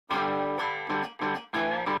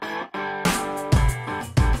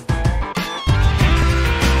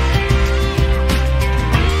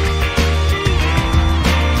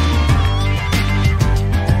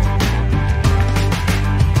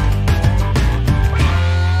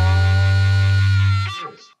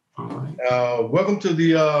Welcome to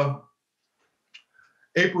the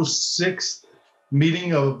April 6th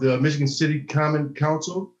meeting of the Michigan City Common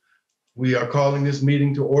Council. We are calling this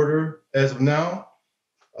meeting to order as of now.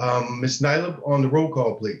 Ms. Nyla, on the roll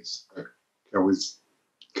call, please. Can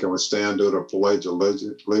we stand to the pledge of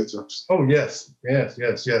allegiance? Oh, yes.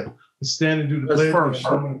 Let's stand and do the pledge. First.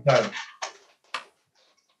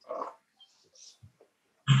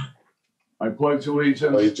 I pledge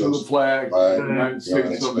allegiance to the flag of the United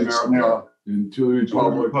States of America and to the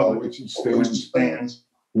republic for which it stands,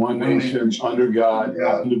 one nation, under God,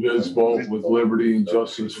 indivisible, with liberty and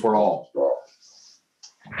justice for all.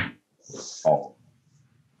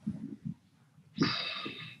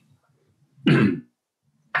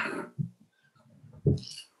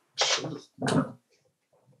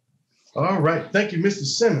 All right. Thank you, Mr.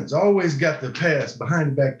 Simmons. Always got the pass,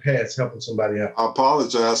 behind the back pass, helping somebody out. I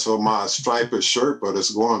apologize for my striped shirt, but it's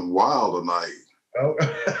going wild tonight. Oh.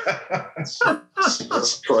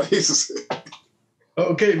 That's crazy.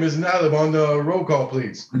 Okay, Ms. Nyla, on the roll call,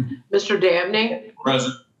 please. Mr. Dabney?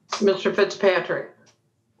 Present. Mr. Fitzpatrick?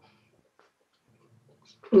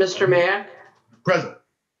 Mr. Mack? Present.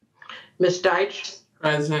 Ms. Deitch?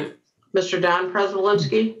 Present. Mr. Don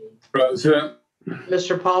Prespolinski? Present.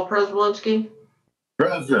 Mr. Paul Prespolinski?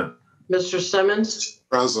 Present. Mr. Simmons?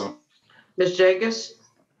 Present. Ms. Jagus?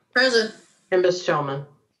 Present. And Ms. Tillman?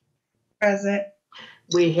 Present.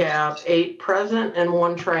 We have 8 present and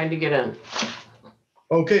 1 trying to get in.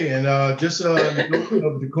 Okay, and just a note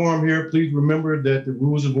of decorum here, please remember that the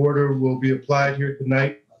rules of order will be applied here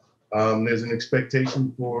tonight. There's an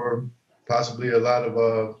expectation for possibly a lot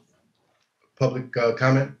of public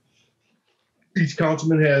comment. Each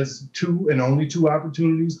councilman has 2 and only 2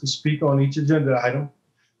 opportunities to speak on each agenda item.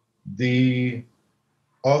 The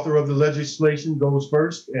author of the legislation goes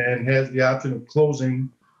first and has the option of closing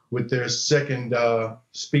with their second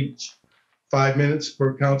speech. 5 minutes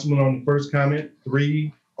per councilman on the first comment,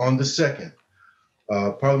 3 on the second.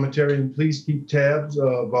 Parliamentarian, please keep tabs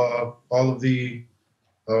of all of the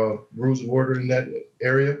rules of order in that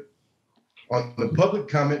area. On the public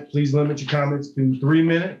comment, please limit your comments to 3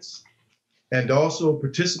 minutes. And also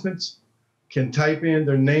participants can type in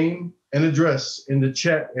their name and address in the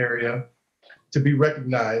chat area to be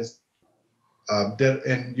recognized.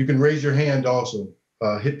 And you can raise your hand also.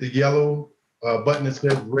 Hit the yellow button that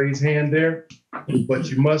says raise hand there, but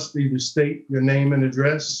you must either state your name and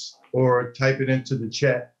address or type it into the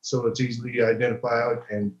chat so it's easily identified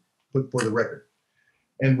and put for the record.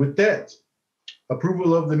 And with that,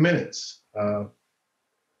 approval of the minutes. Are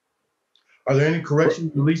there any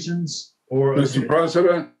corrections, deletions, or? Mr.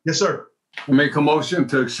 President? Yes, sir. I make a motion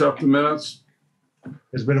to accept the minutes.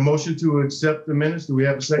 There's been a motion to accept the minutes. Do we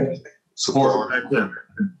have a second? Support.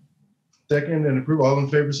 Second and approve. All in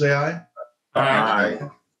favor, say aye. Aye.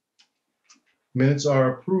 Minutes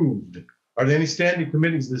are approved. Are there any standing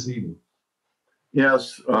committees this evening?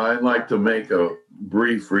 Yes, I'd like to make a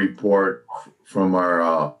brief report from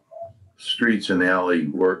our streets and alley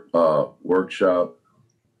workshop.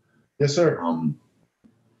 Yes, sir. I'm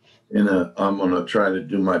going to try to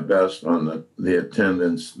do my best on the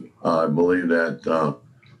attendance. I believe that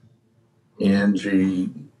Angie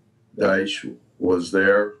Deitch was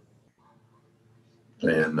there,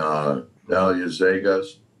 and Dalia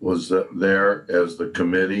Zagas was there as the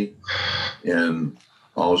committee, and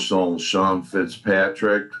also Sean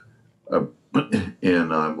Fitzpatrick,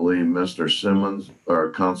 and I believe Mr. Simmons,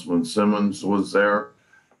 or Councilman Simmons, was there,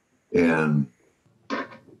 and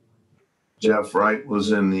Jeff Wright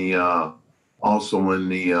was in the also in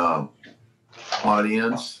the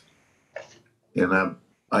audience, and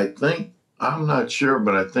I think, I'm not sure,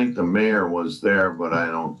 but I think the mayor was there, but I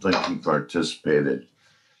don't think he participated.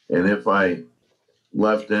 And if I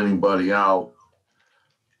left anybody out,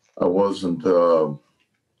 I wasn't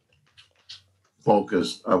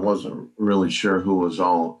focused. I wasn't really sure who was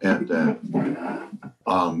all at that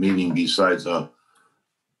meeting besides the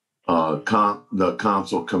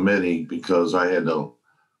council committee, because I had to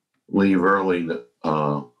leave early to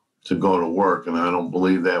go to work, and I don't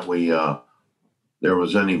believe that there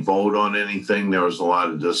was any vote on anything. There was a lot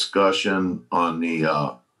of discussion on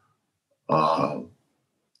the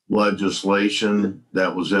legislation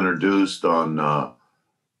that was introduced on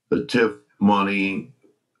the TIF money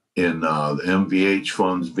in the MVH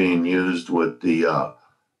funds being used with the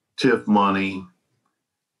TIF money.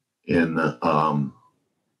 And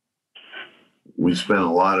we spent a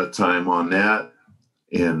lot of time on that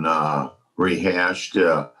and rehashed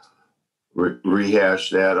that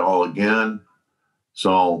all again.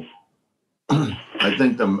 So I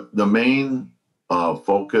think the main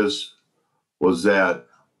focus was that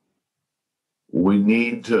we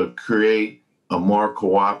need to create a more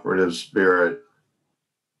cooperative spirit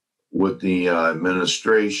with the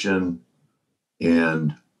administration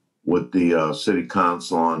and with the city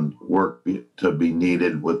council on work to be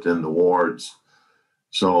needed within the wards.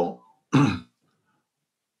 So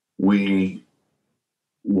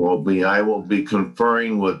I will be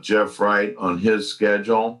conferring with Jeff Wright on his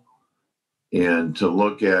schedule and to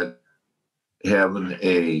look at having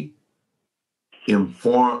a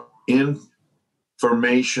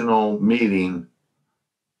informational meeting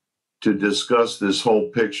to discuss this whole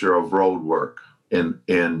picture of road work.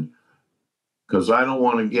 And because I don't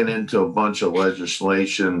want to get into a bunch of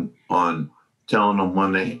legislation on telling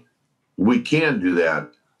them we can do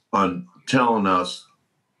that, on telling us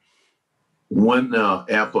when the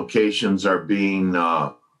applications are being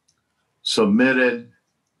submitted,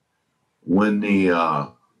 when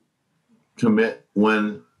the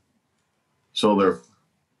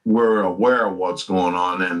we're aware of what's going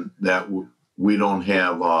on and that we don't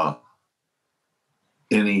have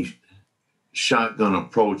any shotgun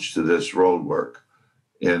approach to this road work.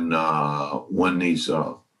 And when these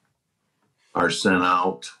are sent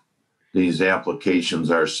out, these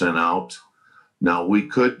applications are sent out. Now we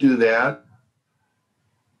could do that,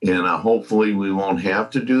 and hopefully we won't have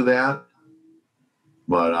to do that.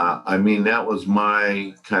 But I mean, that was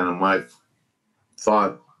my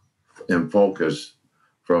thought and focus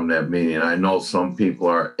from that meeting. I know some people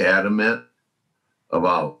are adamant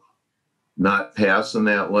about not passing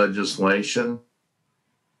that legislation,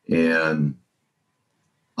 and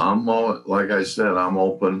like I said, I'm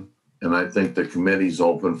open, and I think the committee's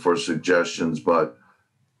open for suggestions, but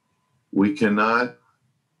we cannot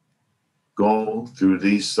go through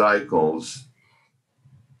these cycles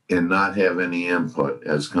and not have any input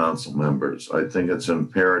as council members. I think it's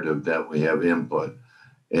imperative that we have input.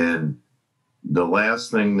 And the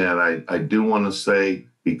last thing that I do want to say,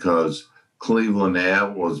 because Cleveland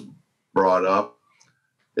Ave was brought up,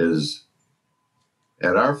 is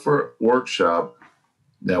at our first workshop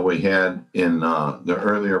that we had in the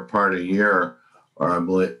earlier part of the year, or I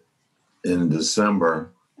believe in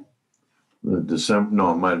December,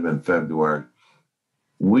 no, it might have been February.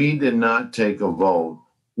 We did not take a vote.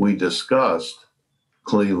 We discussed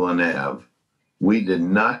Cleveland Ave. We did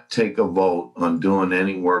not take a vote on doing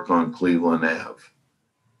any work on Cleveland Ave.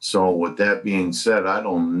 So with that being said, I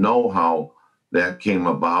don't know how that came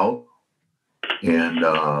about. And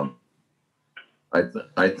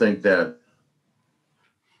I think that,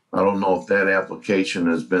 I don't know if that application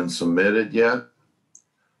has been submitted yet.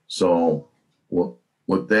 So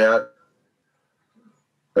with that,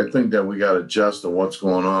 I think that we got a gist of what's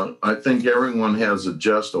going on. I think everyone has a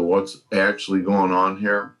gist of what's actually going on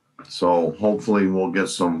here. So hopefully we'll get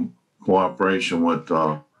some cooperation with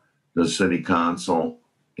the city council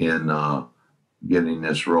in getting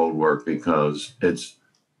this road work, because it's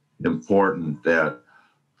important that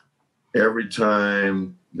every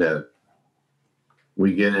time that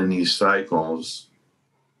we get in these cycles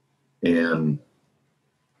and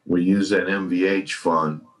we use that MVH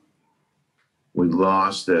fund, we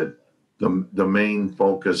lost it. The main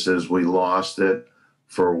focus is we lost it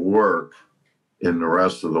for work in the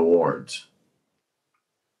rest of the wards.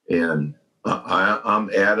 And I'm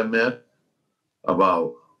adamant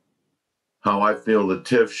about how I feel the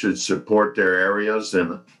TIF should support their areas.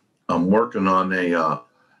 And I'm working on a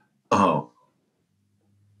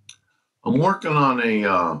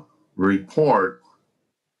report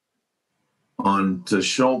to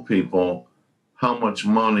show people how much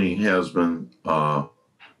money has been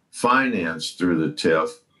financed through the TIF.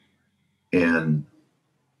 And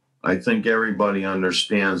I think everybody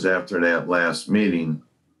understands after that last meeting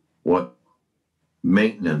what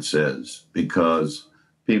maintenance is, because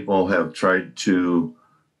people have tried to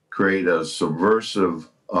create a subversive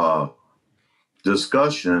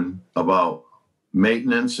discussion about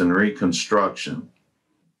maintenance and reconstruction.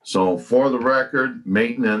 So for the record,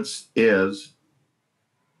 maintenance is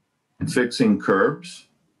fixing curbs,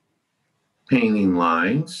 painting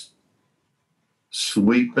lines,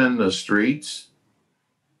 sweeping the streets,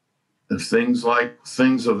 things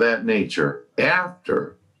of that nature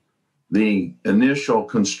after the initial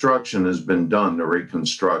construction has been done, the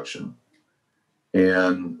reconstruction.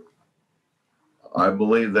 And I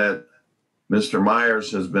believe that Mr.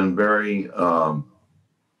 Myers has been very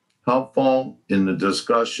helpful in the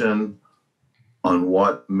discussion on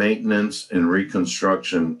what maintenance and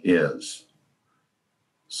reconstruction is.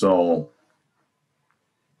 So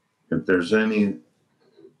if there's any,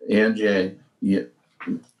 Angie,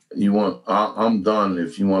 you want, I'm done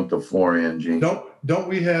if you want the floor, Angie. Don't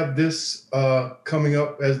we have this coming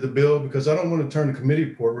up as the bill? Because I don't want to turn the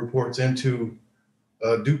committee reports into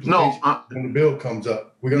duplication when the bill comes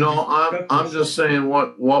up. I'm just saying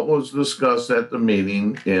what was discussed at the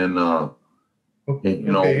meeting and, Okay,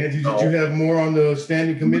 Angie, did you have more on the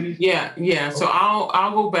standing committee? Yeah. So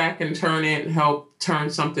I'll go back and help turn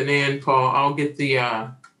something in, Paul. I'll get the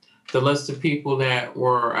list of people that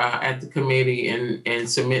were at the committee and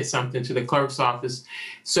submit something to the clerk's office.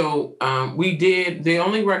 So the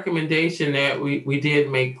only recommendation that we did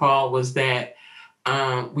make, Paul, was that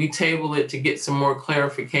we table it to get some more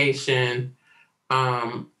clarification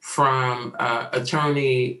from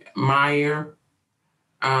Attorney Meyer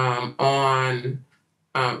on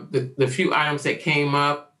the few items that came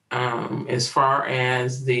up as far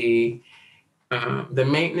as the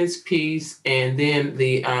maintenance piece, and then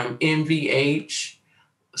the MVH,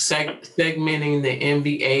 segmenting the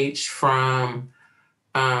MVH from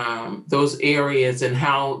those areas and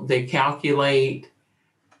how they calculate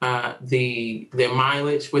the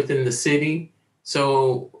mileage within the city.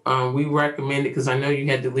 So we recommend it, because I know you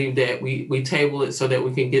had to leave that. We table it so that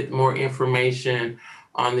we can get more information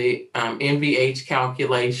on the MVH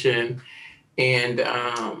calculation and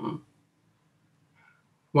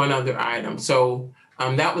one other item. So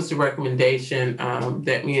that was the recommendation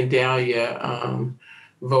that me and Dahlia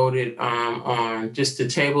voted on, just to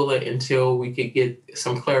table it until we could get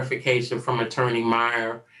some clarification from Attorney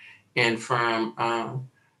Meyer and from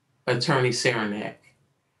Attorney Saranac.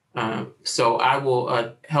 So I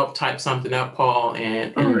will help type something up, Paul,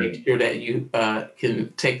 and make sure that you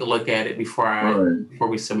can take a look at it before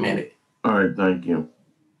we submit it. All right, thank you.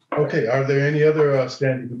 Okay, are there any other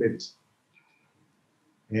standing committees?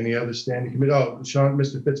 Any other standing committee? Oh, Sean,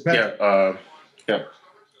 Mr. Fitzpatrick. Yeah.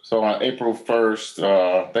 So on April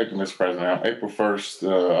 1st, thank you, Mr. President. On April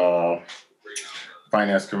 1st,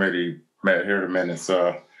 Finance Committee met here in the minutes.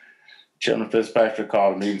 Chairman Fitzpatrick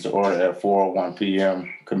called a meeting to order at 4:01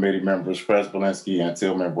 p.m. Committee members Prespolinski and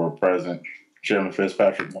Tillman were present. Chairman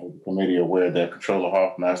Fitzpatrick made the committee aware that Controller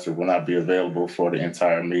Hoffmaster will not be available for the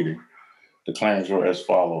entire meeting. The claims were as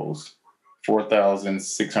follows: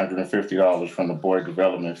 $4,650 from the Boyd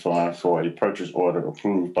Development Fund for a purchase order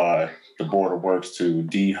approved by the Board of Works to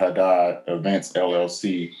D. Haddad Events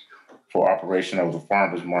LLC for operation of the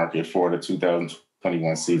farmers market for the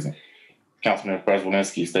 2021 season. Councilman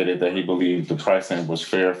Prespolinski stated that he believed the pricing was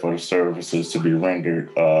fair for the services to be rendered.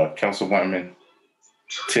 Councilwoman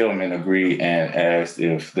Tillman agreed and asked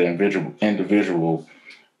if the individual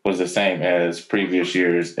was the same as previous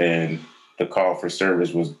years and the call for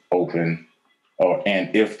service was open,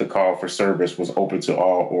 and if the call for service was open to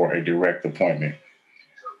all or a direct appointment.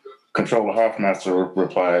 Controller Hoffmaster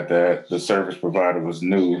replied that the service provider was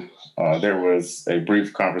new. There was a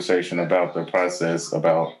brief conversation about the process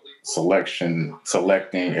about selecting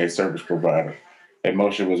a service provider. A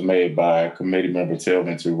motion was made by Committee Member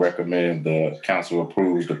Tillman to recommend the council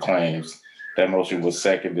approve the claims. That motion was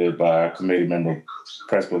seconded by Committee Member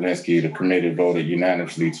Prespolinski. The committee voted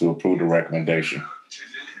unanimously to approve the recommendation.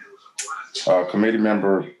 Committee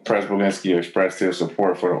Member Prespolinski expressed his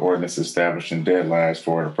support for the ordinance establishing deadlines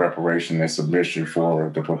for the preparation and submission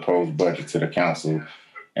for the proposed budget to the council,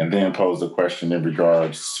 and then posed a question in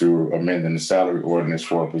regards to amending the salary ordinance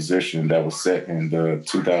for a position that was set in the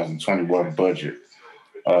 2021 budget.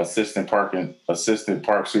 Assistant Park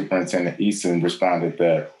Superintendent Eason responded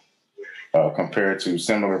that compared to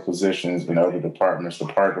similar positions in other departments, the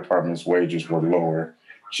park department's wages were lower.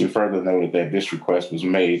 She further noted that this request was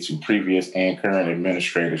made to previous and current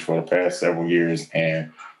administrators for the past several years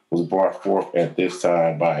and was brought forth at this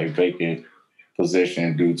time by a vacant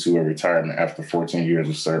position due to a retirement after 14 years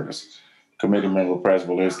of service. Committee Member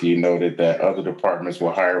Prespolinski noted that other departments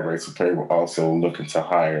with higher rates of pay were also looking to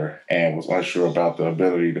hire and was unsure about the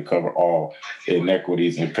ability to cover all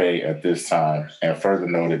inequities in pay at this time, and further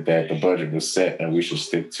noted that the budget was set and we should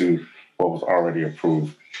stick to what was already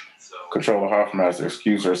approved. Controller Hoffmaster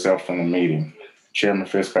excused herself from the meeting. Chairman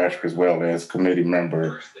Fitzpatrick, as well as Committee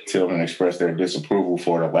Member Tillman, expressed their disapproval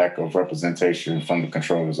for the lack of representation from the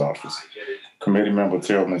Controller's office. Committee Member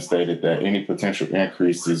Tillman stated that any potential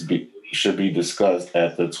increases should be discussed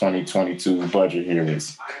at the 2022 budget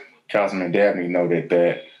hearings. Councilman Dabney noted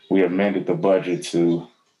that we amended the budget to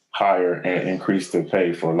hire and increase the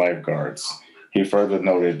pay for lifeguards. He further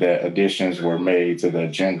noted that additions were made to the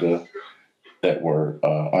agenda that were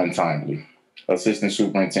untimely. Assistant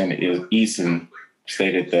Superintendent Eason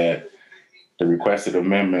stated that the requested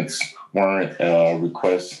amendments weren't a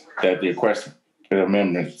request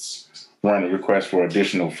for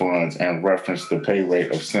additional funds, and referenced the pay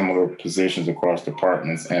rate of similar positions across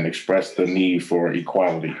departments and expressed the need for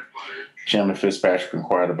equality. Chairman Fitzpatrick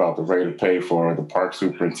inquired about the rate of pay for the park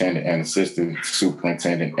superintendent and assistant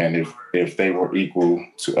superintendent, and if they were equal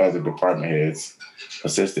to other department heads.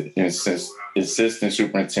 Assistant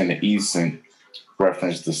Superintendent Eason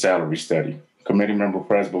referenced the salary study. Committee member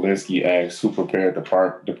Presbolinski asked who prepared the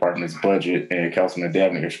park department's budget, and Councilman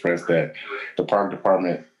Dabney expressed that the park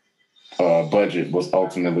department budget was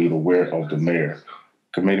ultimately the will of the mayor.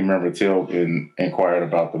 Committee member Tilden inquired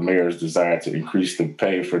about the mayor's desire to increase the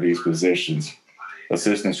pay for these positions.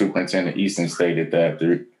 Assistant Superintendent Easton stated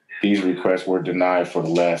that these requests were denied for the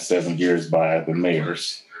last 7 years by the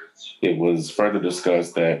mayors. It was further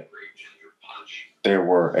discussed that there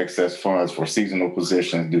were excess funds for seasonal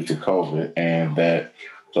positions due to COVID, and that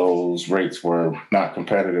those rates were not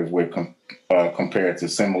competitive with compared to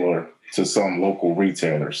some local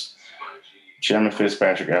retailers. Chairman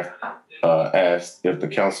Fitzpatrick asked if the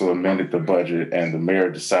council amended the budget and the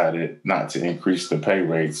mayor decided not to increase the pay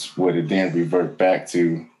rates, would it then revert back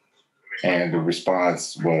to, and the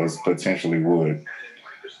response was potentially would.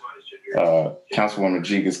 Councilwoman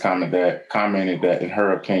Jigas commented that in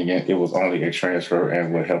her opinion, it was only a transfer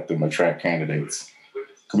and would help them attract candidates.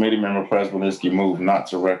 Committee member Presbolinski moved not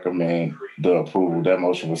to recommend the approval. That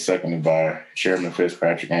motion was seconded by Chairman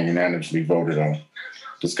Fitzpatrick and unanimously voted on.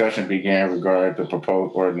 Discussion began regarding the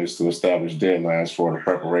proposed ordinance to establish deadlines for the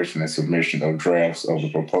preparation and submission of drafts of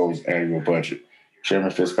the proposed annual budget.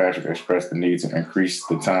 Chairman Fitzpatrick expressed the need to increase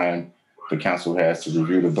the time the council has to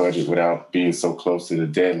review the budget without being so close to the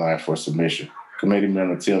deadline for submission. Committee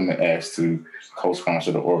member Tillman asked to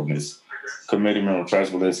co-sponsor the ordinance. Committee member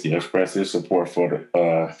Presbolinski expressed his support for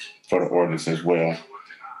the ordinance as well.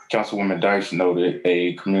 Councilwoman Deitch noted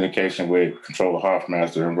a communication with Controller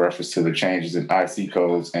Hoffmaster in reference to the changes in IC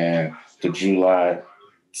codes and the July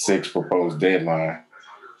 6th proposed deadline,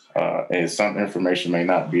 and some information may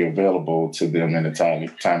not be available to them in a timely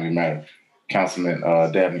manner. Councilman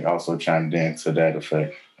Dabney also chimed in to that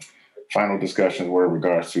effect. Final discussions were in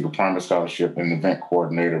regards to the primary scholarship and event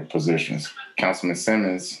coordinator positions. Councilman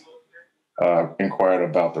Simmons inquired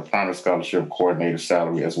about the primary scholarship coordinator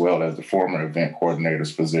salary as well as the former event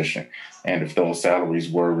coordinator's position, and if those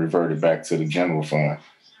salaries were reverted back to the general fund.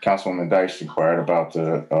 Councilwoman Deitch inquired about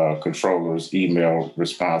the controller's email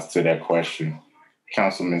response to that question.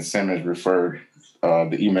 Councilman Simmons referred to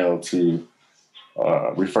the email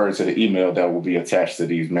that will be attached to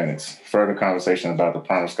these minutes. Further conversation about the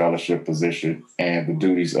primary scholarship position and the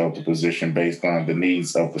duties of the position based on the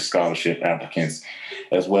needs of the scholarship applicants,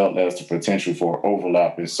 as well as the potential for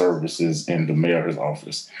overlap in services in the mayor's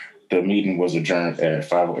office. The meeting was adjourned at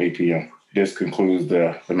 5:08 p.m. This concludes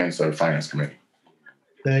the minutes of the Finance Committee.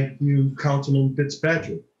 Thank you, Councilman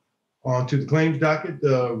Fitzpatrick. On to the claims docket,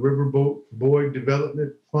 the Riverboat Boyd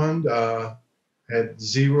Development Fund had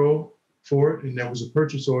 0 for it, and there was a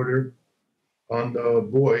purchase order on the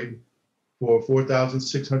Boyd for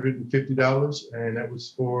 $4,650, and that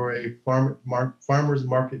was for a farmer's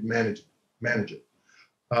market manager.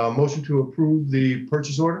 Motion to approve the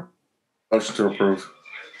purchase order. Motion to approve.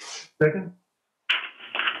 Second.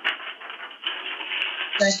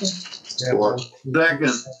 Second.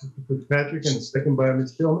 Fitzpatrick, and a second by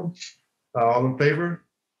Ms. Tillman. All in favor?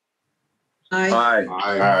 Aye.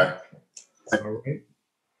 Aye. All right.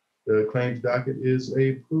 The claims docket is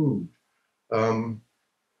approved.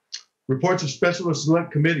 Reports of special or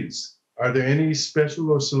select committees. Are there any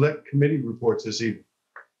special or select committee reports this evening?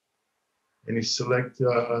 Any select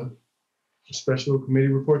special committee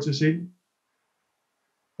reports this evening?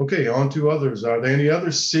 Okay, on to others. Are there any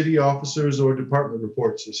other city officers or department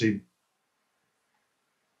reports this evening?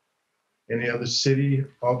 Any other city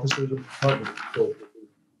officers or department reports?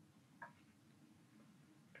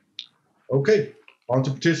 Okay. On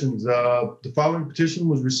to petitions. The following petition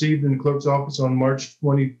was received in the clerk's office on March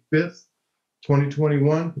 25th,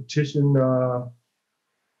 2021. Petition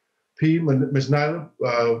P. Ms. Nyla,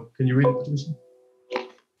 can you read the petition?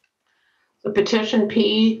 The petition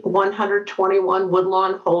P 121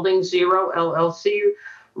 Woodlawn Holding 0 LLC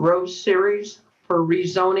Rose Series for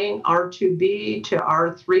rezoning R2B to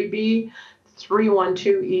R3B,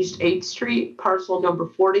 312 East 8th Street, parcel number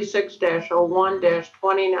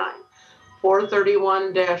 46-01-29.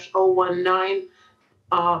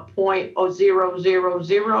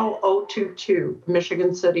 431-019.0000022,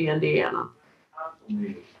 Michigan City, Indiana.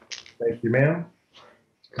 Thank you, ma'am.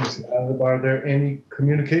 Are there any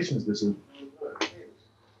communications this evening?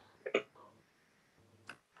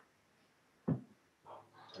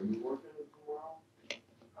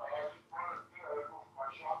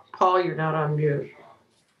 Paul, you're not on mute.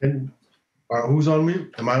 And who's on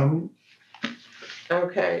mute? Am I on mute?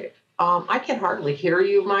 Okay. I can hardly hear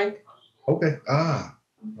you, Mike. Okay. All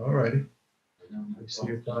righty. Let's see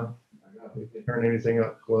if we can turn anything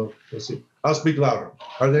up. Well, let's see. I'll speak louder.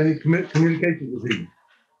 Are there any communications this evening?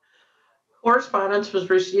 Correspondence was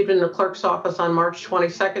received in the clerk's office on March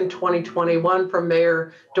 22nd, 2021 from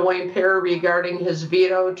Mayor Dwayne Perry regarding his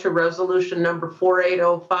veto to resolution number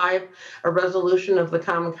 4805, a resolution of the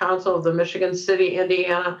Common Council of the Michigan City,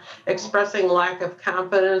 Indiana, expressing lack of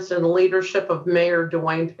confidence in the leadership of Mayor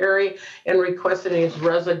Dwayne Perry and requesting his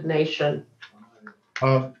resignation.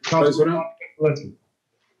 President?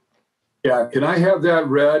 Yeah, can I have that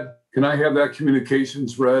read? Can I have that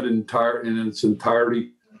communications read in its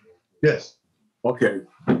entirety? Yes. Okay,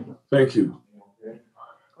 thank you.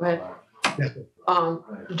 Go ahead. Yes.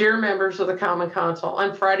 Dear members of the Common Council,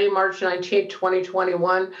 on Friday, March 19,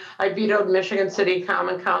 2021, I vetoed Michigan City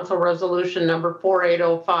Common Council Resolution number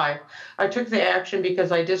 4805. I took the action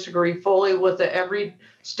because I disagree fully with every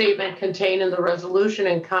statement contained in the resolution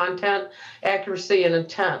in content, accuracy, and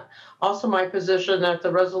intent. Also, my position that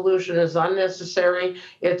the resolution is unnecessary,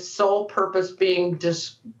 its sole purpose being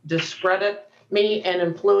discredit me and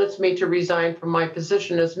influence me to resign from my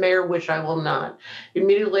position as mayor, which I will not.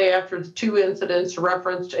 Immediately after the two incidents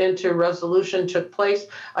referenced into resolution took place,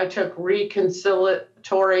 I took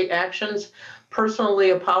reconciliatory actions,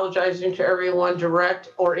 personally apologizing to everyone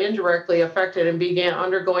direct or indirectly affected, and began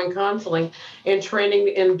undergoing counseling and training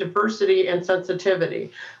in diversity and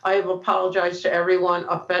sensitivity. I have apologized to everyone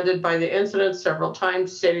offended by the incident several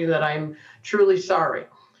times, stating that I am truly sorry.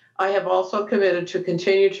 I have also committed to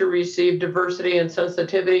continue to receive diversity and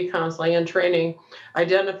sensitivity counseling and training,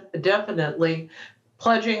 definitely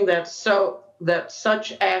pledging that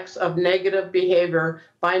such acts of negative behavior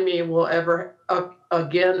by me will ever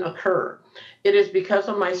again occur. It is because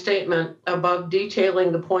of my statement above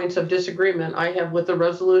detailing the points of disagreement I have with the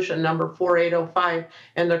resolution number 4805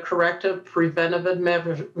 and the corrective preventative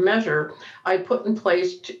measure I put in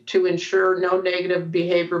place to ensure no negative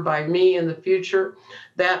behavior by me in the future,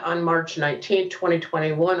 that on March 19,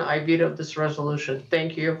 2021, I vetoed this resolution.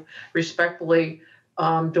 Thank you. Respectfully,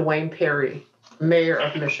 Dwayne Perry, Mayor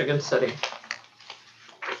of Michigan City.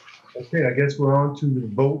 Okay, I guess we're on to the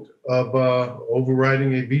vote of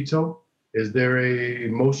overriding a veto. Is there a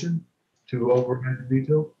motion to override the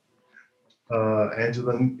veto?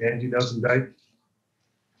 Angie Nelson-Dyke.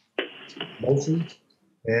 Motion.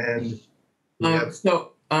 And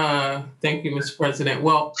thank you, Mr. President.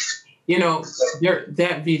 Well, you know,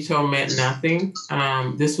 that veto meant nothing.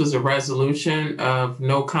 This was a resolution of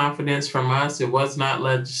no confidence from us. It was not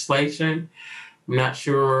legislation. I'm not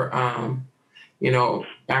sure,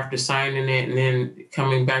 after signing it and then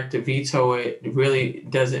coming back to veto it, it really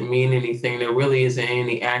doesn't mean anything. There really isn't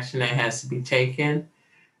any action that has to be taken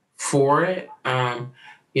for it. I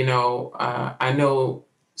know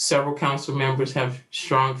several council members have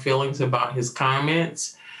strong feelings about his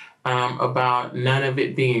comments, about none of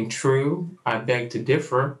it being true. I beg to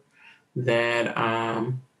differ that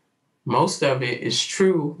most of it is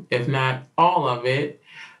true, if not all of it,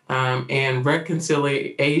 and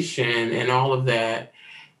reconciliation and all of that.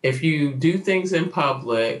 If you do things in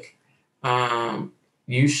public,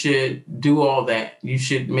 you should do all that. You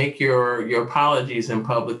should make your apologies in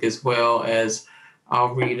public, as well as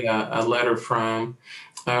I'll read a letter from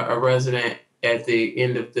a resident at the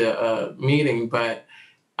end of the meeting. But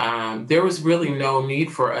there was really no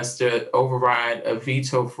need for us to override a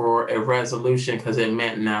veto for a resolution, because it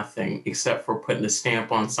meant nothing except for putting a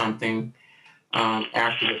stamp on something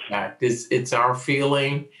after the fact. It's our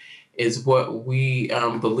feeling. Is what we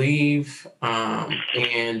believe,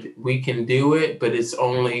 and we can do it, but it's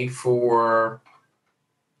only for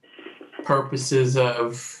purposes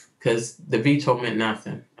of, because the veto meant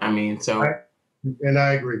nothing. And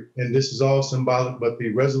I agree. And this is all symbolic, but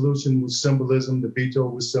the resolution was symbolism, the veto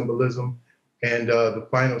was symbolism, and the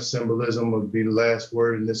final symbolism would be the last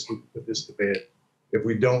word, and this would put this to bed. If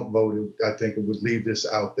we don't vote, I think it would leave this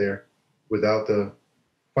out there without the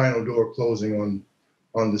final door closing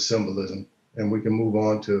on the symbolism, and we can move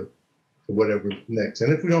on to whatever's next.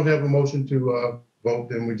 And if we don't have a motion to vote,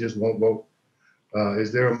 then we just won't vote.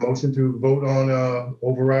 Is there a motion to vote on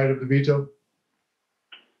override of the veto?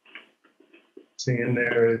 Seeing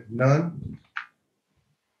there is none.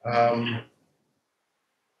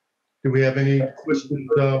 Do we have any questions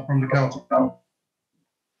from the council?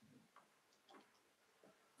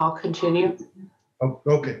 I'll continue. Oh,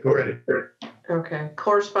 okay, go ahead. Okay.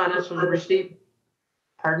 Correspondence was received.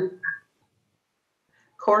 Pardon?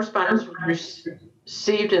 Correspondence was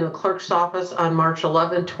received in the clerk's office on March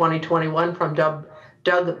 11, 2021 from Doug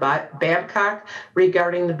Babcock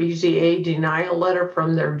regarding the BZA denial letter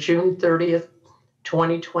from their June 30th,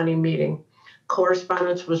 2020 meeting.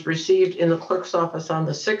 Correspondence was received in the clerk's office on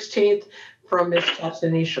the 16th from Ms.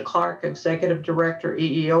 Tanisha Clark, Executive Director,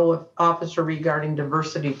 EEO Officer regarding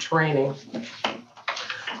diversity training.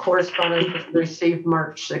 Correspondence was received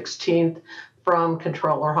March 16th from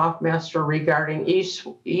Controller Hoffmaster regarding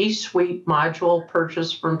e-suite module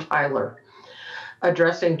purchase from Tyler,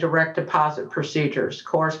 addressing direct deposit procedures.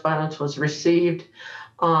 Correspondence was received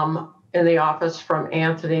in the office from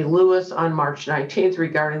Anthony Lewis on March 19th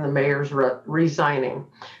regarding the mayor's resigning.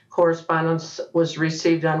 Correspondence was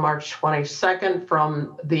received on March 22nd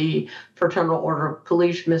from the Fraternal Order of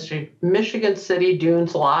Police, Michigan City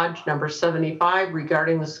Dunes Lodge number 75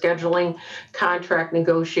 regarding the scheduling contract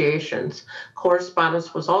negotiations.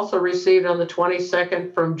 Correspondence was also received on the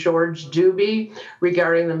 22nd from George Doobie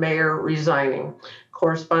regarding the mayor resigning.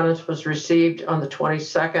 Correspondence was received on the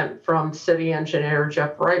 22nd from City Engineer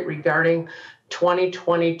Jeff Wright regarding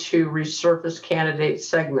 2022 resurface candidate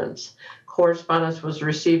segments. Correspondence was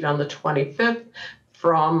received on the 25th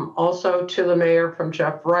from also to the mayor from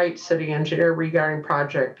Jeff Wright, City Engineer, regarding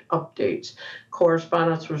project updates.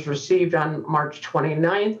 Correspondence was received on March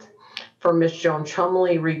 29th from Ms. Joan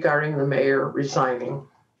Chumley regarding the mayor resigning.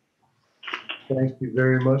 Thank you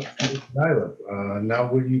very much, Ms. Nyla. Now,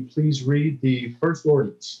 will you please read the first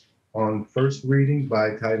ordinance on first reading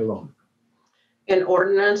by title only? An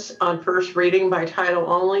ordinance on first reading by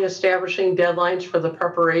title only, establishing deadlines for the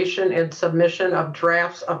preparation and submission of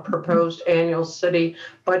drafts of proposed annual city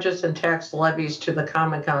budgets and tax levies to the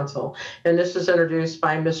Common Council. And this is introduced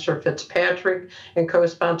by Mr. Fitzpatrick and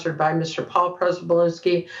co-sponsored by Mr. Paul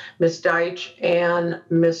Przybylski, Ms. Deitch, and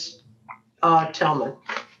Ms. Tillman.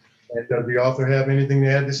 And does the author have anything to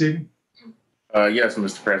add this evening? Yes,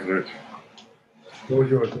 Mr. President. What was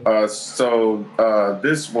yours?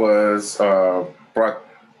 This was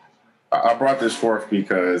I brought this forth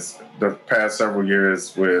because the past several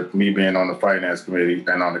years, with me being on the finance committee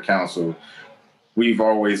and on the council, we've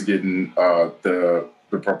always gotten the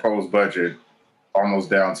proposed budget almost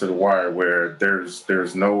down to the wire, where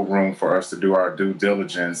there's no room for us to do our due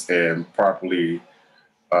diligence and properly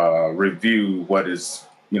review what's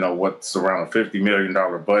around a $50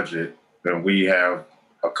 million budget. Then we have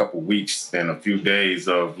a couple weeks and a few days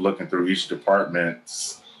of looking through each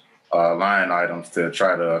department's line items to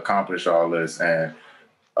try to accomplish all this. And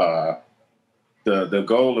the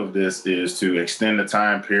goal of this is to extend the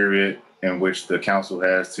time period in which the council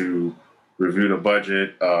has to review the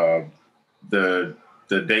budget. The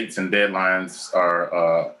dates and deadlines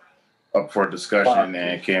are up for discussion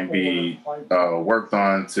and can be worked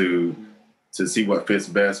on to see what fits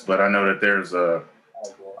best. But I know that there's a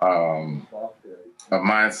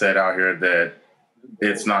mindset out here that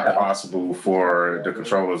it's not possible for the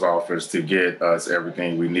controller's office to get us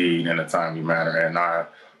everything we need in a timely manner. And I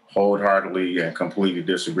wholeheartedly and completely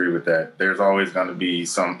disagree with that. There's always going to be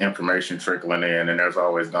some information trickling in, and there's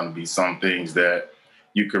always going to be some things that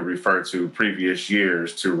you could refer to previous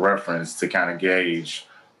years to reference to kind of gauge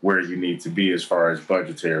where you need to be as far as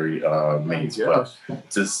budgetary means. But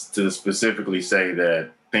to specifically say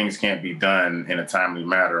that things can't be done in a timely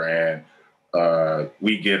manner and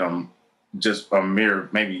we get them just a mere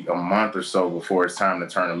maybe a month or so before it's time to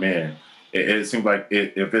turn them in. It seems like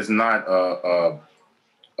if it's not a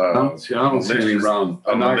I don't see any round.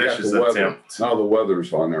 A malicious attempt. Now the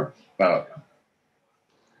weather's on there.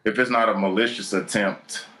 If it's not a malicious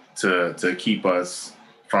attempt to keep us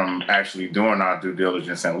from actually doing our due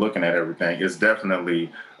diligence and looking at everything, it's definitely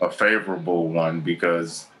a favorable one,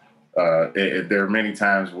 because there are many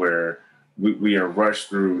times where we are rushed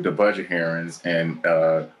through the budget hearings and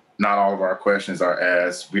not all of our questions are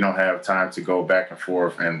asked. We don't have time to go back and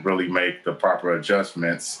forth and really make the proper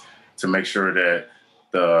adjustments to make sure that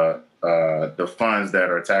the funds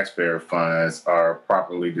that are taxpayer funds are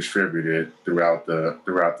properly distributed throughout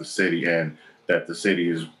the city, and that the city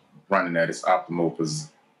is running at its optimal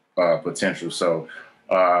potential. So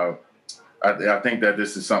I think that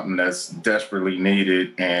this is something that's desperately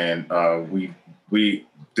needed, and we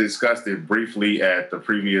discussed it briefly at the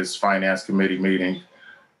previous finance committee meeting,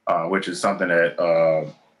 which is something that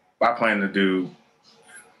I plan to do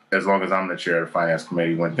as long as I'm the chair of the finance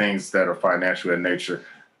committee. When things that are financial in nature,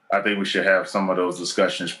 I think we should have some of those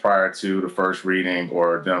discussions prior to the first reading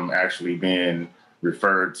or them actually being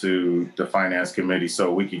referred to the finance committee,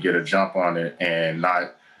 so we could get a jump on it and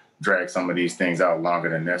not drag some of these things out longer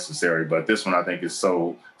than necessary. But this one I think is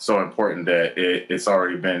so important that it's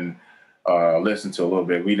already been listened to a little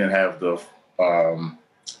bit. We didn't have the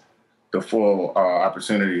full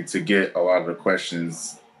opportunity to get a lot of the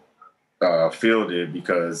questions fielded,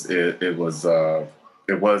 because it was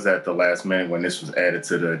at the last minute when this was added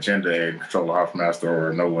to the agenda, and Controller Hoffmaster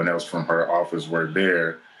or no one else from her office were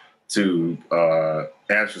there to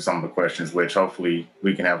answer some of the questions, which hopefully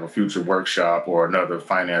we can have a future workshop or another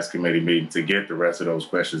finance committee meeting to get the rest of those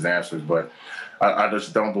questions answered. But I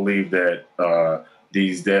just don't believe that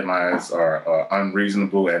these deadlines are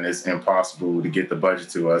unreasonable, and it's impossible to get the budget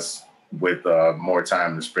to us with more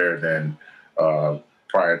time to spare than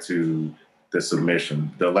prior to the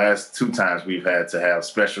submission. The last 2 times we've had to have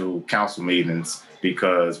special council meetings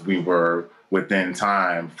because we were within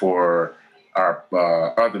time for our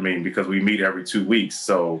other meeting, because we meet every 2 weeks.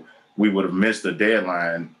 So we would have missed the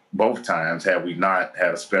deadline both times had we not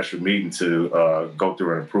had a special meeting to go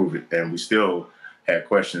through and approve it. And we still had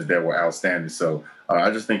questions that were outstanding. So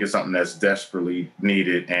I just think it's something that's desperately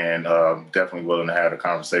needed, and definitely willing to have a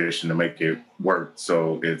conversation to make it work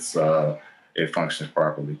so it functions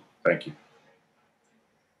properly. Thank you.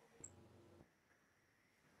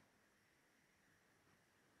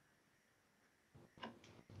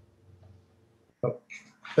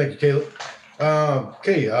 Thank you, Caleb.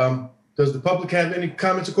 Okay, does the public have any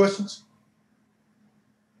comments or questions?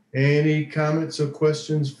 Any comments or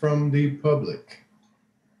questions from the public?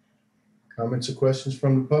 Comments or questions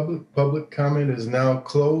from the public? Public comment is now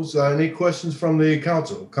closed. Any questions from the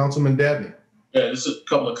council? Councilman Dabney. Yeah, just a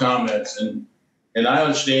couple of comments, and I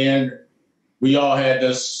understand we all had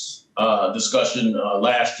this discussion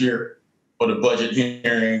last year for the budget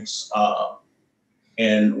hearings,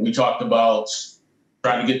 and we talked about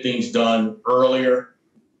trying to get things done earlier,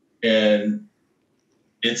 and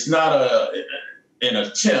it's not an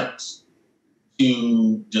attempt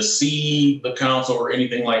to deceive the council or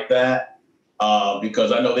anything like that,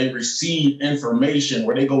 because I know they receive information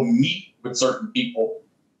where they go meet with certain people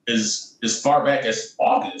as far back as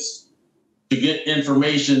August to get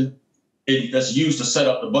information that's used to set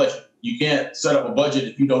up the budget. You can't set up a budget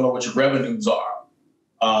if you don't know what your revenues are.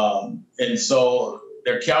 And so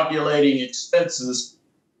they're calculating expenses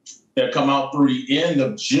that come out through the end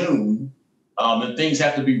of June, and things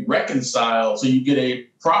have to be reconciled so you get a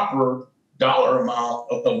proper dollar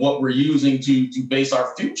amount of what we're using to base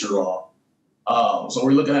our future on. So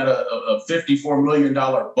we're looking at a $54 million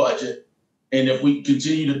budget. And if we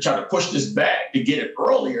continue to try to push this back to get it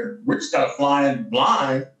earlier, we're just kind of flying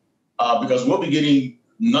blind because we'll be getting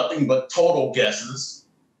nothing but total guesses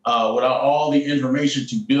without all the information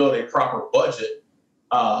to build a proper budget.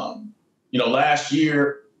 Last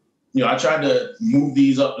year, I tried to move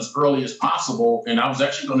these up as early as possible, and I was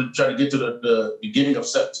actually going to try to get to the beginning of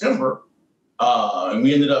September, and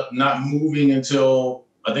we ended up not moving until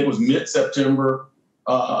I think it was mid-September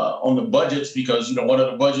on the budgets because one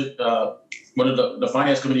of the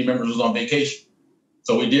finance committee members was on vacation,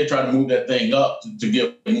 so we did try to move that thing up to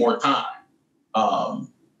give more time,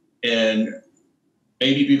 and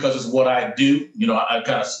maybe because it's what I do, I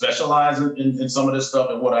kind of specialize in some of this stuff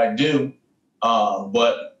and what I do,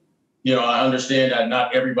 but I understand that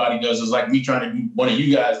not everybody does. It's like me trying to do one of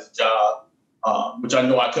you guys' job, which I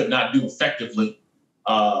know I could not do effectively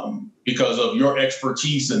because of your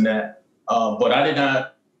expertise in that. But I did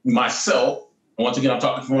not myself, and once again, I'm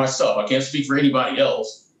talking for myself. I can't speak for anybody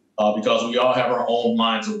else because we all have our own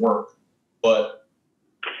lines of work. But,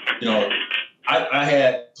 I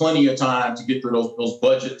had plenty of time to get through those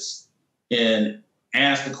budgets and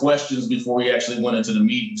ask the questions before we actually went into the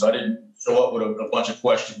meeting. So I didn't show up with a bunch of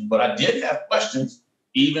questions, but I did have questions,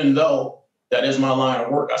 even though that is my line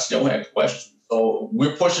of work. I still had questions. So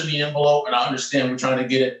we're pushing the envelope, and I understand we're trying to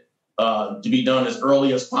get it to be done as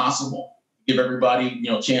early as possible, give everybody,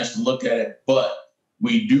 a chance to look at it. But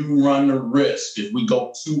we do run the risk if we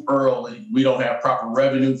go too early, we don't have proper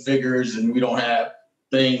revenue figures and we don't have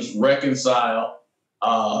things reconciled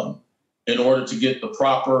in order to get the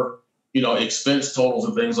proper expense totals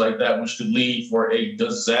and things like that, which could lead for a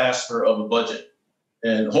disaster of a budget.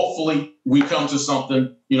 And hopefully we come to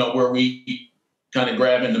something, where we kind of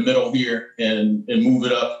grab in the middle here and move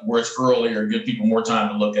it up where it's earlier, give people more time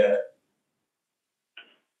to look at it.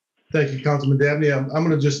 Thank you, Councilman Dabney. I'm going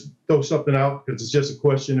to just throw something out because it's just a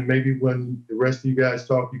question, and maybe when the rest of you guys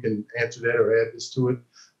talk, you can answer that or add this to it.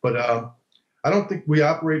 But I don't think we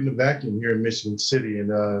operate in a vacuum here in Michigan City.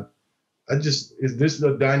 And is this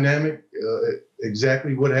the dynamic,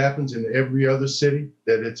 exactly what happens in every other city,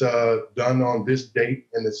 that it's done on this date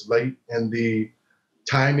and it's late and the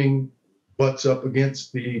timing butts up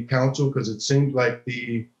against the council? Because it seems like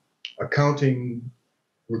the accounting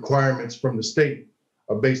requirements from the state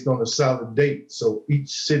are based on a solid date. So each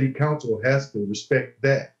city council has to respect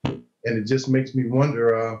that. And it just makes me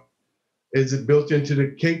wonder, is it built into the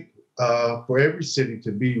cake for every city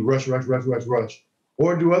to be rush, rush, rush, rush, rush?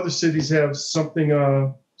 Or do other cities have something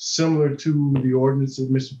similar to the ordinance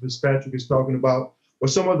that Mr. Fitzpatrick is talking about, or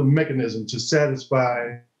some other mechanism to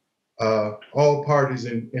satisfy all parties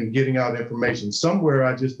in getting out information. Somewhere,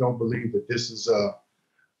 I just don't believe that this is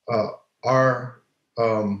our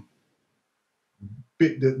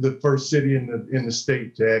the first city in the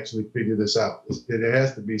state to actually figure this out. It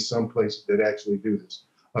has to be some place that actually do this.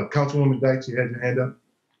 Councilwoman Dykes, you had your hand up.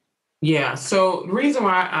 Yeah. So the reason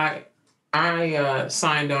why I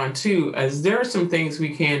signed on too is there are some things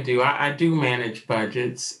we can do. I do manage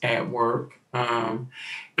budgets at work,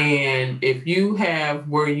 and if you have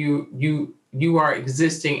where you are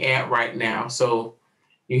existing at right now, so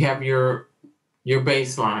you have your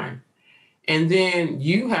baseline. And then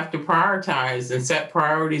you have to prioritize and set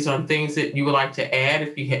priorities on things that you would like to add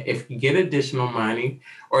if you get additional money,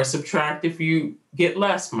 or subtract if you get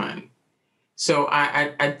less money. So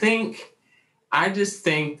I just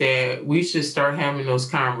think that we should start having those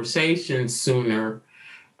conversations sooner.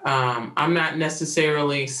 I'm not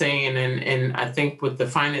necessarily saying, and I think with the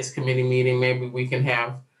finance committee meeting, maybe we can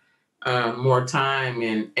have more time.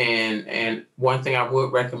 And one thing I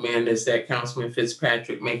would recommend is that Councilman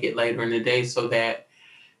Fitzpatrick make it later in the day so that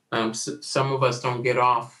some of us don't get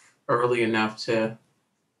off early enough to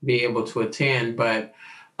be able to attend. But,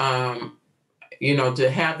 to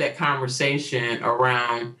have that conversation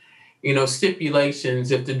around, stipulations,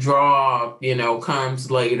 if the draw, comes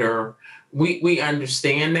later, we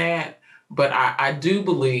understand that. But I do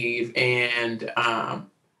believe, and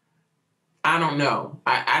I don't know.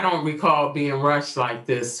 I don't recall being rushed like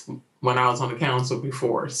this when I was on the council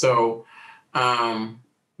before. So, last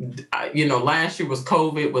year was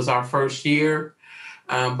COVID, was our first year.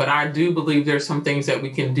 But I do believe there's some things that we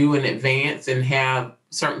can do in advance and have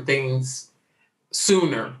certain things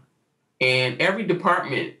sooner. And every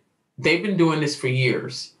department, they've been doing this for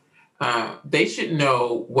years. They should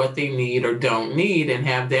know what they need or don't need and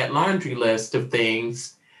have that laundry list of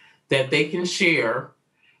things that they can share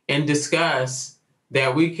and discuss,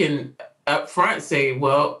 that we can up front say,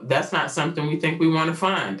 well, that's not something we think we want to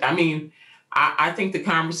fund. I mean, I think the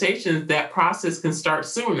conversations, that process can start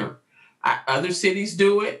sooner. Other cities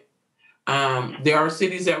do it. There are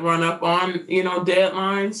cities that run up on,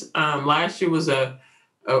 deadlines. Last year was a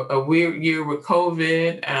weird year with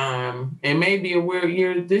COVID, and maybe a weird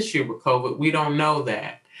year this year with COVID. We don't know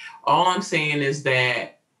that. All I'm saying is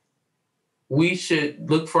that we should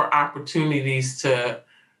look for opportunities to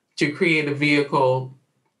create a vehicle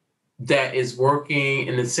that is working,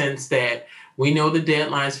 in the sense that we know the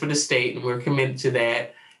deadlines for the state and we're committed to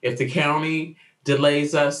that. If the county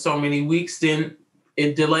delays us so many weeks, then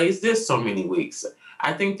it delays this so many weeks.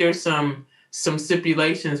 I think there's some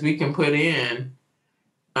stipulations we can put in,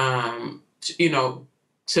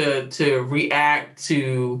 to react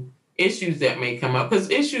to issues that may come up, because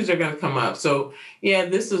issues are going to come up. So yeah,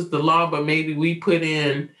 this is the law, but maybe we put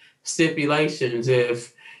in stipulations.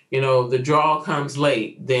 If the draw comes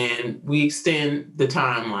late, then we extend the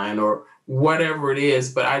timeline or whatever it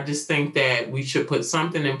is. But I just think that we should put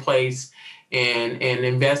something in place and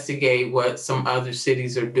investigate what some other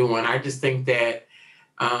cities are doing. I just think that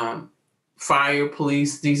fire,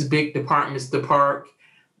 police, these big departments, the park,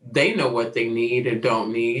 they know what they need and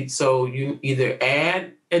don't need. So you either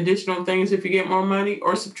add additional things if you get more money,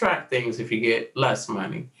 or subtract things if you get less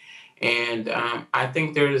money. And I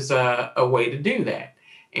think there's a way to do that.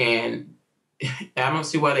 And I don't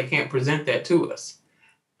see why they can't present that to us,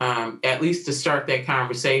 at least to start that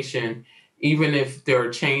conversation, even if there are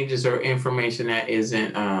changes or information that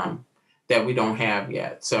isn't, that we don't have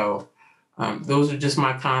yet. So those are just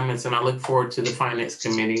my comments, and I look forward to the Finance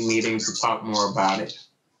Committee meeting to talk more about it.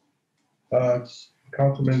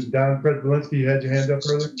 Councilman Don Prespolinski, you had your hand up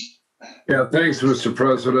earlier. Yeah, thanks, Mr.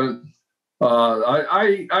 President.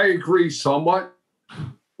 I agree somewhat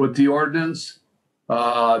with the ordinance.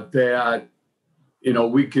 That,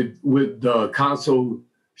 we could, with the council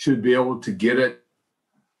should be able to get it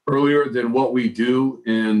earlier than what we do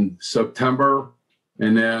in September.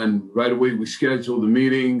 And then right away we schedule the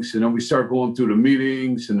meetings, and then we start going through the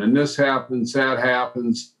meetings, and then this happens, that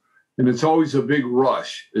happens. And it's always a big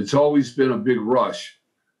rush. It's always been a big rush.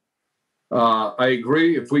 I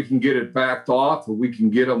agree, if we can get it backed off, or we can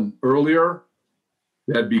get them earlier,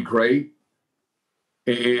 that'd be great.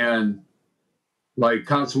 And like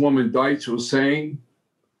Councilwoman Deitch was saying,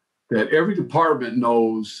 that every department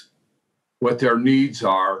knows what their needs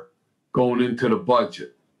are going into the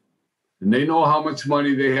budget. And they know how much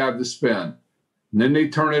money they have to spend. And then they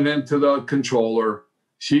turn it into the controller.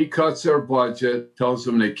 She cuts their budget, tells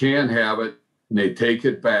them they can't have it, and they take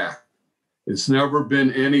it back. It's never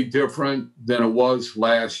been any different than it was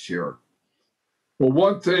last year. Well,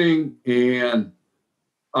 one thing, and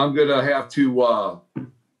I'm going to have to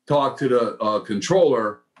talk to the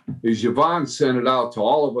controller, is Yvonne sent it out to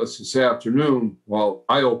all of us this afternoon. Well,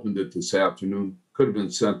 I opened it this afternoon. Could have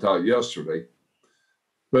been sent out yesterday.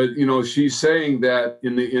 But, you know, she's saying that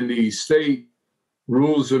in the state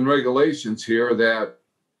rules and regulations here that,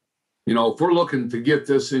 you know, if we're looking to get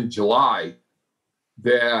this in July,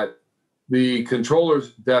 that the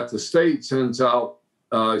controllers that the state sends out,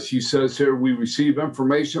 she says here, we receive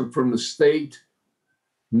information from the state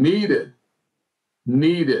needed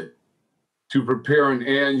to prepare an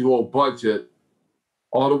annual budget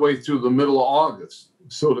all the way through the middle of August.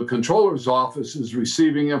 So the controller's office is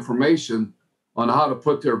receiving information on how to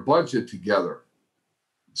put their budget together.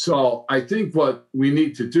 So I think what we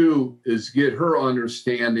need to do is get her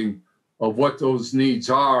understanding of what those needs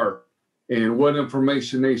are and what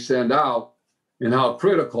information they send out and how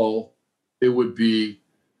critical it would be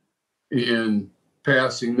in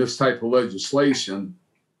passing this type of legislation,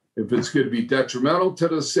 if it's going to be detrimental to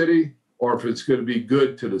the city or if it's going to be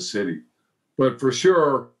good to the city. But for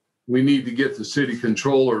sure, we need to get the city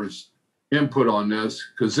controller's input on this,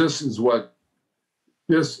 because this is what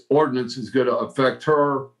this ordinance is going to affect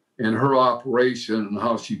her and her operation and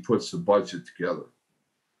how she puts the budget together.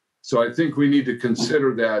 So I think we need to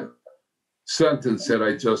consider that sentence that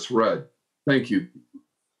I just read. Thank you.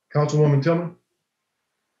 Councilwoman Tillman.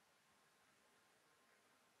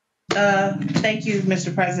 Thank you,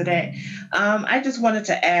 Mr. President. I just wanted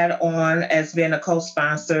to add on, as being a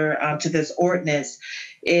co-sponsor to this ordinance,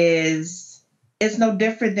 is it's no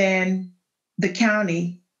different than the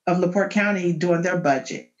county of LaPorte County doing their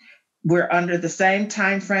budget. We're under the same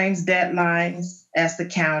timeframes, deadlines as the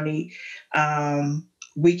county.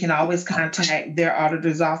 We can always contact their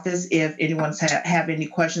auditor's office if anyone's have any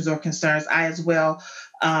questions or concerns. I as well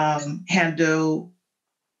handle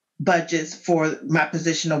budgets for my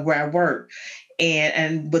position of where I work.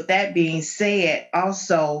 And with that being said,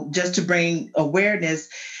 also just to bring awareness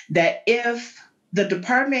that if the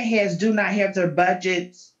department heads do not have their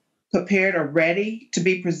budgets prepared or ready to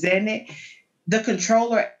be presented, the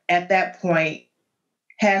controller at that point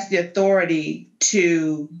has the authority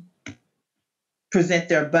to present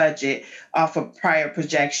their budget off of prior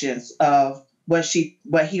projections of what he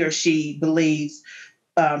or she believes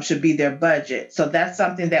should be their budget. So that's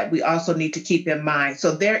something that we also need to keep in mind.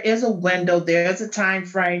 So there is a window, there is a time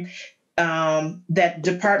frame that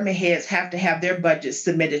department heads have to have their budget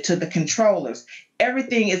submitted to the controllers.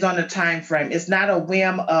 Everything is on a time frame. It's not a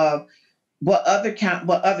whim of what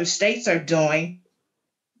other states are doing.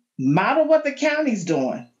 Model what the county's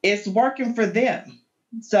doing. It's working for them.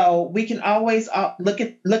 So we can always look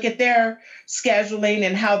at their scheduling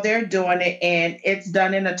and how they're doing it, and it's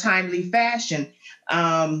done in a timely fashion.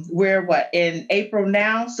 We're in April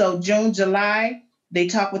now, so June, July, they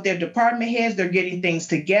talk with their department heads. They're getting things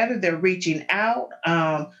together. They're reaching out.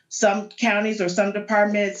 Some counties or some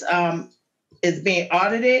departments is being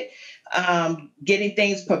audited, getting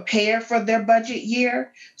things prepared for their budget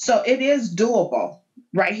year. So it is doable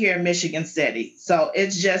right here in Michigan City. So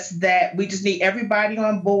it's just that we just need everybody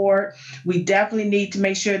on board. We definitely need to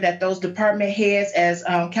make sure that those department heads, as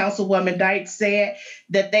Councilwoman Dyke said,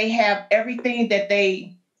 that they have everything that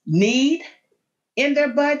they need in their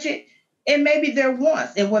budget and maybe their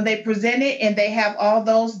wants. And when they present it and they have all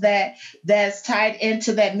those that's tied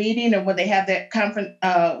into that meeting, and when they have that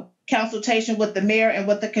consultation with the mayor and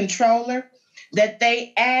with the controller, that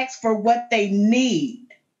they ask for what they need.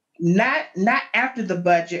 Not after the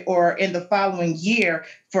budget or in the following year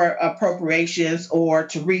for appropriations or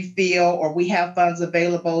to refill, or we have funds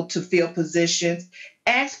available to fill positions.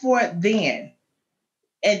 Ask for it then.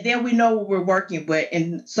 And then we know what we're working with.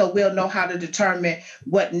 And so we'll know how to determine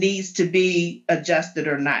what needs to be adjusted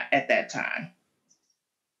or not at that time.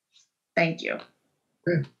 Thank you.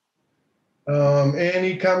 Okay.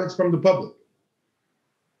 Any comments from the public?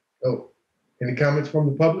 Oh, any comments from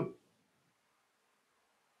the public?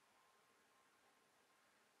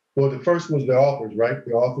 Well, the first was the authors, right?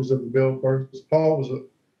 The authors of the bill first. Paul was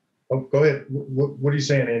go ahead. What are you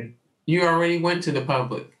saying, Andy? You already went to the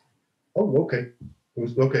public. Oh, okay. It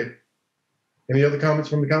was okay. Any other comments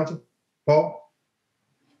from the council? Paul?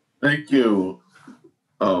 Thank you,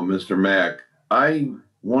 Mr. Mack. I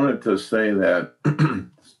wanted to say that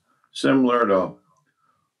similar to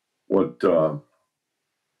what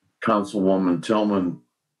Councilwoman Tillman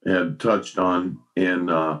had touched on in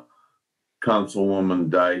Councilwoman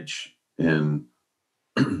Deitch and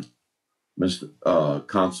Mr.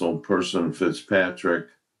 Councilperson Fitzpatrick.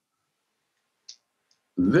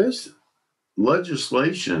 This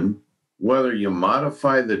legislation, whether you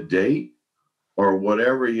modify the date or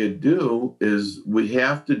whatever you do, is we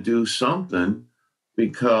have to do something,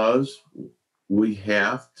 because we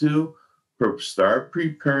have to start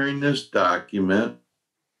preparing this document.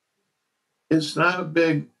 It's not a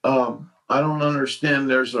big, I don't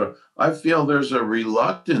understand. I feel there's a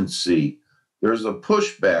reluctancy. There's a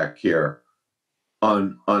pushback here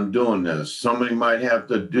on doing this. Somebody might have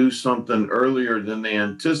to do something earlier than they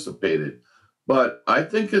anticipated. But I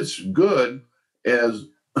think it's good, as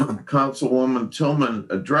Councilwoman Tillman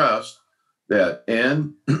addressed, that,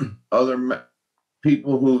 and other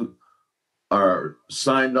people who are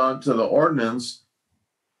signed on to the ordinance,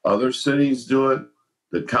 other cities do it.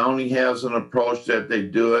 The county has an approach that they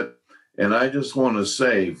do it. And I just want to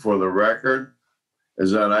say, for the record,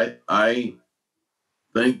 is that I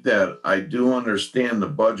think that I do understand the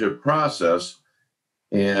budget process.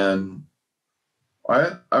 And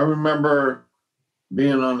I remember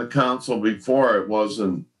being on the council before.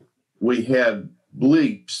 We had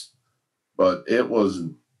bleeps, but it was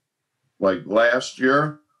like last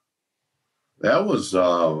year. That was,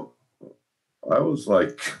 I was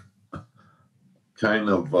like, kind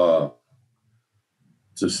of,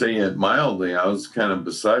 to say it mildly, I was kind of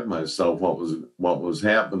beside myself what was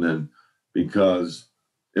happening, because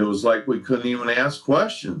it was like we couldn't even ask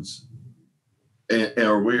questions,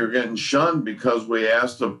 or we were getting shunned because we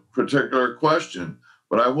asked a particular question.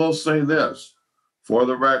 But I will say this, for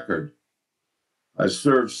the record, I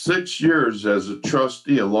served 6 years as a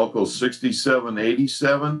trustee of Local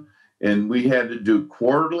 6787, and we had to do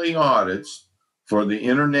quarterly audits for the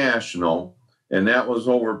international, and that was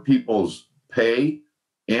over people's pay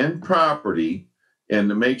and property, and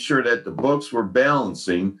to make sure that the books were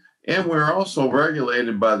balancing. And we're also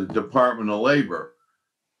regulated by the Department of Labor.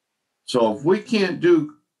 So if we can't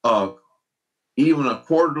do even a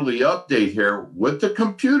quarterly update here with the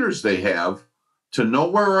computers they have to know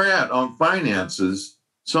where we're at on finances,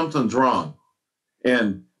 something's wrong.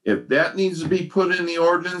 And if that needs to be put in the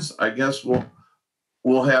ordinance, I guess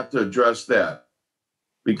we'll have to address that,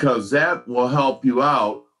 because that will help you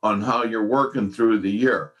out on how you're working through the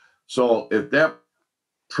year. So if that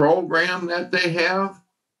program that they have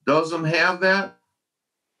doesn't have that,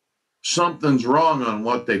 something's wrong on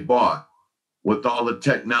what they bought with all the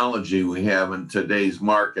technology we have in today's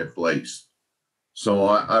marketplace. So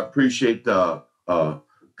I appreciate the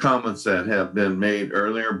comments that have been made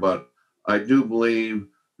earlier, but I do believe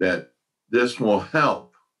that this will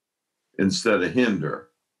help instead of hinder.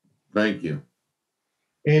 Thank you.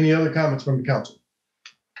 Any other comments from the council?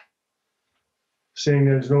 Seeing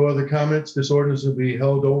there's no other comments, this ordinance will be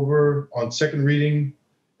held over on second reading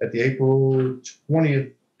at the April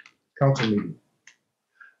 20th council meeting.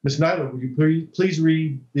 Ms. Nyla, would you please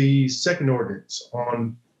read the second ordinance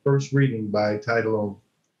on first reading by title only?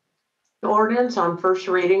 The ordinance on first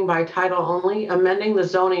reading by title only, amending the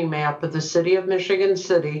zoning map of the city of Michigan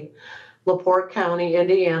City, LaPorte County,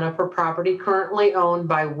 Indiana, for property currently owned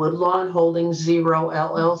by Woodlawn Holdings Zero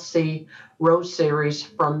LLC, row series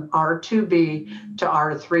from R2B to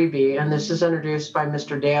R3B. And this is introduced by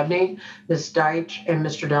Mr. Dabney, Ms. Deitch, and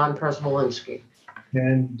Mr. Don Prespolinski.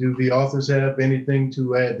 And do the authors have anything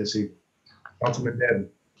to add this evening? Councilman Dabney.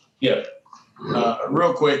 Yeah.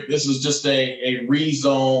 Real quick, this is just a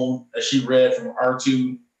rezone, as she read, from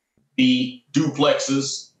R2B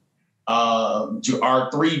duplexes to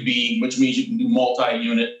R3B, which means you can do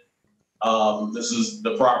multi-unit. This is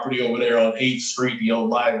the property over there on 8th Street, the old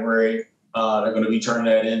library. They're going to be turning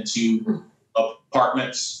that into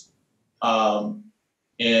apartments.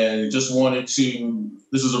 And just wanted to,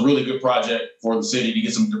 this is a really good project for the city to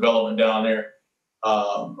get some development down there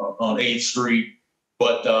on 8th Street.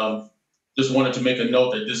 But just wanted to make a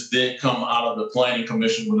note that this did come out of the Planning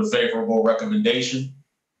Commission with a favorable recommendation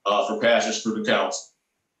for passage through the council.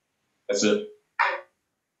 That's it.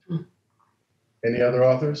 Any other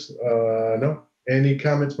authors? No. Any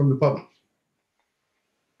comments from the public?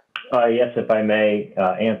 Yes, if I may,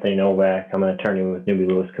 Anthony Novak. I'm an attorney with Newby,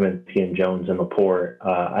 Lewis, Kaminsky, and Jones in LaPorte.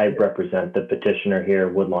 I represent the petitioner here,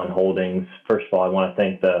 Woodlawn Holdings. First of all, I want to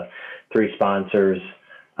thank the three sponsors.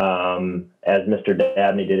 As Mr.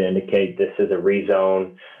 Dabney did indicate, this is a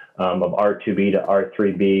rezone of R2B to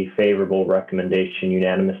R3B, favorable recommendation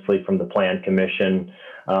unanimously from the Plan Commission.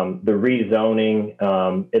 The rezoning,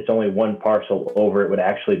 it's only one parcel over. It would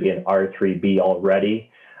actually be an R3B already.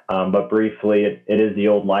 But briefly, it is the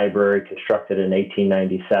old library constructed in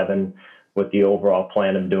 1897 with the overall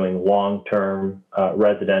plan of doing long-term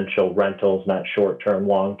residential rentals, not short-term,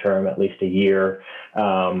 long-term, at least a year,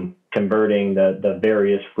 converting the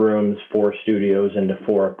various rooms, 4 studios into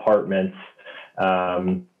 4 apartments.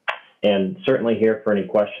 And certainly here for any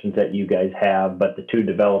questions that you guys have, but the 2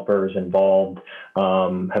 developers involved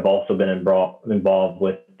have also been involved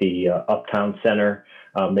with the Uptown Center.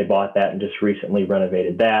 They bought that and just recently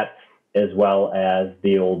renovated that. as well as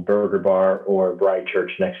the old burger bar or Bride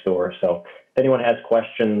Church next door. So if anyone has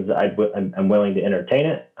questions, I'm willing to entertain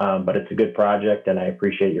it, but it's a good project and I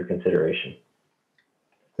appreciate your consideration.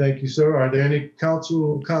 Thank you, sir. Are there any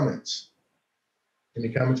council comments? Any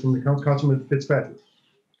comments from the council? Councilman Fitzpatrick?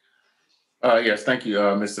 Yes, thank you,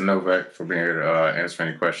 Mr. Novak, for being here to answer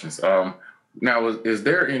any questions. Now, is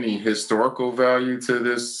there any historical value to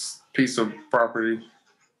this piece of property?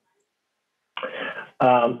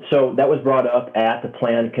 So that was brought up at the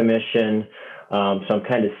Plan Commission. So I'm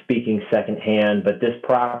kind of speaking secondhand, but this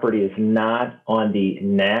property is not on the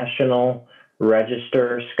National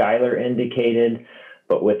Register, Schuyler indicated,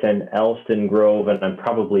 but within Elston Grove, and I'm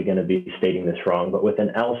probably going to be stating this wrong, but within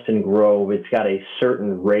Elston Grove, it's got a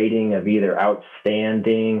certain rating of either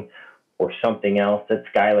outstanding or something else that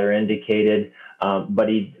Schuyler indicated.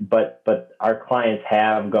 But our clients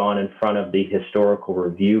have gone in front of the Historical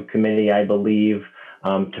Review Committee, I believe,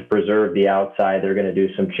 to preserve the outside. They're going to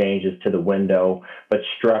do some changes to the window, but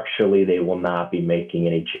structurally they will not be making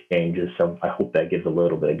any changes. So I hope that gives a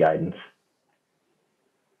little bit of guidance.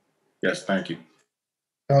 Yes, thank you.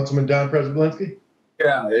 Councilman Don Prespolinski?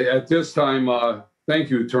 Yeah, at this time, thank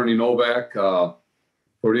you, Attorney Novak, for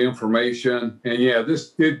the information. And yeah,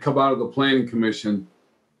 this did come out of the Planning Commission.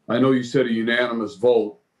 I know you said a unanimous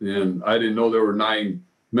vote, and I didn't know there were 9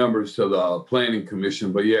 members to the Planning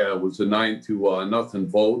Commission, but yeah, it was a 9-0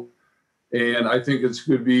 vote. And I think it's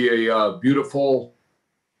going to be a beautiful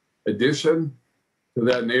addition to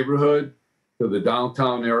that neighborhood, to the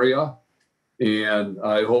downtown area. And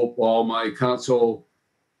I hope all my council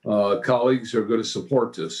colleagues are going to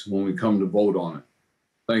support this when we come to vote on it.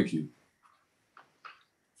 Thank you.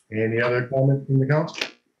 Any other comments from the council?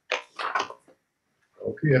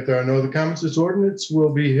 Okay, if there are no other comments, this ordinance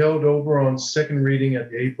will be held over on second reading at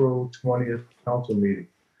the April 20th council meeting.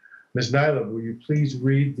 Ms. Nyla, will you please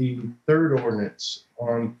read the third ordinance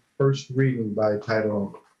on first reading by title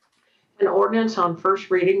only? An ordinance on first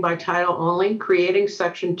reading by title only, creating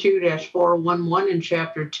section 2-411 in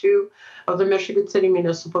chapter 2 of the Michigan City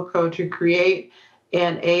Municipal Code to create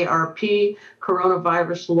an ARP,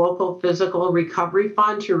 Coronavirus Local Physical Recovery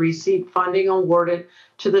Fund, to receive funding awarded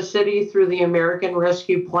to the city through the American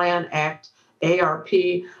Rescue Plan Act, ARP,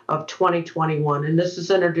 of 2021. And this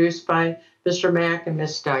is introduced by Mr. Mack and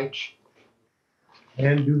Ms. Deitch.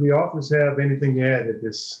 And do the authors have anything to add at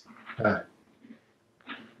this time?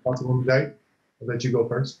 Councilwoman Deitch, I'll let you go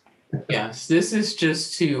first. Yes, this is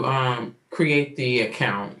just to create the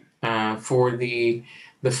account for the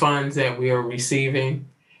funds that we are receiving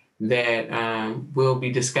that we'll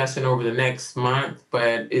be discussing over the next month,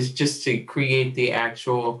 but it's just to create the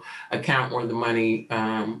actual account where the money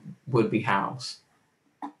would be housed.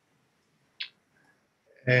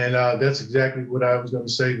 And that's exactly what I was going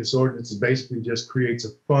to say. This ordinance basically just creates a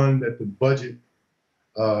fund at the budget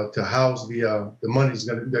to house the monies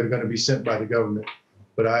that are going to be sent by the government.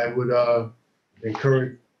 But I would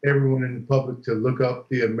encourage everyone in the public to look up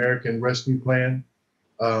the American Rescue Plan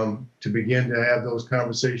to begin to have those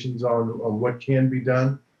conversations on what can be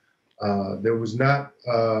done. There was not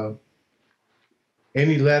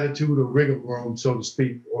any latitude or wiggle room, so to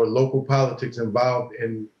speak, or local politics involved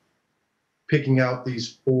in picking out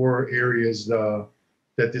these 4 areas that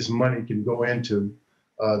this money can go into.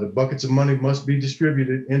 The buckets of money must be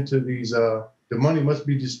distributed into these, the money must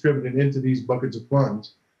be distributed into these buckets of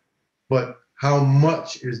funds, but how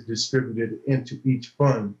much is distributed into each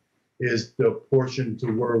fund is the portion to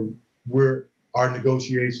where our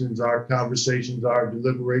negotiations, our conversations, our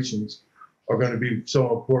deliberations are going to be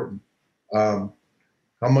so important. How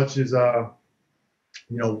much is,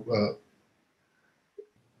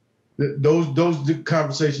 those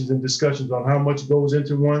conversations and discussions on how much goes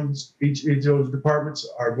into each of those departments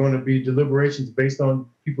are going to be deliberations based on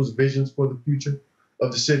people's visions for the future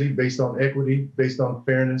of the city, based on equity, based on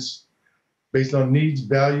fairness, based on needs,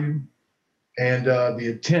 value, and the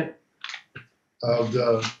intent of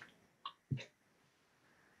the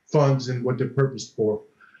funds and what they're purposed for.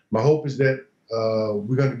 My hope is that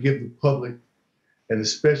we're going to give the public, and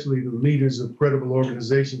especially the leaders of credible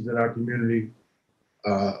organizations in our community,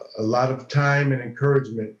 a lot of time and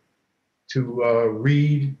encouragement to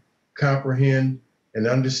read, comprehend, and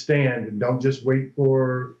understand, and don't just wait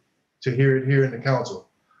to hear it here in the council.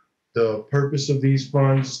 The purpose of these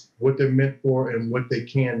funds, what they're meant for, and what they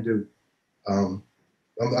can do.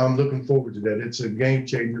 I'm looking forward to that. It's a game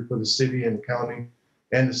changer for the city and the county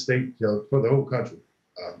and the state, for the whole country.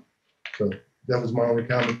 So that was my only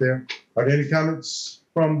comment there. Are there any comments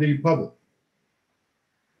from the public?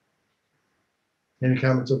 Any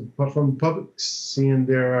comments from the public? Seeing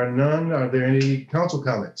there are none, are there any council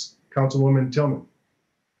comments? Councilwoman Tillman.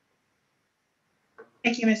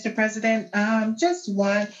 Thank you, Mr. President. Just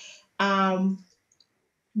one.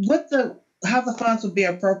 With how the funds will be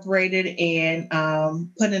appropriated and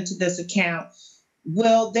put into this account,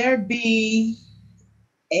 will there be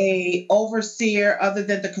a overseer other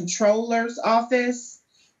than the controller's office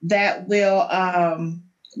that will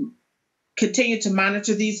continue to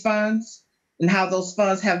monitor these funds and how those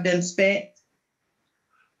funds have been spent?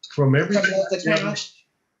 From everything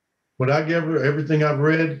I've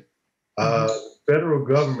read, federal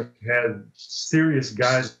government has serious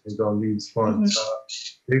guidelines on these funds.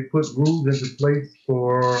 They put rules into place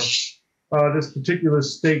for this particular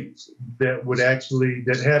state that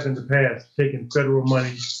have in the past taken federal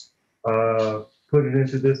money, put it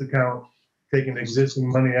into this account, taken existing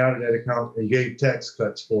money out of that account, and gave tax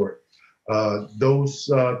cuts for it. Those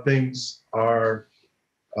things are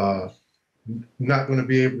not going to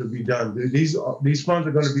be able to be done. These funds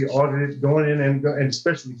are going to be audited going in and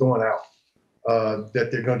especially going out. That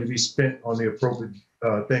they're going to be spent on the appropriate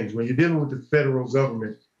things. When you're dealing with the federal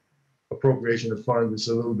government appropriation of funds, it's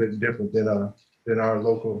a little bit different than our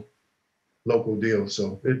local deal.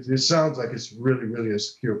 So it sounds like it's really, really a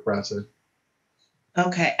secure process.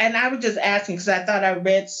 Okay, and I was just asking because I thought I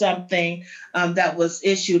read something that was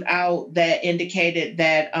issued out that indicated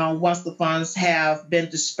that once the funds have been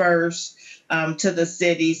dispersed to the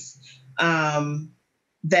cities,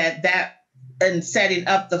 that and setting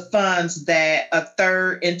up the funds that a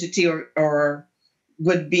third entity or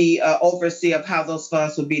would be oversee of how those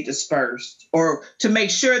funds would be dispersed, or to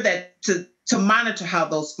make sure that to monitor how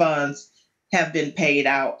those funds have been paid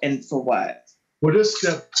out and for what. Well, this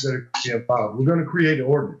step that are involved, we're going to create an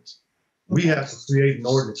ordinance. We have to create an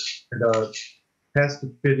ordinance that has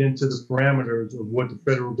to fit into the parameters of what the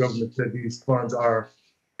federal government said these funds are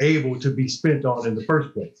able to be spent on in the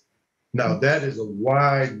first place. Now, that is a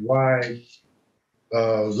wide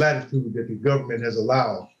latitude that the government has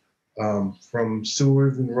allowed, from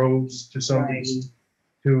sewers and roads to something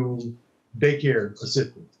to daycare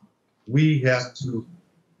assistance. We have to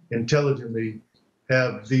intelligently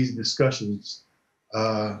have these discussions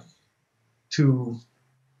to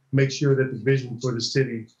make sure that the vision for the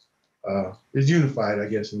city is unified, I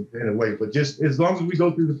guess, in a way. But just as long as we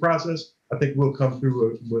go through the process, I think we'll come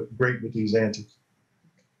through great with these answers.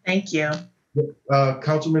 Thank you.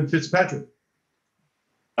 Councilman Fitzpatrick.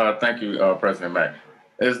 Thank you, President Mack.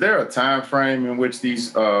 Is there a time frame in which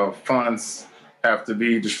these funds have to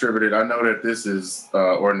be distributed? I know that this is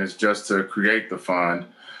ordinance just to create the fund,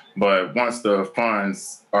 but once the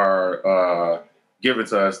funds are given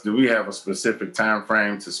to us, do we have a specific time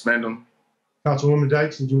frame to spend them? Councilwoman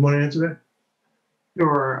Dykes, did you want to answer that?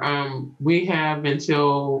 Sure. We have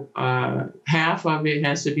until half of it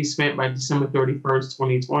has to be spent by December 31st,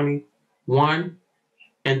 2021.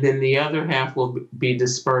 And then the other half will be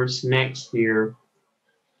dispersed next year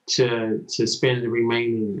to spend the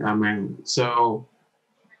remaining amount. So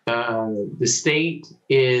the state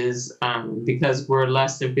is, because we're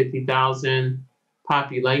less than 50,000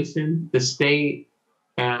 population, the state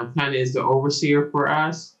kind of is the overseer for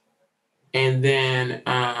us. And then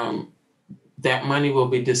that money will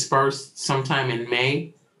be dispersed sometime in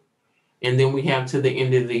May. And then we have to the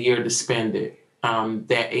end of the year to spend it.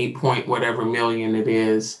 That 8 point whatever million it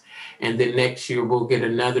is. And then next year we'll get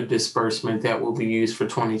another disbursement that will be used for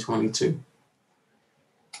 2022.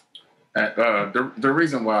 The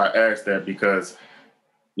reason why I asked that, because,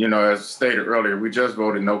 you know, as stated earlier, we just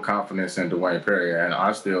voted no confidence in Dwayne Perry, and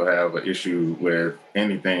I still have an issue with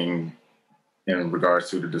anything in regards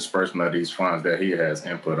to the disbursement of these funds that he has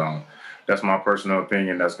input on. That's my personal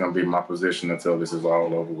opinion. That's going to be my position until this is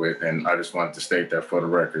all over with. And I just wanted to state that for the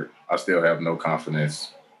record. I still have no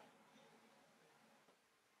confidence.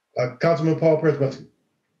 Councilman Paul Presbyterian.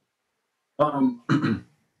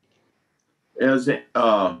 As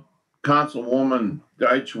Councilwoman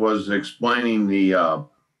Deitch was explaining, the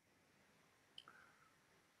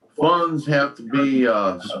funds have to be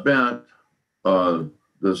spent,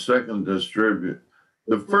 the second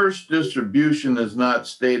the first distribution is not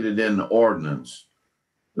stated in the ordinance.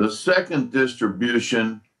 The second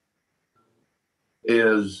distribution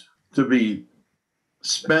is to be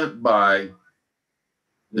spent by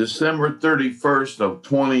December 31st of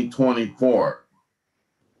 2024.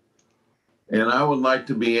 And I would like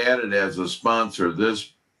to be added as a sponsor of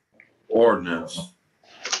this ordinance.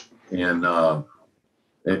 And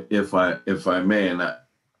if I may, and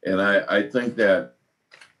I think that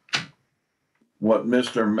what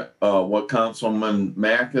Councilman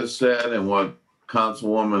Mack has said and what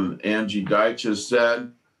Councilwoman Angie Deitch has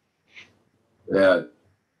said, that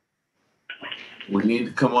we need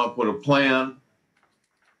to come up with a plan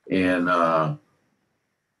and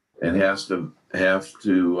it has to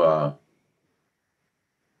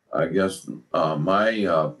I guess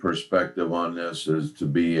my perspective on this is to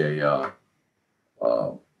be a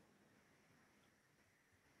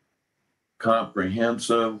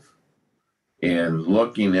comprehensive, and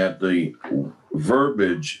looking at the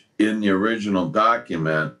verbiage in the original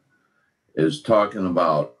document is talking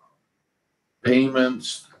about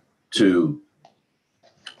payments to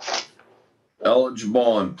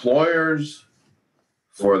eligible employers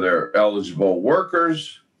for their eligible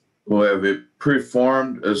workers who have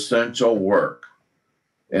performed essential work.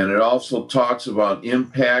 And it also talks about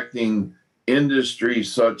impacting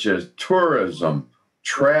industries such as tourism,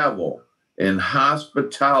 travel, and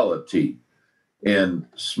hospitality, and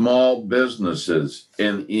small businesses,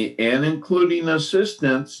 and including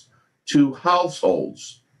assistance to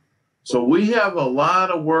households. So we have a lot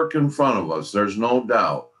of work in front of us. There's no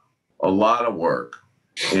doubt, a lot of work,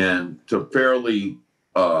 and to fairly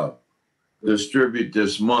distribute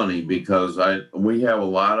this money, because we have a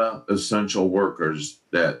lot of essential workers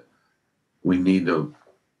that we need to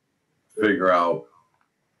figure out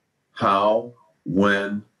how,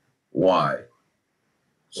 when, why.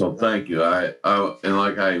 So thank you. And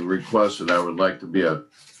like I requested, I would like to be a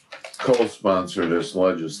co-sponsor of this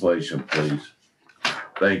legislation, please.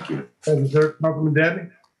 Thank you. Thank you, sir. Councilman Dabney?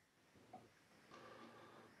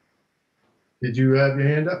 Did you have your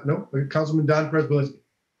hand up? No. Councilman Don Prespolinski.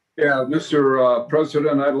 Yeah, Mr.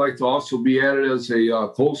 President, I'd like to also be added as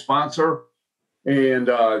a co-sponsor. And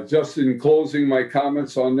just in closing my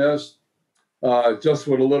comments on this, just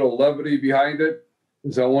with a little levity behind it,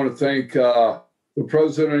 is I want to thank the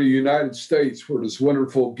President of the United States for this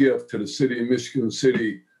wonderful gift to the city of Michigan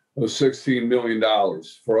City of $16 million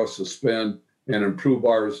for us to spend and improve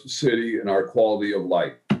our city and our quality of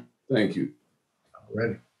life. Thank you. All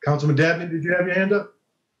right. Councilman Dabney, did you have your hand up?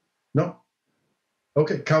 No?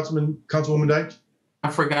 Okay, Councilwoman Deitch?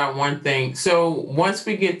 I forgot one thing. So once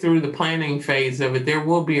we get through the planning phase of it, there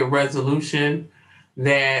will be a resolution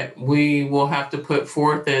that we will have to put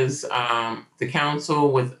forth as the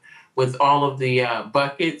council with all of the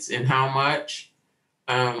buckets and how much.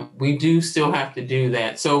 We do still have to do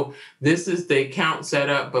that. So this is the account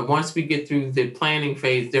setup, but once we get through the planning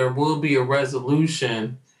phase, there will be a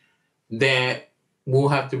resolution that we'll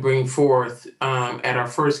have to bring forth at our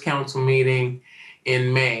first council meeting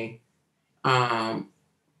in May on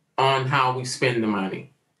how we spend the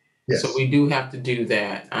money. Yes. So we do have to do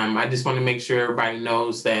that. I just want to make sure everybody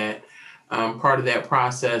knows that part of that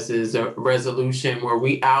process is a resolution where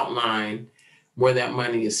we outline where that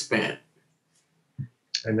money is spent.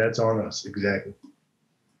 And that's on us, exactly.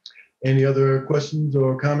 Any other questions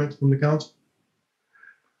or comments from the council?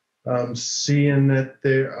 Seeing that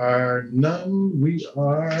there are none, we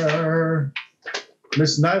are,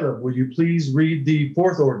 Ms. Nyla, will you please read the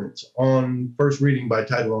fourth ordinance on first reading by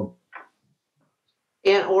title only?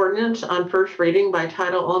 An ordinance on first reading by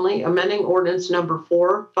title only, amending ordinance number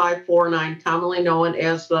 4549, commonly known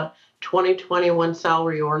as the 2021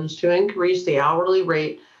 salary ordinance, to increase the hourly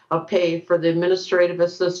rate of pay for the administrative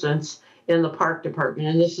assistants in the park department.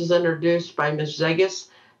 And this is introduced by Ms. Zegas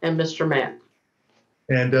and Mr. Matt.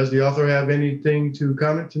 And does the author have anything to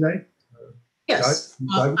comment tonight? Yes,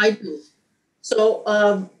 I do.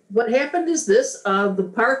 So what happened is this: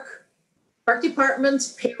 the park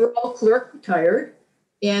department's payroll clerk retired,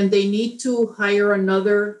 and they need to hire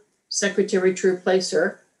another secretary to replace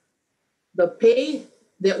her. The pay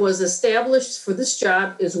that was established for this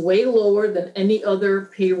job is way lower than any other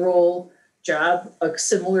payroll job, a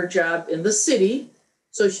similar job in the city.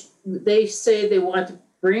 So they say they want to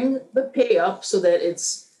bring the pay up so that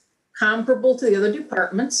it's comparable to the other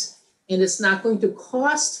departments, and it's not going to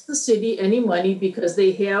cost the city any money because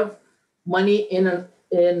they have money in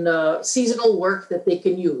seasonal work that they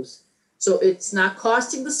can use. So it's not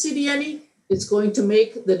costing the city any. It's going to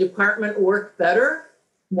make the department work better,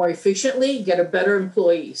 more efficiently, get a better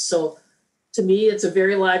employee. So to me, it's a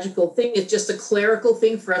very logical thing. It's just a clerical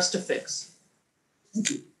thing for us to fix.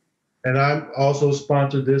 Thank you. And I'm also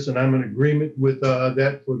sponsored this, and I'm in agreement with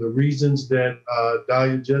that for the reasons that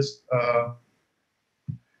Dahlia just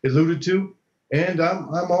alluded to. And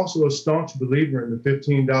I'm also a staunch believer in the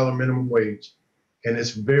 $15 minimum wage. And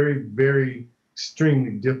it's very, very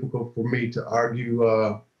extremely difficult for me to argue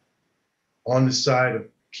on the side of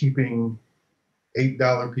keeping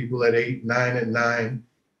 $8 people at $8, $9 at $9.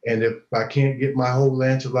 And if I can't get my whole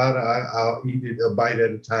enchilada, I'll eat it a bite at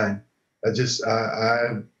a time.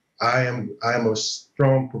 I am a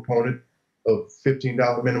strong proponent of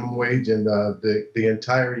 $15 minimum wage, and the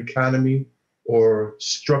entire economy or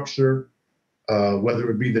structure,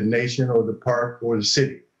 whether it be the nation or the park or the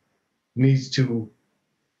city, needs to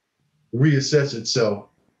reassess itself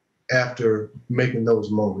after making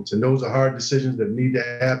those moments. And those are hard decisions that need to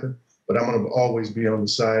happen, but I'm going to always be on the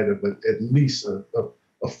side of at least a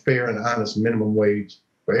fair and honest minimum wage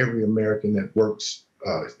for every American that works,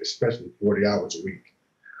 especially 40 hours a week.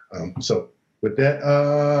 So with that,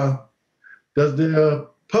 does the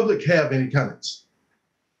public have any comments?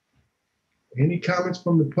 Any comments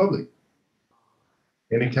from the public?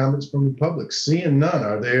 Any comments from the public? Seeing none,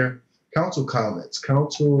 are there council comments?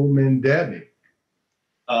 Councilman Dabney.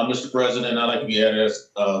 Mr. President, I'd like to be added as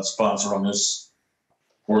a sponsor on this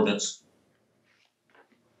ordinance.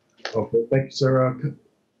 Okay, thank you, sir.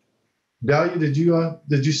 Dahlia, did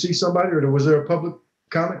you see somebody, or was there a public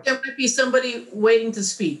comment? There might be somebody waiting to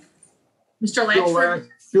speak. Mr. Latchford?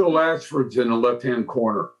 Phil Latchford's in the left-hand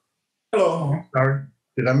corner. Hello. Sorry,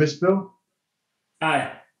 did I miss Phil?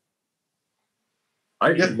 Hi.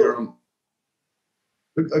 I can hear him.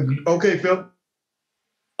 Okay, Phil.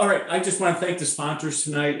 All right. I just want to thank the sponsors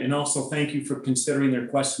tonight, and also thank you for considering their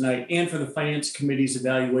request tonight and for the Finance Committee's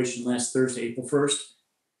evaluation last Thursday, April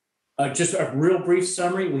 1st. Just a real brief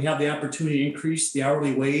summary. We have the opportunity to increase the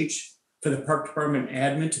hourly wage for the Park Department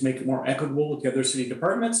admin to make it more equitable with the other city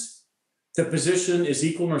departments. The position is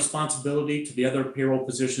equal in responsibility to the other payroll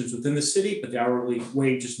positions within the city, but the hourly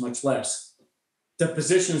wage is much less. The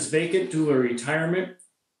position is vacant due to a retirement.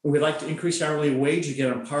 We'd like to increase hourly wage to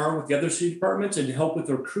get on par with the other city departments and to help with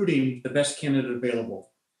recruiting the best candidate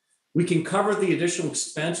available. We can cover the additional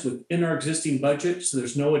expense within our existing budget, so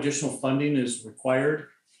there's no additional funding is required.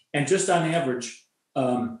 And just on average,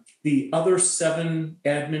 the other 7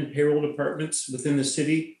 admin payroll departments within the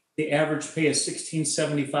city, the average pay is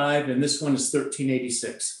 $16.75, and this one is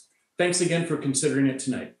 $13.86. Thanks again for considering it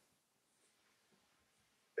tonight.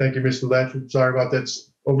 Thank you, Mr. Latchford. Sorry about that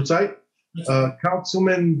oversight.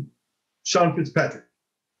 Councilman Sean Fitzpatrick.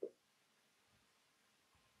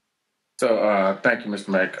 So thank you, Mr.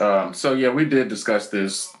 Mack. So yeah, we did discuss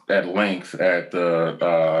this at length at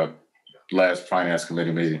the last Finance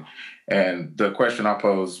Committee meeting. And the question I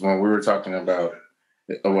posed when we were talking about,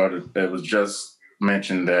 it was just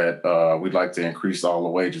mentioned that we'd like to increase all the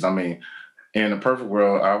wages. I mean, in a perfect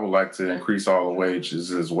world, I would like to increase all the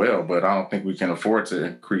wages as well, but I don't think we can afford to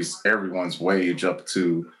increase everyone's wage up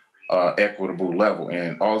to equitable level.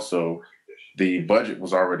 And also, the budget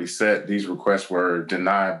was already set. These requests were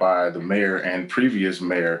denied by the mayor and previous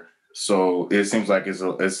mayor. So it seems like it's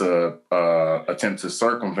a attempt to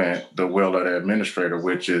circumvent the will of the administrator,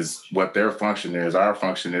 which is what their function is. Our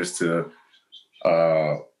function is to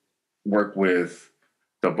work with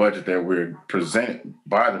the budget that we're presented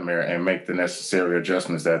by the mayor and make the necessary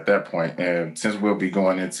adjustments at that point. And since we'll be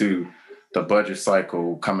going into the budget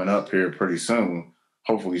cycle coming up here pretty soon,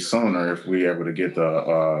 hopefully sooner if we're able to get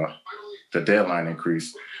the deadline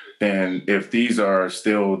increase, then if these are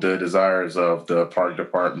still the desires of the park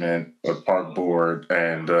department or park board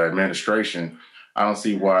and the administration, I don't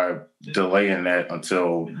see why delaying that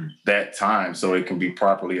until that time so it can be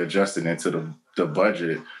properly adjusted into the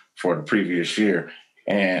budget for the previous year.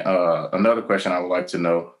 And another question I would like to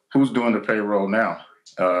know, who's doing the payroll now?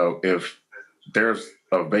 If there's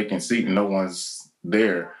a vacant seat and no one's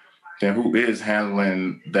there, then who is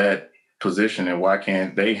handling that position, and why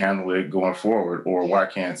can't they handle it going forward? Or why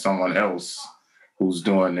can't someone else who's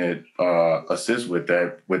doing it assist with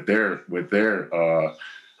that, with their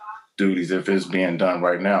duties if it's being done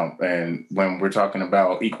right now? And when we're talking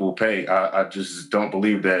about equal pay, I just don't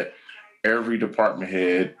believe that every department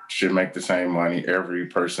head should make the same money. Every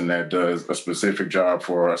person that does a specific job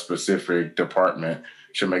for a specific department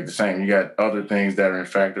should make the same. You got other things that are in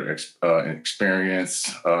factor,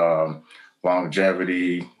 experience,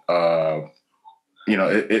 longevity.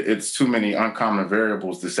 It's too many uncommon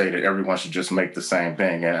variables to say that everyone should just make the same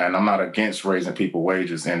thing. And I'm not against raising people's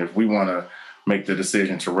wages. And if we want to make the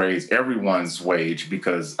decision to raise everyone's wage,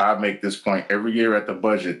 because I make this point every year at the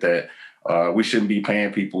budget that we shouldn't be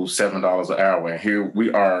paying people $7 an hour. And here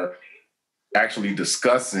we are actually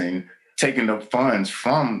discussing taking the funds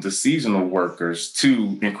from the seasonal workers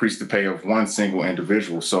to increase the pay of one single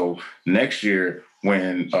individual. So next year,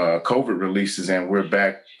 when COVID releases and we're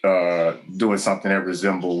back doing something that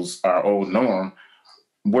resembles our old norm,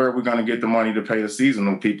 where are we going to get the money to pay the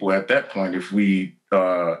seasonal people at that point if we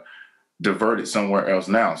divert it somewhere else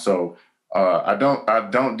now? So I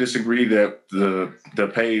don't disagree that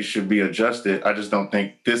the pay should be adjusted. I just don't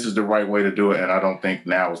think this is the right way to do it, and I don't think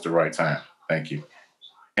now is the right time. Thank you.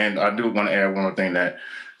 And I do want to add one more thing, that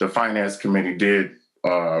the Finance Committee did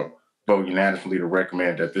vote unanimously to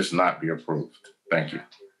recommend that this not be approved. Thank you.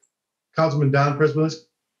 Councilman Don Prespolinski.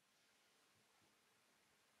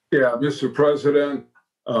 Yeah, Mr. President,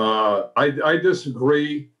 I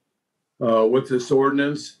disagree with this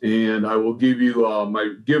ordinance, and I will give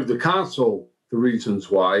you give the council the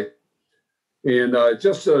reasons why. And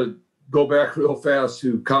just to go back real fast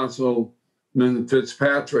to Councilman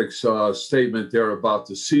Fitzpatrick's statement there about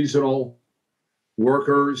the seasonal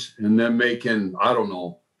workers and them making, I don't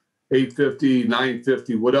know, $850,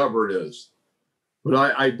 $950, whatever it is. But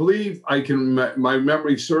I believe my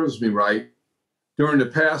memory serves me right. During the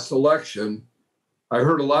past election, I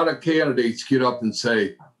heard a lot of candidates get up and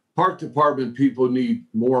say, Park Department people need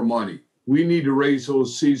more money. We need to raise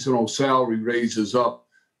those seasonal salary raises up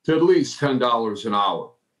to at least $10 an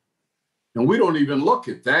hour. And we don't even look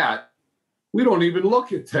at that. We don't even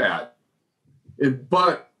look at that.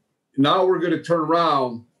 But now we're going to turn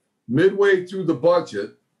around midway through the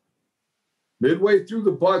budget,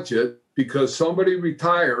 because somebody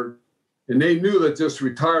retired and they knew that this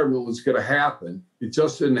retirement was going to happen. It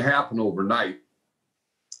just didn't happen overnight,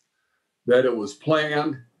 that it was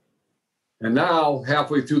planned. And now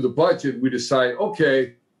halfway through the budget, we decide,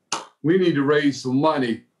 okay, we need to raise some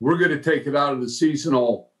money. We're going to take it out of the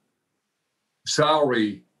seasonal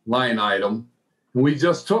salary line item. And we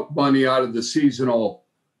just took money out of the seasonal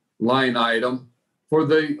line item for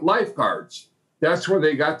the lifeguards. That's where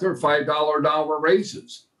they got their $5 an hour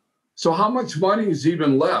raises. So how much money is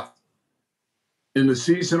even left in the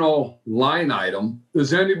seasonal line item?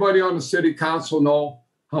 Does anybody on the city council know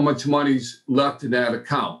how much money's left in that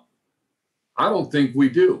account? I don't think we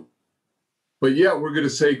do. But yet we're going to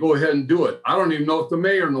say, go ahead and do it. I don't even know if the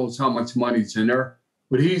mayor knows how much money's in there,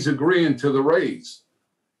 but he's agreeing to the raise.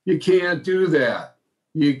 You can't do that.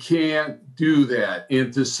 You can't do that.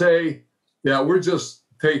 And to say that we're just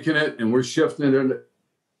taking it and we're shifting it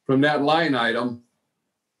from that line item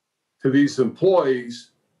to these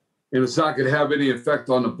employees, and it's not going to have any effect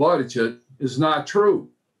on the budget, is not true.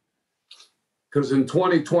 Because in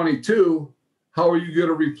 2022, how are you going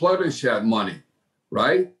to replenish that money,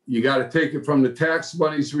 right? You got to take it from the tax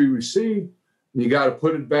monies we received, and you got to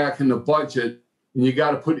put it back in the budget, and you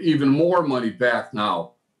got to put even more money back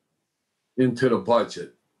now into the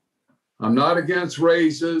budget. I'm not against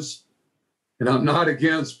raises, and I'm not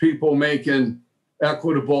against people making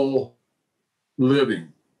equitable living.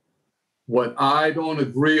 What I don't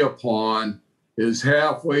agree upon is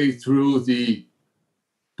halfway through the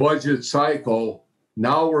budget cycle,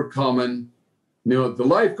 now we're coming. You know, the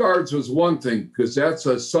lifeguards was one thing because that's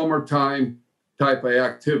a summertime type of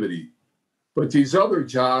activity. But these other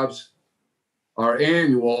jobs are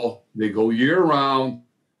annual. They go year round.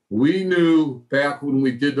 We knew back when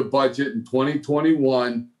we did the budget in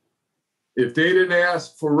 2021, if they didn't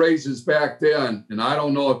ask for raises back then, and I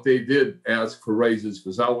don't know if they did ask for raises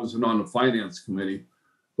because I wasn't on the finance committee,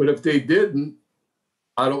 but if they didn't,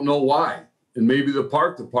 I don't know why. And maybe the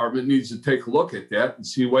park department needs to take a look at that and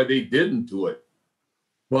see why they didn't do it.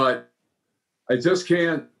 But I just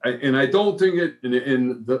can't, and I don't think it,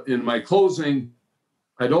 in my closing,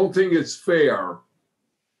 I don't think it's fair.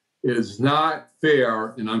 It is not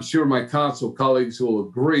fair, and I'm sure my council colleagues will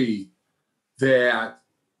agree, that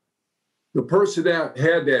the person that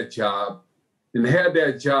had that job and had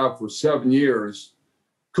that job for 7 years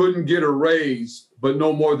couldn't get a raise, but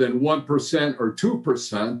no more than 1% or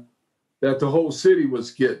 2% that the whole city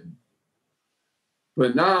was getting.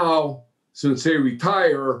 But now, since they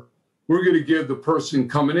retire, we're going to give the person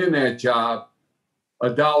coming in that job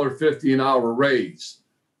 $1.50 an hour raise.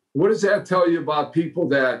 What does that tell you about people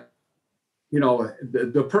that, you know,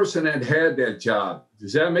 the person that had that job?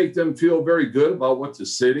 Does that make them feel very good about what the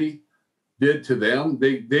city did to them?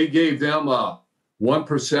 They gave them a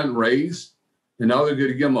 1% raise, and now they're going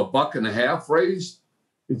to give them $1.50 raise.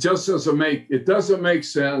 It just doesn't make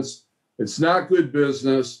sense. It's not good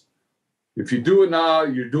business. If you do it now,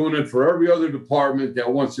 you're doing it for every other department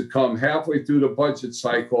that wants to come halfway through the budget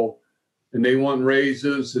cycle, and they want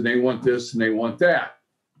raises, and they want this, and they want that.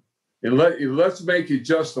 And let's make it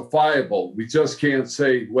justifiable. We just can't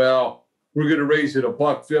say, well, we're going to raise it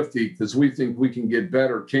 $1.50 because we think we can get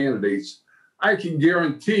better candidates. I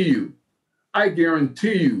guarantee you,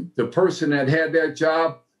 the person that had that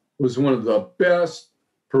job was one of the best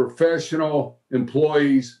professional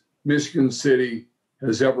employees Michigan City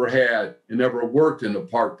has ever had and ever worked in the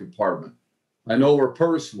park department. I know her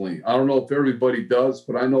personally. I don't know if everybody does,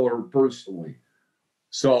 but I know her personally.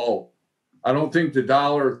 So I don't think the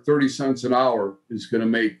 $1.30 an hour is going to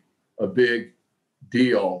make a big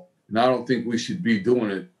deal. And I don't think we should be doing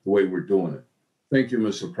it the way we're doing it. Thank you,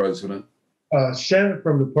 Mr. President. Shannon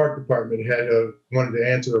from the Park Department wanted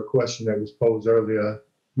to answer a question that was posed earlier.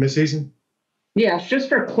 Ms. Eason? Yes, just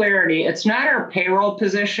for clarity, it's not our payroll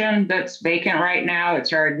position that's vacant right now.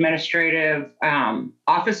 It's our administrative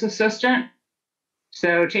office assistant.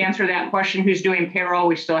 So to answer that question, who's doing payroll?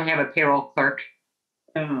 We still have a payroll clerk.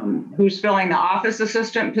 Who's filling the office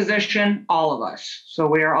assistant position? All of us. So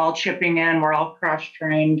we are all chipping in. We're all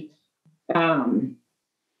cross-trained. And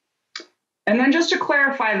then just to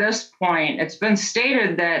clarify this point, it's been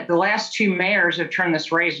stated that the last two mayors have turned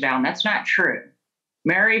this raise down. That's not true.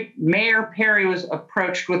 Mayor Perry was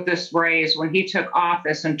approached with this raise when he took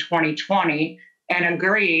office in 2020 and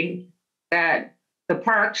agreed that the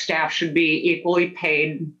park staff should be equally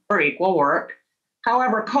paid for equal work.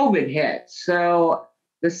 However, COVID hit. So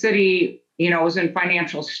the city, was in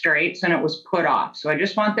financial straits and it was put off. So I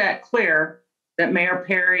just want that clear that Mayor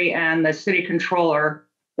Perry and the city controller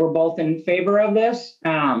were both in favor of this.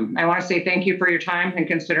 I want to say thank you for your time and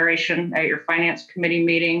consideration at your finance committee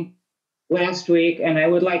meeting last week. And I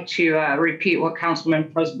would like to repeat what Councilman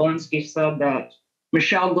Prespolinski said, that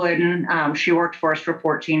Michelle Glidden, she worked for us for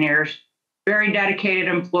 14 years, very dedicated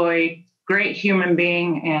employee, great human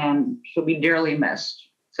being, and she'll be dearly missed.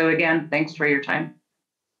 So again, thanks for your time.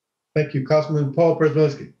 Thank you, Councilman Paul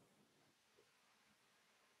Prespolinski.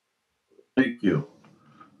 Thank you.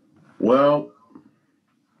 Well,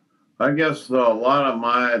 I guess a lot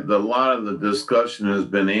of the discussion has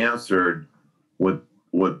been answered with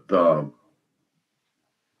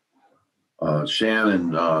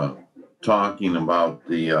Shannon talking about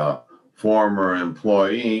the former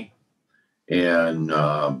employee, and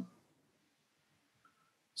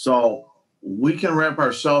so we can wrap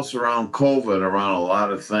ourselves around COVID around a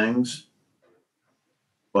lot of things,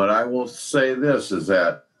 but I will say this is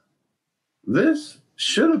that this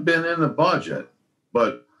should have been in the budget,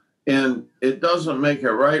 and it doesn't make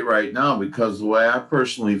it right now, because the way I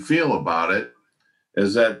personally feel about it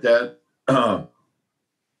is that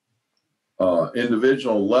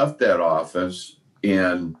individual left that office,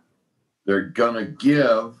 and they're gonna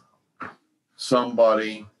give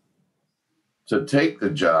somebody to take the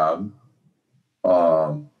job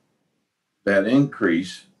that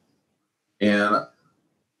increase, and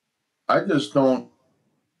I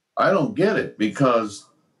don't get it, because,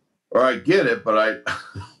 or I get it, but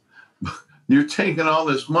you're taking all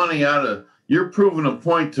this money you're proving a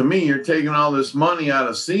point to me, you're taking all this money out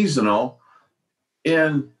of seasonal,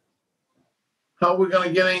 and how are we going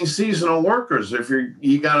to get any seasonal workers if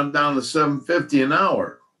you got them down to $7.50 an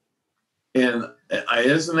hour? And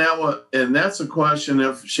isn't that and that's a question,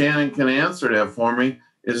 if Shannon can answer that for me,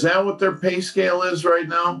 is that what their pay scale is right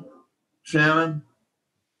now, Shannon?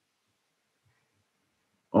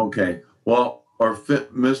 Okay, well, or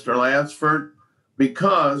Mr. Lansford,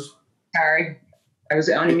 because. Sorry, I was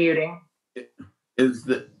unmuting. Is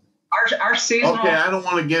the our seasonal? Okay, I don't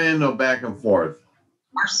want to get into a back and forth.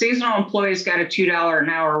 Our seasonal employees got a $2 an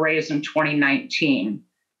hour raise in 2019.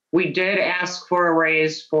 We did ask for a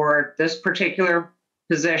raise for this particular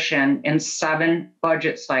position in 7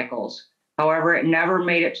 budget cycles. However, it never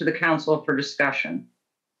made it to the council for discussion.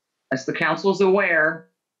 As the council is aware,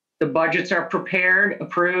 the budgets are prepared,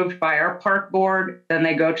 approved by our park board, then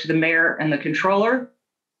they go to the mayor and the controller,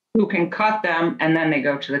 who can cut them, and then they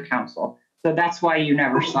go to the council. So that's why you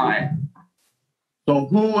never saw it. So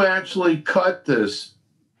who actually cut this?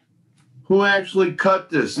 Who actually cut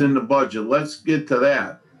this in the budget? Let's get to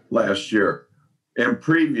that last year and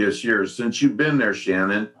previous years, since you've been there,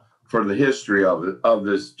 Shannon, for the history of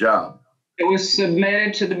this job. It was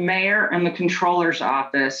submitted to the mayor and the controller's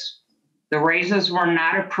office. The raises were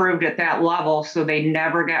not approved at that level, so they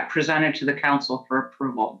never got presented to the council for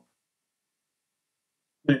approval.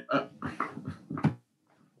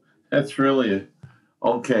 That's really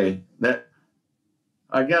okay.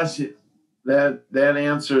 I guess that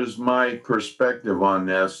answers my perspective on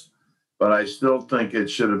this, but I still think it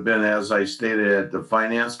should have been, as I stated at the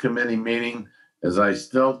finance committee meeting, as I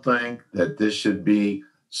still think that this should be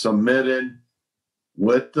submitted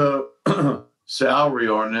with the salary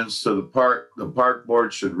ordinance to the park. The park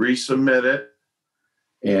board should resubmit it,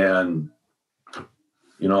 and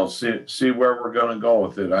see where we're going to go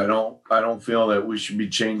with it. I don't feel that we should be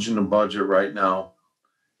changing the budget right now,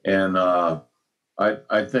 and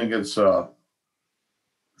I think it's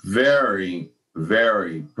very,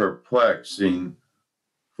 very perplexing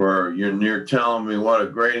for you're telling me what a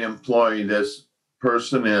great employee this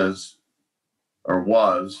person is or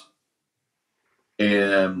was,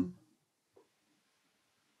 and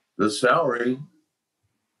the salary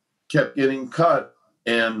kept getting cut,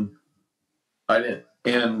 and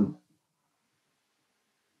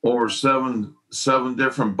over seven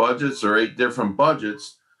different budgets or 8 different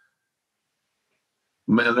budgets.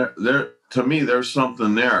 Man, to me, there's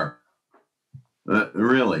something there,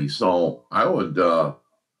 really. So I would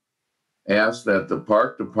ask that the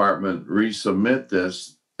park department resubmit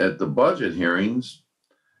this at the budget hearings.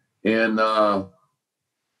 And,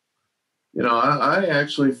 you know, I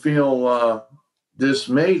actually feel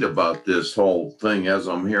dismayed about this whole thing as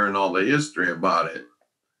I'm hearing all the history about it.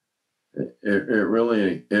 It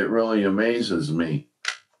really amazes me.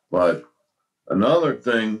 But another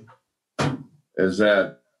thing is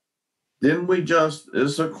that didn't we just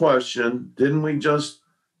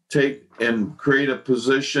take and create a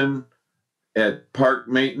position at park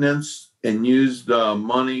maintenance and use the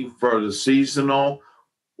money for the seasonal?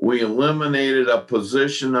 We eliminated a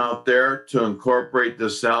position out there to incorporate the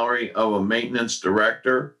salary of a maintenance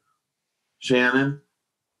director. Shannon?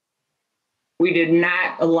 We did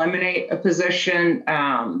not eliminate a position.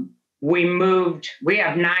 We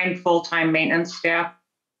have 9 full-time maintenance staff.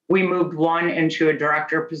 We moved 1 into a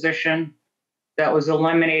director position that was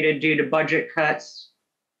eliminated due to budget cuts,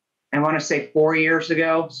 I want to say 4 years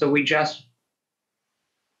ago. So we just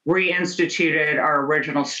reinstituted our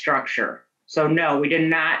original structure. So no, we did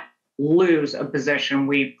not lose a position.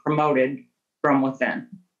 We promoted from within.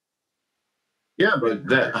 Yeah,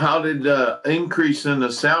 but how did the increase in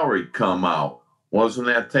the salary come out? Wasn't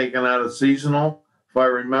that taken out of seasonal, if I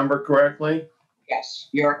remember correctly? Yes,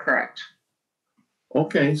 you're correct.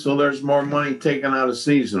 Okay, so there's more money taken out of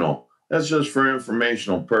seasonal. That's just for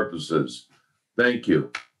informational purposes. Thank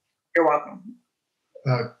you. You're welcome.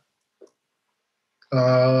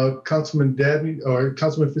 Councilman Dabney or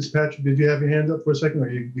Councilman Fitzpatrick, did you have your hand up for a second? Are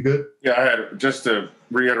you good? Yeah, I had just to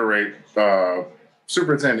reiterate.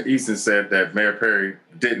 Superintendent Easton said that Mayor Perry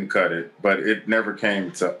didn't cut it, but it never came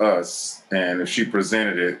to us. And if she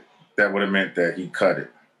presented it, that would have meant that he cut it.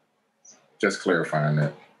 Just clarifying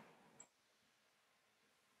that.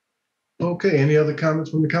 Okay, any other comments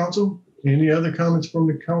from the council? Any other comments from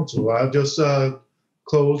the council? I'll just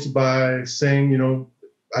close by saying, you know,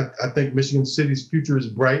 I think Michigan City's future is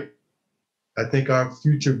bright. I think our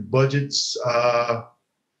future budgets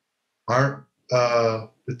aren't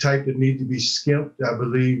the type that need to be skimped. I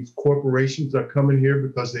believe corporations are coming here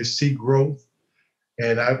because they see growth.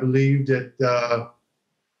 And I believe that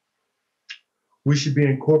we should be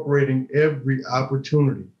incorporating every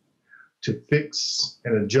opportunity to fix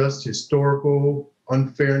and adjust historical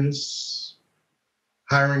unfairness,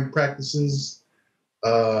 hiring practices,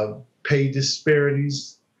 pay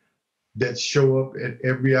disparities that show up at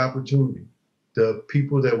every opportunity. The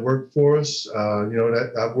people that work for us, you know,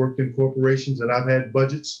 that I've worked in corporations and I've had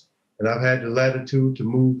budgets and I've had the latitude to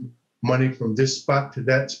move money from this spot to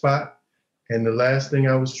that spot. And the last thing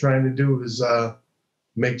I was trying to do is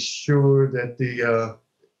make sure that the,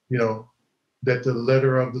 you know, that the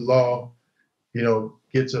letter of the law, you know,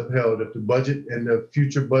 gets upheld. If the budget and the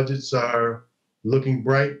future budgets are looking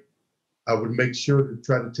bright, I would make sure to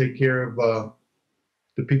try to take care of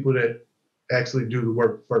the people that actually do the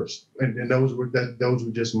work first. And those were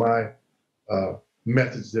just my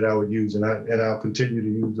methods that I would use, and I'll continue to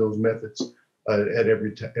use those methods at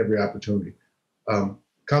every opportunity.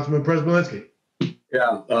 Councilman Prespolinski.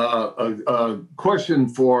 Yeah, a question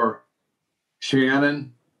for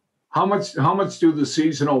Shannon. How much do the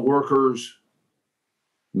seasonal workers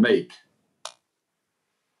make?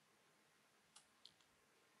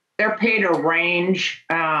 They're paid a range.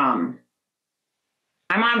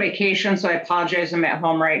 I'm on vacation, so I apologize. I'm at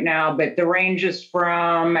home right now, but the range is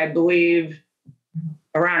from, I believe,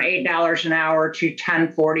 around $8 an hour to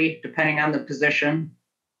 $10.40, depending on the position.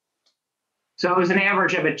 So it was an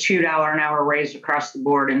average of a $2 an hour raise across the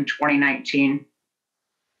board in 2019.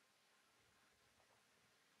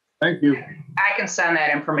 Thank you. I can send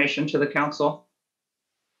that information to the council.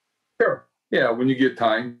 Sure. Yeah, when you get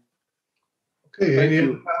time. Okay, any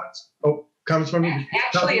other comments? Oh, comments from you?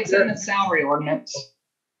 Actually, it's in the salary ordinance.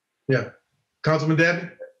 Yeah. Councilman Dabney?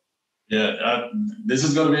 Yeah, this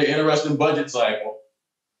is going to be an interesting budget cycle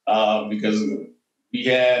because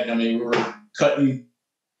we were cutting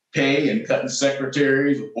pay and cutting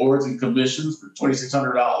secretaries, boards, and commissions for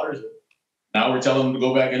 $2,600. Now we're telling them to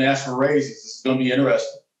go back and ask for raises. It's going to be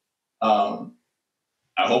interesting. I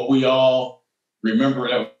hope we all remember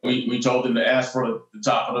that we told them to ask for the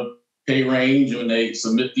top of the pay range when they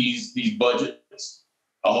submit these budgets.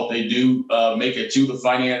 I hope they do make it to the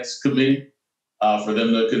finance committee for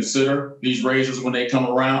them to consider these raises when they come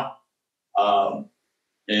around,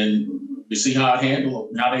 and we see how they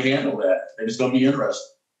handle that. It's going to be interesting.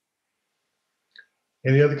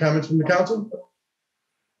 Any other comments from the council?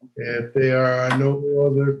 If there are no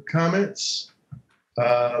other comments,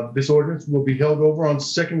 this ordinance will be held over on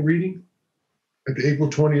second reading at the April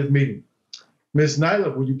 20th meeting. Ms.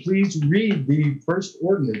 Nyla, will you please read the first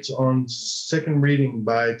ordinance on second reading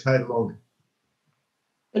by title only?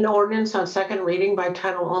 An ordinance on second reading by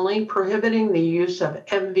title only prohibiting the use of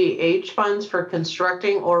MVH funds for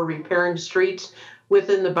constructing or repairing streets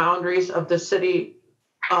within the boundaries of the city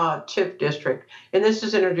TIF district. And this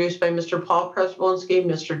is introduced by Mr. Paul Prespolinski,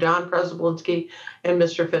 Mr. Don Prespolinski, and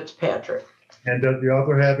Mr. Fitzpatrick. And does the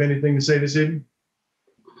author have anything to say this evening?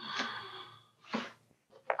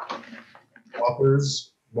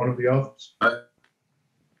 Authors, one of the authors.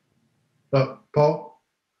 Paul?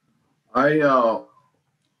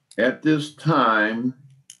 At this time,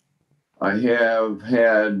 I have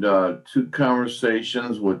had 2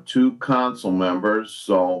 conversations with 2 council members,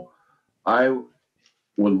 so I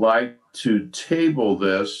would like to table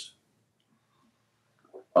this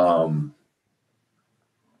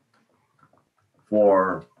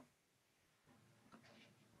for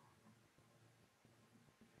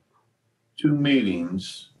 2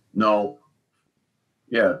 meetings. No,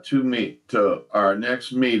 yeah, to our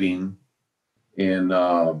next meeting, and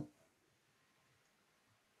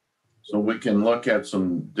so we can look at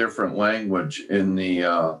some different language in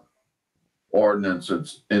the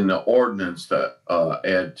ordinances, in the ordinance that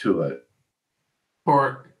add to it.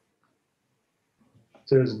 Or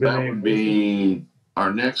So that would be,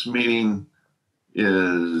 our next meeting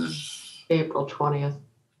is April 20th.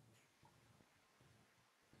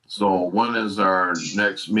 So when is our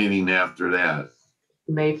next meeting after that?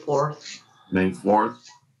 May 4th. May 4th?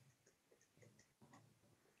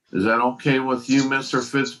 Is that okay with you, Mr.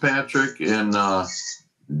 Fitzpatrick and Don?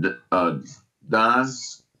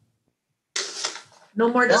 No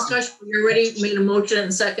more discussion. We already made a motion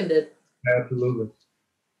and seconded. Absolutely.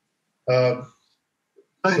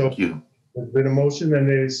 Thank you. There's been a motion and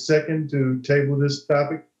a second to table this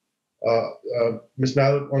topic. Ms.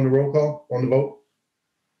 Nyla, on the roll call, on the vote.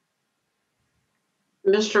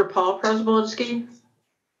 Mr. Paul Prespolinski?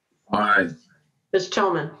 Aye. Ms.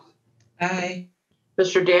 Tillman? Aye.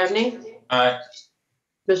 Mr. Dabney? Aye.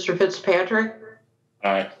 Mr. Fitzpatrick?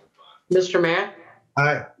 Aye. Mr. Mack?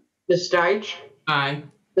 Aye. Ms. Deitch? aye.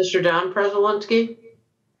 Mr. Don Prespolinski?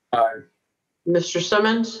 Aye. Mr.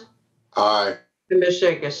 Simmons? Aye. And Ms.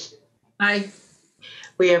 Jacobs? Aye.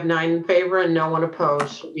 We have 9 in favor and no one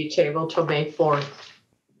opposed. Will be tabled till May 4th.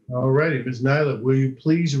 All righty, Ms. Nyla, will you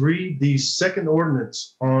please read the second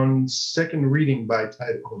ordinance on second reading by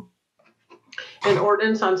title? An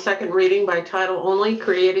ordinance on second reading by title only,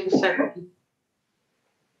 creating section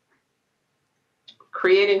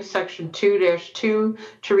 2-2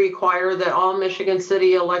 to require that all Michigan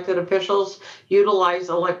City elected officials utilize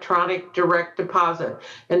electronic direct deposit.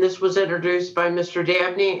 And this was introduced by Mr.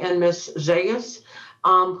 Dabney and Ms. Zagas.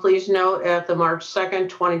 Please note at the March 2nd,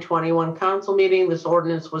 2021 council meeting, this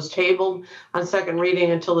ordinance was tabled on second reading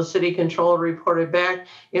until the city controller reported back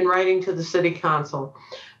in writing to the city council,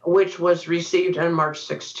 which was received on March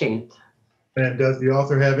 16th. And does the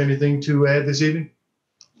author have anything to add this evening?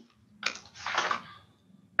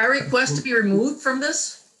 I request to be removed from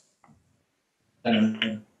this.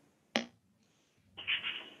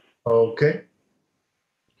 Okay.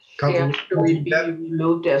 After we be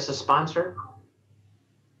removed as a sponsor.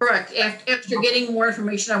 Correct. After getting more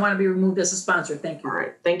information, I want to be removed as a sponsor. Thank you. All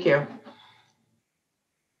right, thank you.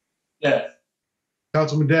 Yeah.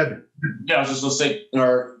 Councilman Dabney. Yeah, I was just gonna say,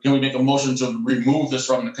 or can we make a motion to remove this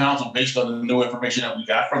from the council based on the new information that we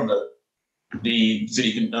got from the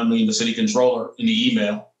city controller in the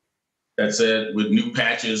email that said with new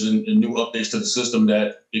patches and new updates to the system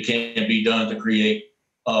that it can't be done to create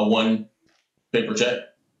one paper check.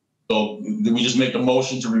 So do we just make the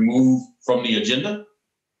motion to remove from the agenda?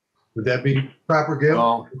 Would that be proper,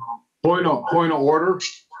 Gail? Point of order,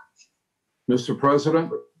 Mr. President,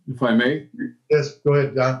 if I may. Yes, go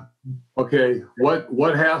ahead, Don. Okay,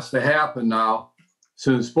 what has to happen now,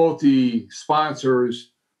 since both the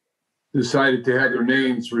sponsors decided to have their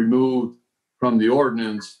names removed from the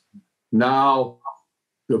ordinance, now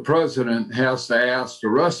the president has to ask the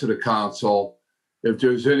rest of the council if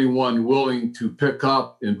there's anyone willing to pick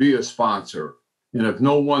up and be a sponsor. And if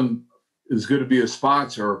no one is going to be a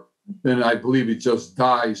sponsor, then I believe it just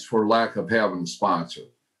dies for lack of having a sponsor.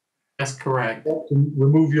 That's correct.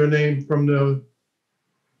 Remove your name from the,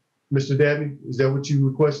 Mr. Dabney? Is that what you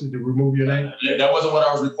requested, to remove your name? That wasn't what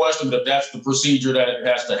I was requesting, but if that's the procedure that it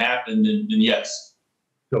has to happen, then yes.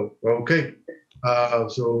 So, okay.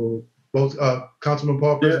 So both, Councilman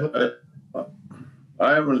Paul President?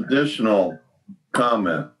 I have an additional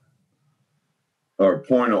comment or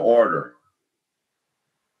point of order.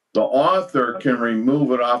 The author can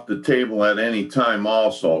remove it off the table at any time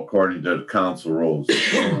also, according to the council rules.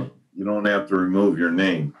 You don't have to remove your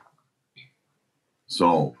name.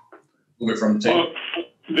 So. Move it from the table.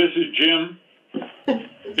 This is Jim.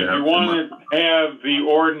 If you want to have the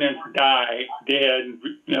ordinance dead,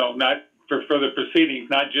 not for further proceedings,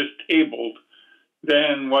 not just tabled,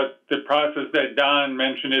 then what the process that Don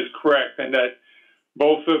mentioned is correct, and that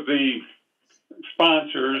both of the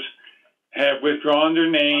sponsors have withdrawn their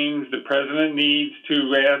names. The president needs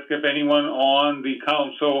to ask if anyone on the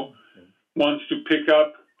council wants to pick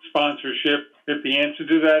up sponsorship. If the answer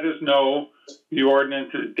to that is no, the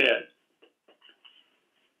ordinance is dead.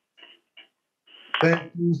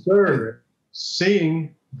 Thank you, sir.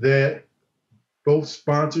 Seeing that both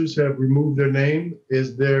sponsors have removed their name,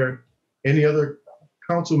 is there any other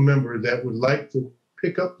council member that would like to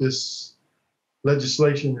pick up this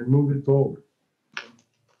legislation and move it forward?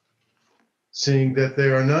 Seeing that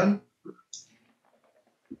there are none,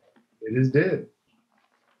 it is dead.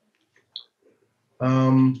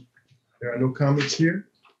 There are no comments here.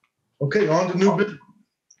 Okay, on to new business.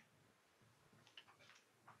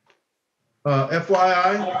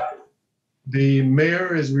 FYI, the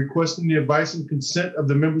mayor is requesting the advice and consent of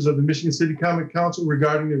the members of the Michigan City Common Council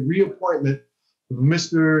regarding the reappointment of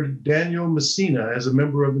Mr. Daniel Messina as a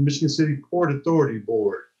member of the Michigan City Port Authority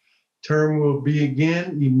Board. Term will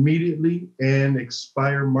begin immediately and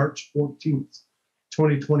expire March 14th,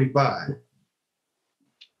 2025.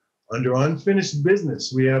 Under unfinished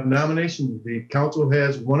business, we have nominations. The council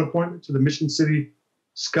has one appointment to the Michigan City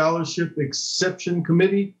Scholarship Exception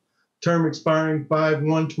Committee, term expiring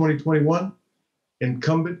 5/1/2021.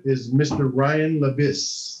 Incumbent is Mr. Ryan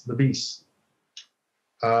Labisse.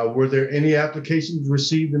 Were there any applications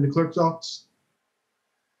received in the clerk's office?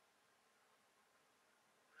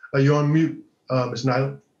 Are you on mute, Ms.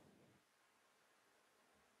 Nyla?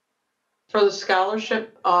 For the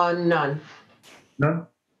scholarship, none. None?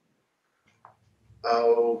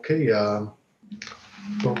 Okay.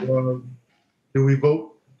 So do we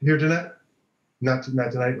vote here tonight? Not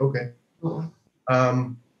tonight. Okay.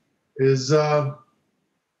 Is the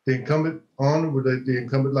incumbent on? Would the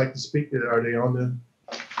incumbent like to speak? Are they on the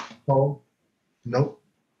call? Nope.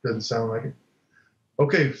 Doesn't sound like it.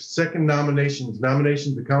 Okay. Second nominations.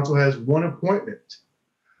 The council has one appointment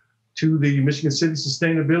to the Michigan City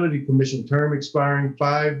Sustainability Commission, term expiring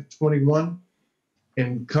 5/21.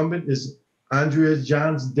 Incumbent is Andrea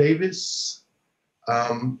Johns Davis.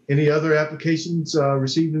 Any other applications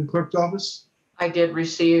received in the clerk's office? I did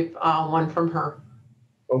receive one from her.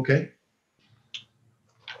 Okay.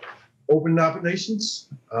 Open nominations.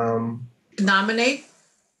 Nominate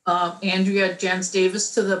Andrea Jans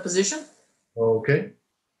Davis to the position. Okay.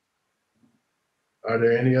 Are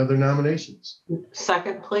there any other nominations?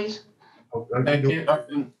 Second, please. Okay. Thank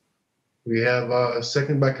you. We have a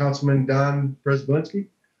second by Councilman Don Prespolinski.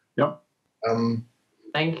 Yep.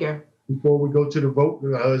 Thank you. Before we go to the vote,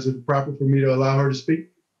 is it proper for me to allow her to speak?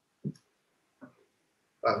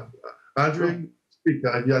 Andre, speak.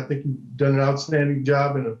 I think you've done an outstanding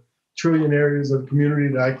job in a trillion areas of the community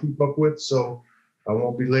that I keep up with, so I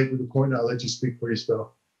won't be late with the point. I'll let you speak for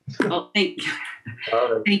yourself. Well, thank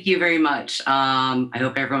you very much. I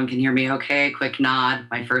hope everyone can hear me okay. Quick nod,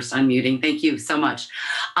 my first unmuting. Thank you so much.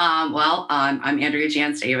 I'm Andrea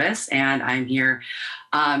Jans Davis, and I'm here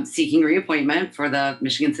seeking reappointment for the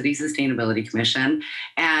Michigan City Sustainability Commission.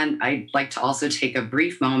 And I'd like to also take a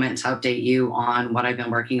brief moment to update you on what I've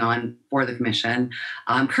been working on for the commission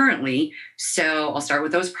currently. So I'll start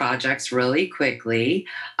with those projects really quickly.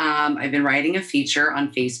 I've been writing a feature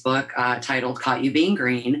on Facebook titled Caught You Being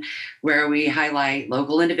Green, where we highlight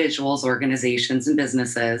local individuals, organizations, and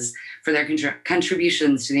businesses for their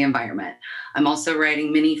contributions to the environment. I'm also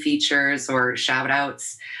writing mini features or shout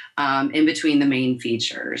outs in between the main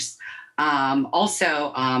features.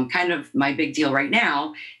 Also, kind of my big deal right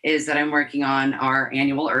now is that I'm working on our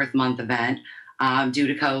annual Earth Month event. Due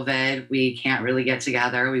to COVID, we can't really get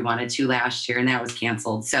together. We wanted to last year and that was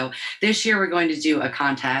canceled. So this year we're going to do a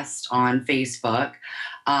contest on Facebook.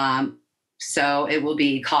 So it will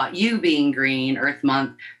be Caught You Being Green Earth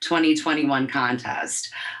Month 2021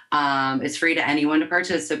 contest. It's free to anyone to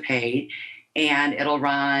participate, and it'll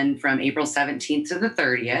run from April 17th to the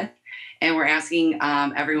 30th. And we're asking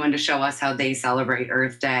everyone to show us how they celebrate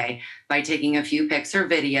Earth Day by taking a few pics or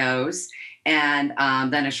videos and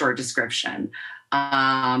then a short description.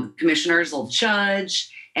 Commissioners will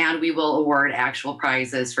judge, and we will award actual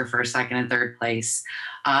prizes for first, second, and third place.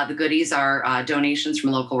 The goodies are donations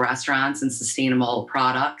from local restaurants and sustainable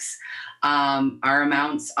products. Our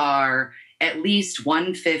amounts are at least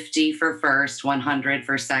 $150 for first, $100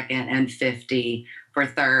 for second, and $50 for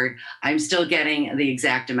third. I'm still getting the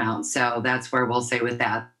exact amount, so that's where we'll say with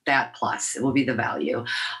that plus, it will be the value.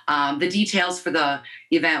 The details for the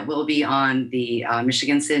event will be on the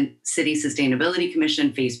Michigan City Sustainability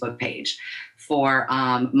Commission Facebook page. for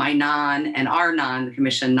my and our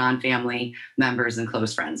non-commission, non-family members and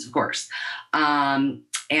close friends, of course.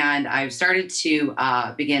 And I've started to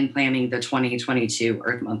begin planning the 2022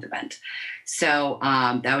 Earth Month event. So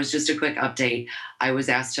that was just a quick update. I was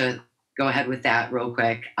asked to go ahead with that real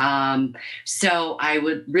quick. So I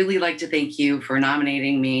would really like to thank you for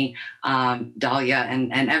nominating me, Dahlia,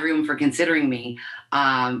 and everyone for considering me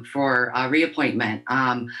for reappointment.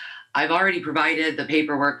 I've already provided the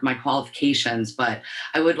paperwork, my qualifications, but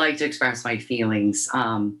I would like to express my feelings.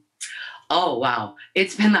 Oh, wow.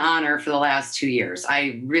 It's been the honor for the last 2 years.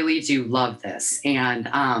 I really do love this. And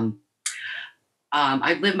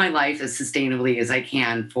I've lived my life as sustainably as I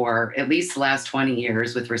can for at least the last 20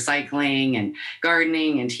 years with recycling and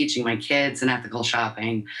gardening and teaching my kids and ethical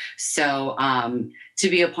shopping. So to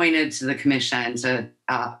be appointed to the commission to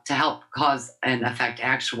help cause and affect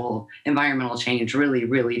actual environmental change really,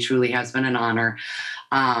 really, truly has been an honor.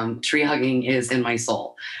 Tree hugging is in my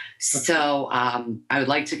soul. So I would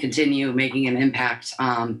like to continue making an impact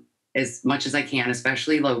as much as I can,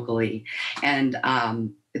 especially locally. And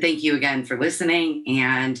thank you again for listening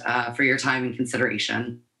and for your time and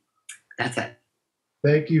consideration. That's it.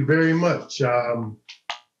 Thank you very much. So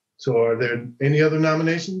are there any other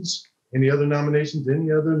nominations? Any other nominations?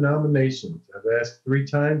 Any other nominations? I've asked 3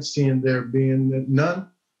 times, seeing there being none.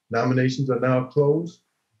 Nominations are now closed.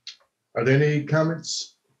 Are there any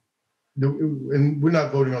comments? And we're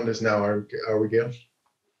not voting on this now, are we, Gail?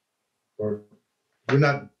 Or we're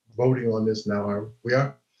not voting on this now, are we? We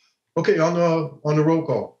are? Okay, on the roll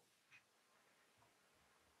call.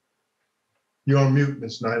 You're on mute,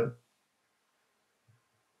 Ms. Snyder.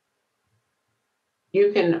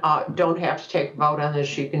 You can don't have to take a vote on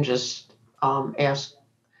this. You can just ask.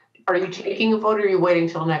 Are you taking a vote or are you waiting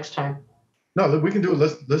till next time? No, we can do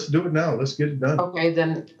it. Let's do it now. Let's get it done. Okay,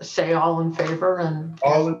 then say all in favor and.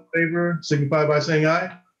 All in favor, signify by saying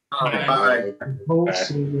aye. Aye. Opposed,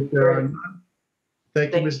 seeing that there are none.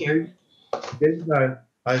 Thank you, Ms. Davis.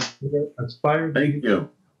 I aspire. Thank you.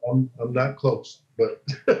 I'm not close, but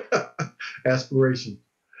aspiration.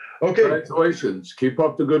 Okay. Congratulations. Keep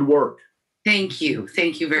up the good work. Thank you.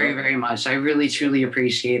 Thank you very, very much. I really, truly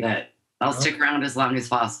appreciate it. I'll stick around as long as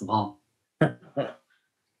possible.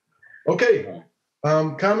 Okay.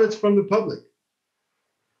 Comments from the public.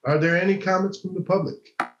 Are there any comments from the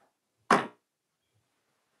public?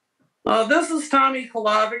 This is Tommy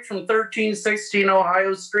Kolovic from 1316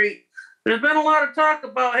 Ohio Street. There's been a lot of talk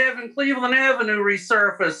about having Cleveland Avenue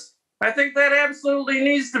resurfaced. I think that absolutely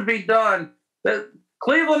needs to be done.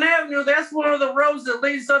 Cleveland Avenue, that's one of the roads that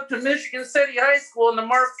leads up to Michigan City High School and the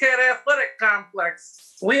Marquette Athletic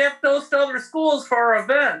Complex. We have to host other schools for our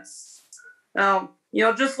events.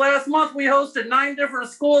 Just last month we hosted 9 different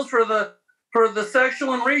schools for the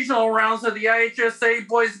sectional and regional rounds of the IHSA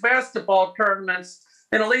boys basketball tournaments.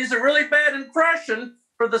 And it leaves a really bad impression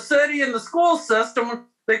for the city and the school system.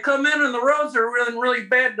 They come in and the roads are in really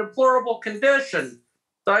bad, deplorable condition.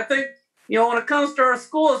 So I think, when it comes to our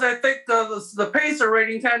schools, I think the PACER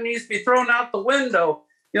rating kind of needs to be thrown out the window.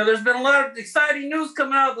 There's been a lot of exciting news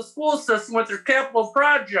coming out of the school system with their capital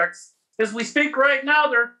projects. As we speak right now,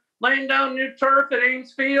 they're laying down new turf at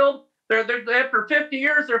Ames Field. They're after 50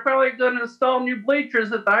 years, they're probably going to install new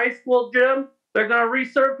bleachers at the high school gym. They're going to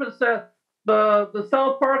resurface the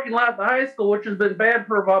south parking lot at the high school, which has been bad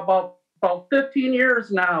for about 15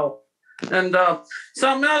 years now. And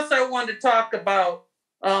something else I wanted to talk about.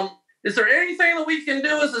 Is there anything that we can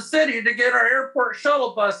do as a city to get our airport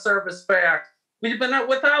shuttle bus service back? We've been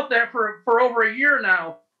without that for over a year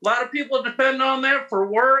now. A lot of people depend on that for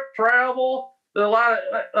work, travel. A lot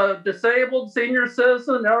of disabled, senior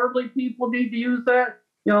citizens, elderly people need to use that.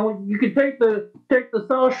 You can take the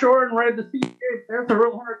South Shore and ride the Seascape. That's a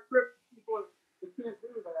real hard trip for people that can't do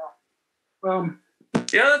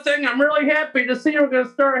that. The other thing, I'm really happy to see we're going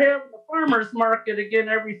to start having the farmers market again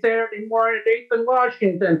every Saturday morning at 8th and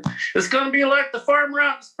Washington. It's going to be like the farmer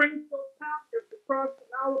out in Springfield Township across the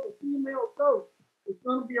now with a female goat. It's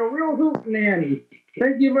going to be a real hootenanny.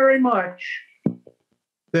 Thank you very much.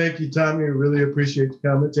 Thank you, Tommy. I really appreciate the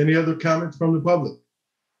comments. Any other comments from the public?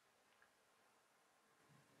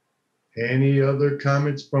 Any other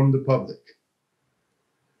comments from the public?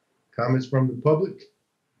 Comments from the public?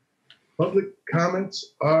 Public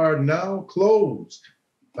comments are now closed.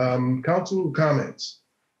 Council comments.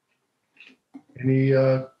 Any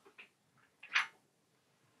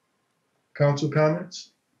council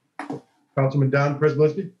comments? Councilman Don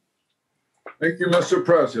Presbyterian. Thank you, Mr.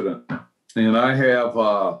 President. And I have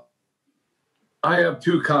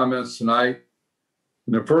 2 comments tonight.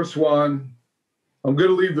 And the first one, I'm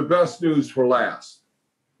going to leave the best news for last.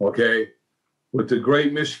 Okay, with the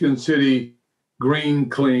great Michigan City green,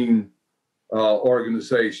 clean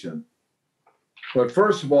organization. But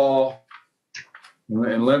first of all,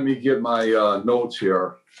 and let me get my notes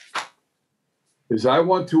here, is I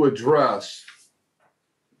want to address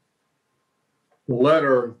the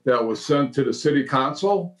letter that was sent to the city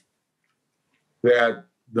council, that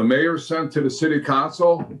the mayor sent to the city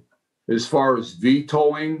council as far as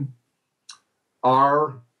vetoing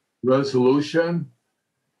our resolution.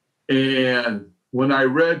 And when I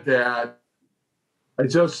read that, I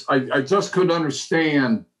just couldn't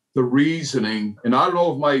understand the reasoning. And I don't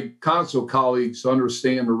know if my council colleagues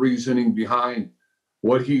understand the reasoning behind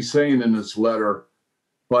what he's saying in this letter,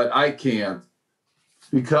 but I can't,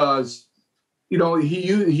 because, you know,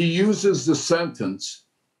 he uses the sentence,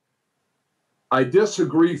 I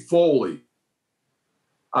disagree fully.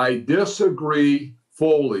 I disagree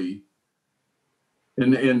fully.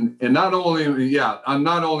 And not only, I'm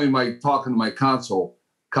not only am I talking to my council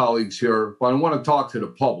colleagues here, but I want to talk to the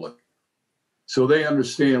public so they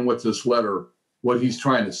understand what this letter, what he's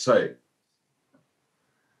trying to say.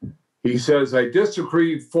 He says, I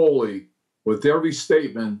disagree fully with every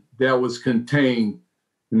statement that was contained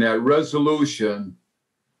in that resolution,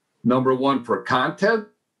 number one, for content,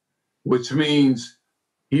 which means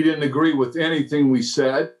he didn't agree with anything we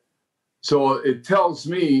said. So it tells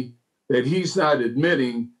me that he's not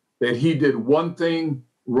admitting that he did one thing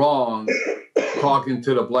wrong talking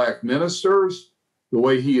to the black ministers, the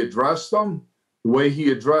way he addressed them, the way he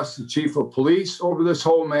addressed the chief of police over this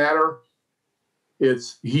whole matter.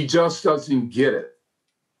 He just doesn't get it,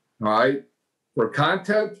 all right? For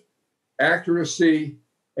content, accuracy,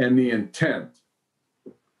 and the intent.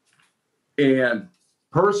 And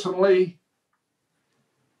personally,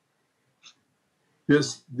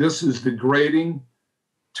 this is degrading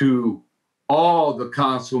to all the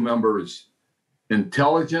council members'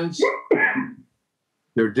 intelligence,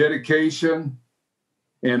 their dedication,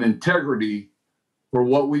 and integrity for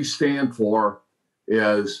what we stand for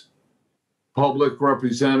as public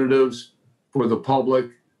representatives for the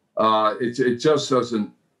public. It just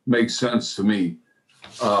doesn't make sense to me.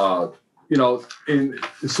 You know, and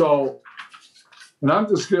I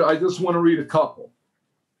just want to read a couple.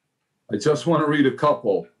 I just want to read a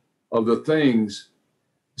couple of the things.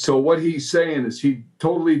 So what he's saying is he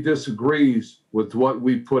totally disagrees with what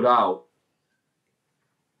we put out.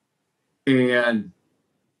 And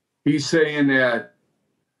he's saying that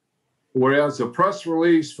whereas a press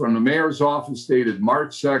release from the mayor's office dated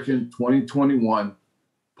March 2nd, 2021,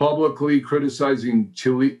 publicly criticizing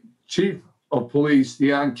Chief of Police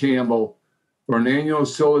Deon Campbell for an annual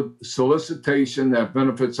solicitation that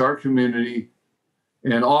benefits our community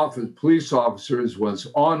and police officers was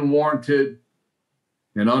unwarranted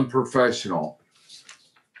and unprofessional.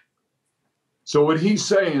 So what he's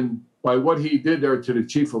saying by what he did there to the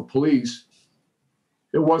chief of police,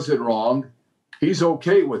 it wasn't wrong. He's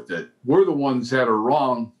okay with it. We're the ones that are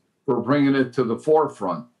wrong for bringing it to the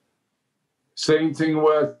forefront. Same thing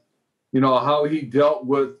with, you know, how he dealt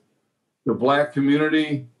with the black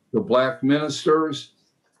community, the black ministers,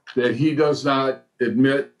 that he does not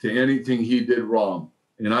admit to anything he did wrong.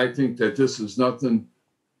 And I think that this is nothing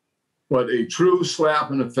but a true slap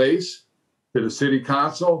in the face to the city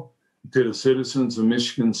council, to the citizens of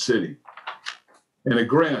Michigan City. And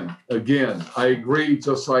again, I agree,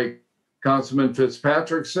 just like Councilman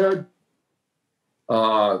Fitzpatrick said,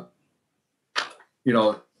 you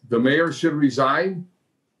know, the mayor should resign,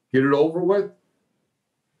 get it over with,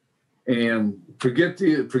 and forget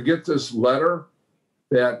this letter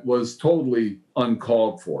that was totally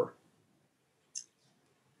uncalled for.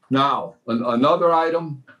 Now, another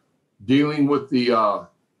item dealing with the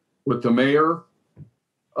mayor,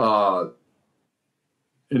 and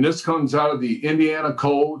this comes out of the Indiana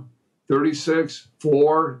Code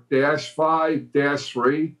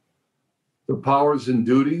 36-4-5-3. The powers and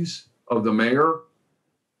duties of the mayor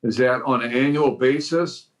is that on an annual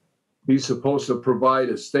basis, he's supposed to provide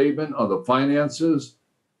a statement of the finances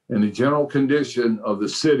and the general condition of the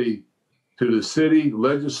city to the city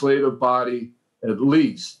legislative body at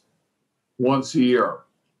least once a year.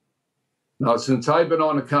 Now, since I've been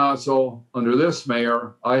on the council under this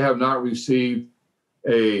mayor, I have not received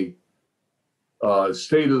a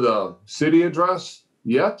state of the city address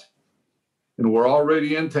yet, and we're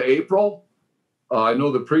already into April. I know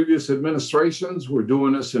the previous administrations were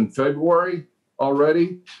doing this in February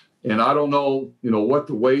already, and I don't know, you know, what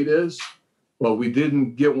the wait is, but we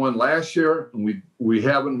didn't get one last year, and we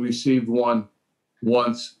haven't received one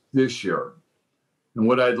once this year. And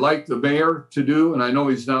what I'd like the mayor to do, and I know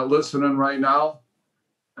he's not listening right now,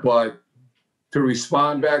 but to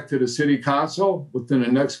respond back to the city council within the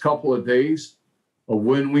next couple of days of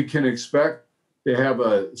when we can expect to have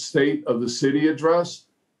a state of the city address,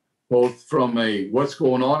 both from a what's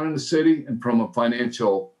going on in the city and from a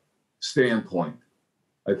financial standpoint.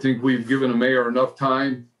 I think we've given the mayor enough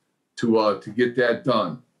time to get that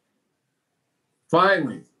done.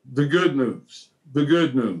 Finally, the good news,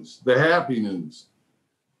 the happy news.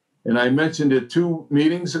 And I mentioned it 2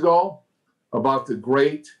 meetings ago about the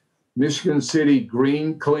great Michigan City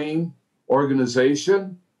Green Clean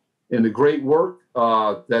organization and the great work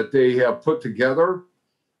that they have put together.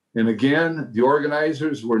 And again, the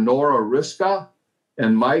organizers were Nora Riska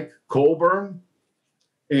and Mike Colburn.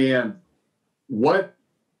 And what,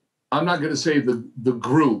 I'm not going to say the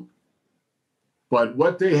group, but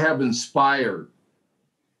what they have inspired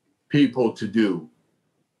people to do,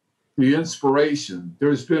 the inspiration.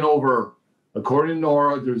 There's been over, according to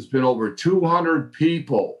Nora, there's been over 200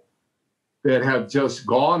 people that have just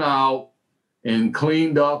gone out and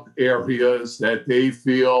cleaned up areas that they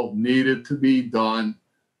feel needed to be done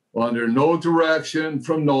under no direction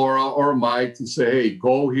from Nora or Mike to say, hey,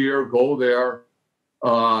 go here, go there.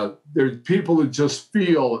 There's people that just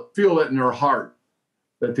feel it in their heart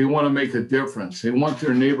that they want to make a difference. They want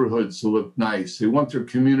their neighborhoods to look nice. They want their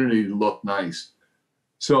community to look nice.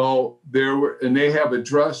 So they have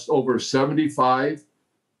addressed over 75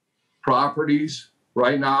 properties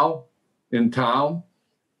right now in town.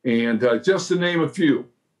 And just to name a few,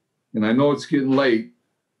 and I know it's getting late,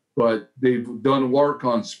 but they've done work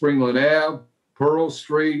on Springland Ave, Pearl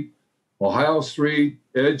Street, Ohio Street,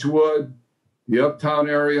 Edgewood, the Uptown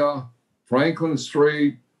area, Franklin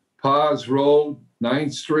Street, Paz Road,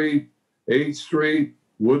 9th Street, 8th Street,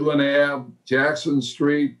 Woodland Ave, Jackson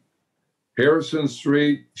Street, Harrison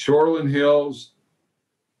Street, Shoreland Hills,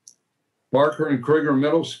 Barker and Krieger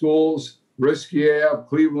Middle Schools, Risky Ave,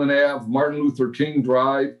 Cleveland Ave, Martin Luther King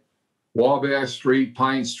Drive, Wabash Street,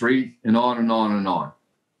 Pine Street, and on and on and on.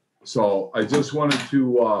 So I just wanted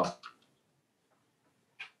to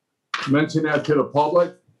mention that to the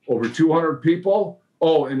public, over 200 people.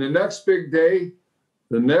 Oh, and the next big day,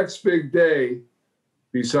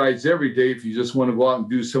 besides every day, if you just want to go out and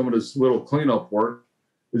do some of this little cleanup work,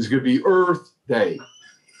 is going to be Earth Day.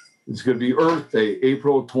 It's going to be Earth Day.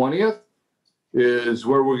 April 20th is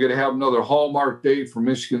where we're going to have another Hallmark Day for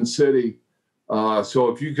Michigan City. So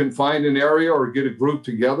if you can find an area or get a group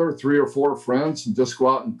together, 3 or 4 friends, and just go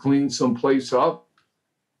out and clean some place up,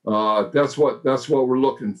 that's what we're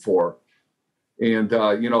looking for. And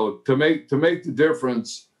to make the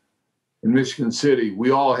difference in Michigan City,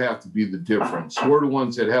 we all have to be the difference. We're the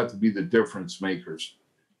ones that have to be the difference makers.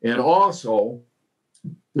 And also,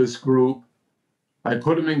 this group, I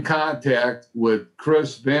put them in contact with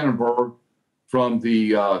Chris Vandenberg from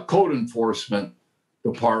the Code Enforcement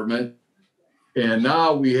Department. And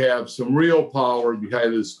now we have some real power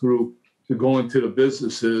behind this group to go into the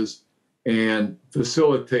businesses and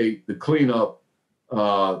facilitate the cleanup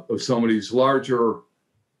of some of these larger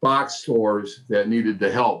box stores that needed the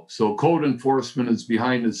help. So Code Enforcement is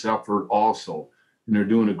behind this effort also, and they're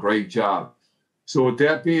doing a great job. So with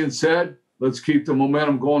that being said, let's keep the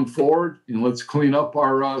momentum going forward, and let's clean up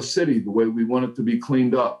our city the way we want it to be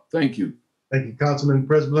cleaned up. Thank you. Thank you, Councilman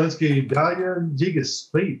Prespolinski. Dalia Jigas,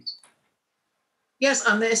 please. Yes,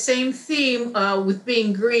 on that same theme with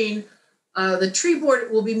being green, the tree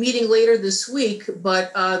board will be meeting later this week,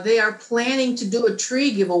 but they are planning to do a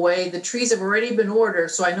tree giveaway. The trees have already been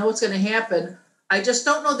ordered, so I know it's going to happen. I just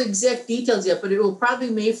don't know the exact details yet, but it will probably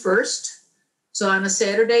be May 1st. So on a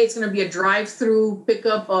Saturday, it's going to be a drive-through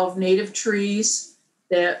pickup of native trees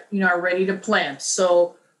that are ready to plant.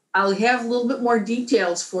 So I'll have a little bit more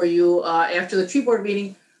details for you after the tree board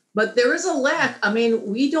meeting. But there is a lack. I mean,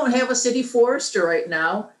 we don't have a city forester right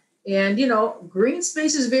now. And, green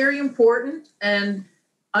space is very important. And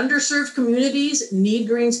underserved communities need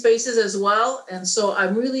green spaces as well. And so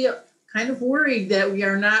I'm really kind of worried that we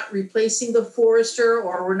are not replacing the forester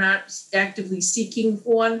or we're not actively seeking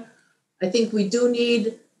one. I think we do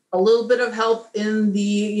need a little bit of help in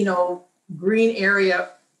the, green area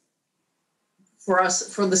for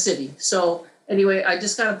us, for the city. So anyway, I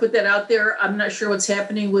just got to put that out there. I'm not sure what's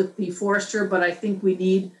happening with the forester, but I think we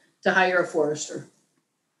need to hire a forester.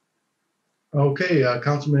 Okay,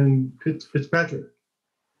 Councilman Fitzpatrick.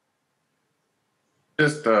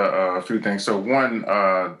 Just a few things. So one,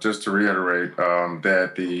 just to reiterate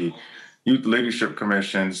that the Youth Leadership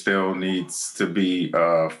Commission still needs to be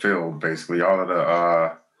filled. Basically, all of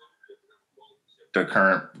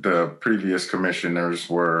the previous commissioners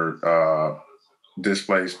were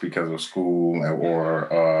displaced because of school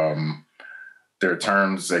or their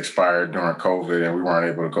terms expired during COVID and we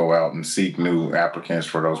weren't able to go out and seek new applicants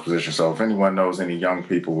for those positions. So if anyone knows any young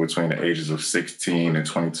people between the ages of 16 and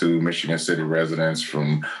 22, Michigan City residents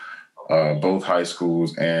from both high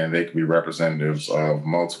schools, and they can be representatives of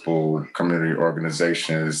multiple community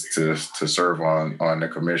organizations to serve on the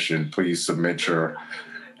commission, please submit your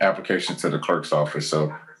application to the clerk's office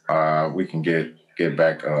so we can get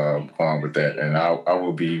back on with that. And I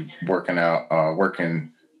will be working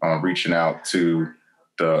on reaching out to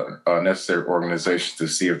the necessary organizations to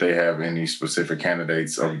see if they have any specific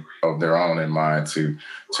candidates of their own in mind to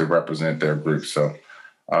represent their group. So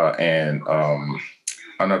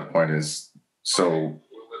another point is, so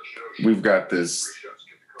we've got these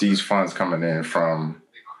funds coming in from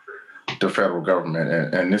the federal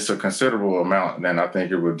government, and it's a considerable amount, and I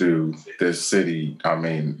think it would do this city, a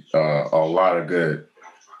lot of good.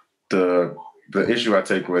 The issue I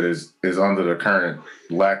take with is under the current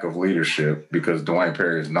lack of leadership, because Dwayne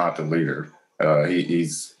Perry is not the leader.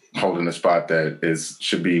 He's holding a spot that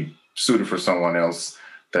should be suited for someone else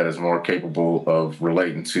that is more capable of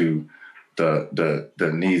relating to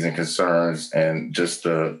the needs and concerns and just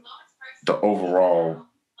the overall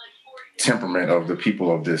temperament of the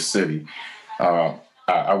people of this city.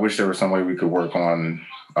 I wish there was some way we could work on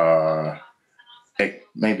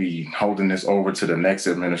maybe holding this over to the next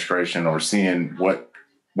administration, or seeing what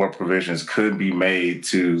provisions could be made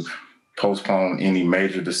to postpone any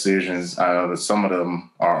major decisions. I know that some of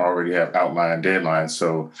them already have outlined deadlines,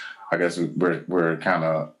 so I guess we're kind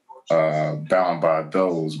of bound by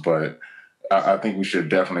those, but I think we should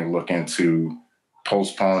definitely look into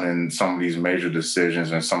postponing some of these major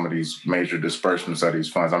decisions and some of these major disbursements of these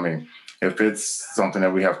funds. I mean, if it's something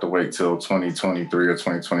that we have to wait till 2023 or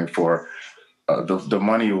 2024, the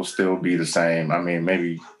money will still be the same. I mean,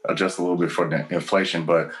 maybe adjust a little bit for the inflation,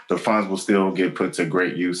 but the funds will still get put to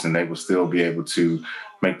great use, and they will still be able to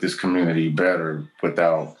make this community better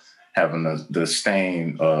without having the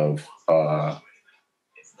stain of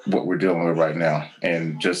what we're dealing with right now.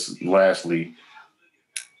 And just lastly,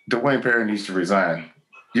 Dwayne Perry needs to resign.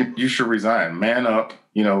 You should resign. Man up.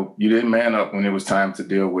 You know, you didn't man up when it was time to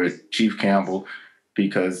deal with Chief Campbell,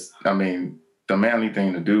 because, I mean, the manly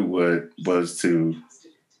thing to do was to,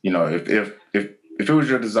 you know, if it was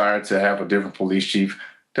your desire to have a different police chief,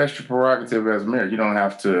 that's your prerogative as mayor. You don't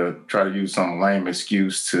have to try to use some lame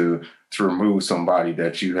excuse to remove somebody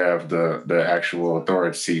that you have the actual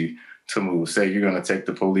authority to move. Say you're going to take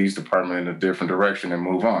the police department in a different direction and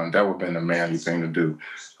move on. That would have been the manly thing to do.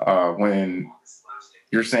 When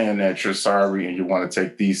you're saying that you're sorry and you want to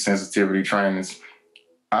take these sensitivity trainings,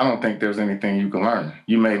 I don't think there's anything you can learn.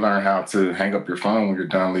 You may learn how to hang up your phone when you're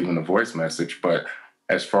done leaving a voice message, but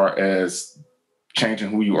as far as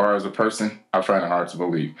changing who you are as a person, I find it hard to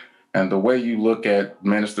believe. And the way you look at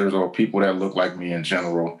ministers or people that look like me in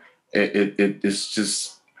general, it's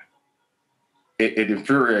just, it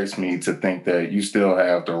infuriates me to think that you still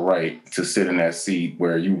have the right to sit in that seat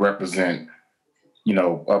where you represent, you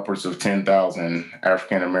know, upwards of 10,000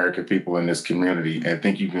 African-American people in this community and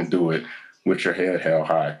think you can do it with your head held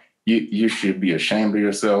high. You should be ashamed of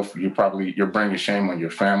yourself. You're bringing shame on your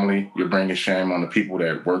family. You're bringing shame on the people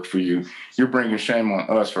that work for you. You're bringing shame on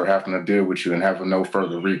us for having to deal with you and having no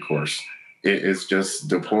further recourse. It's just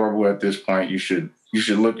deplorable at this point. You should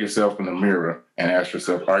look yourself in the mirror and ask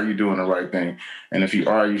yourself, are you doing the right thing? And if you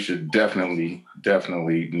are, you should definitely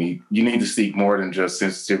need to seek more than just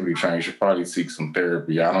sensitivity training. You should probably seek some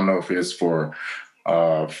therapy. I don't know if it's for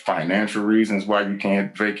financial reasons why you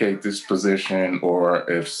can't vacate this position, or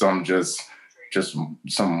if just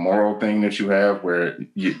some moral thing that you have where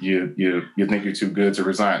you think you're too good to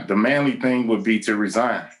resign. The manly thing would be to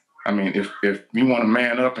resign. I mean, if you want to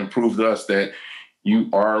man up and prove to us that you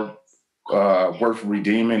are worth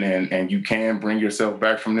redeeming and you can bring yourself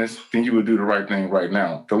back from this, then you would do the right thing right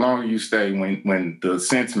now. The longer you stay when the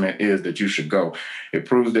sentiment is that you should go, it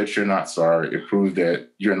proves that you're not sorry. It proves that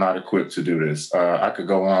you're not equipped to do this. I could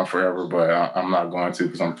go on forever, but I'm not going to,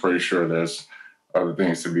 because I'm pretty sure there's other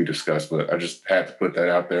things to be discussed. But I just had to put that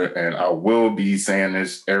out there, and I will be saying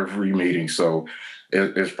this every meeting. So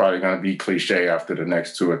it's probably going to be cliche after the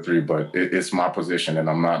next 2 or 3, but it's my position and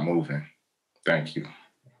I'm not moving. Thank you.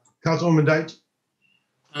 Councilwoman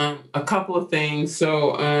Deitch. A couple of things.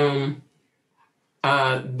 So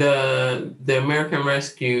the American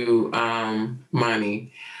Rescue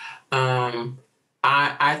money,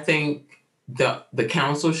 I think the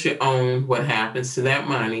council should own what happens to that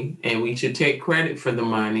money, and we should take credit for the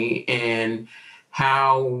money and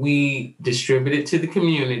how we distribute it to the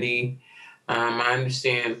community. I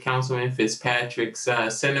understand Councilman Fitzpatrick's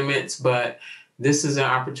sentiments, but this is an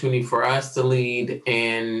opportunity for us to lead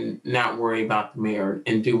and not worry about the mayor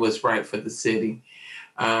and do what's right for the city.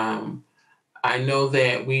 I know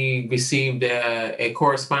that we received a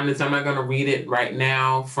correspondence. I'm not going to read it right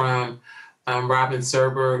now from Robin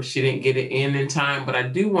Serber. She didn't get it in time, but I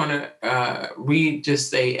do want to read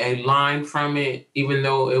just a line from it, even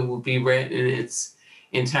though it will be read in its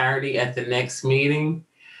entirety at the next meeting.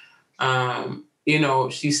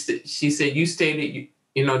 She said, you stated,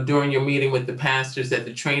 during your meeting with the pastors that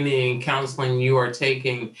the training and counseling you are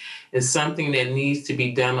taking is something that needs to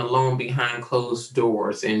be done alone behind closed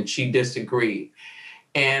doors. And she disagreed.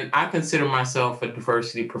 And I consider myself a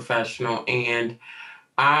diversity professional, and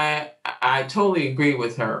I totally agree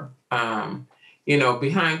with her.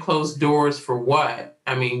 Behind closed doors for what?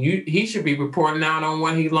 I mean, he should be reporting out on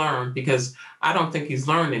what he learned, because I don't think he's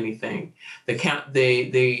learned anything.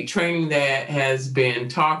 The training that has been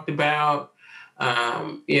talked about,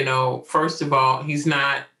 first of all, he's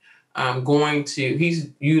not he's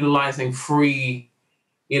utilizing free,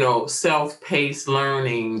 self-paced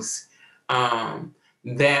learnings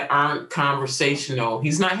that aren't conversational.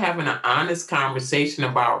 He's not having an honest conversation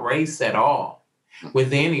about race at all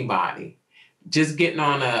with anybody. Just getting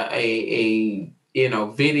on a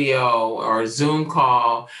video or a Zoom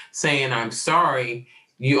call saying, I'm sorry.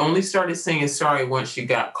 You only started saying sorry once you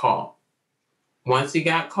got caught. Once he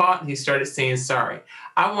got caught, he started saying sorry.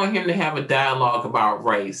 I want him to have a dialogue about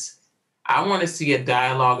race. I want to see a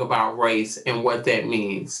dialogue about race and what that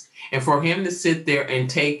means. And for him to sit there and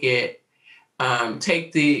take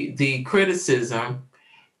the criticism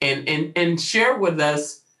and share with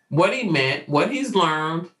us what he meant, what he's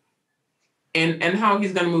learned, and how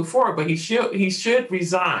he's going to move forward. But he should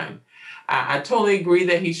resign. I totally agree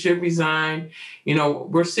that he should resign.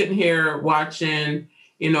 We're sitting here watching,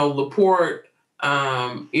 Laporte,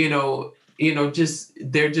 they're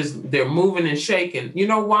moving and shaking. You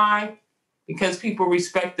know why? Because people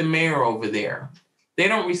respect the mayor over there. They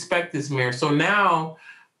don't respect this mayor. So now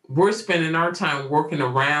we're spending our time working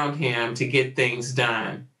around him to get things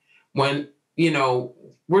done. When,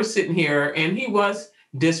 we're sitting here, and he was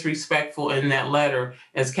disrespectful in that letter,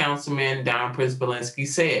 as Councilman Don Prisbalinski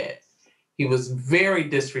said. He was very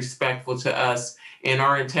disrespectful to us and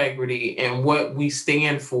our integrity and what we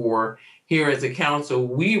stand for here as a council.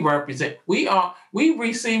 We represent, we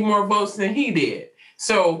received more votes than he did.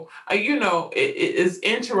 So, it's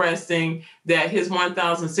interesting that his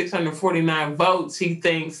 1,649 votes, he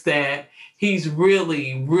thinks that he's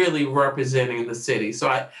really, really representing the city. So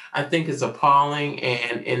I think it's appalling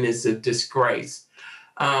and it's a disgrace.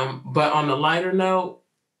 But on a lighter note,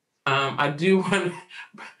 I do want to,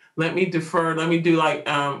 let me do like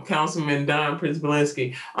Councilman Don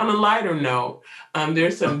Prisbalinski. On a lighter note,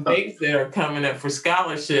 there's some dates that are coming up for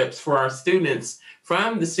scholarships for our students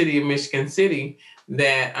from the city of Michigan City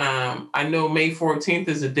that I know May 14th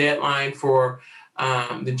is a deadline for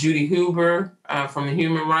the Judy Huber from the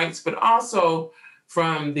Human Rights, but also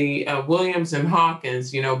from the Williams and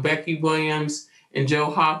Hawkins, Becky Williams and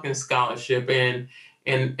Joe Hawkins scholarship.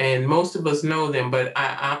 And most of us know them, but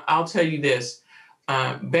I'll tell you this,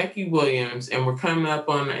 Becky Williams, and we're coming up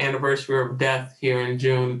on the anniversary of death here in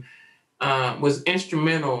June, was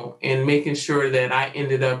instrumental in making sure that I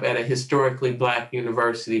ended up at a historically Black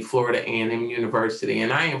university, Florida A&M University,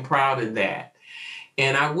 and I am proud of that.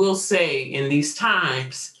 And I will say in these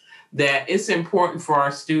times that it's important for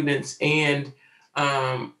our students and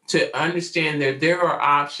to understand that there are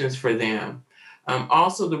options for them.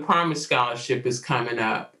 Also, the Promise Scholarship is coming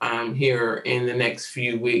up here in the next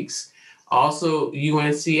few weeks. Also,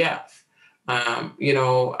 UNCF.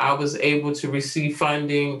 I was able to receive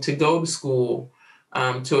funding to go to school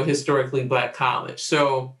to a historically Black college.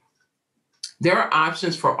 So there are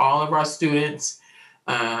options for all of our students.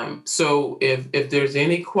 So if there's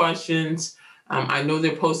any questions, I know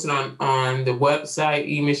they're posted on the website,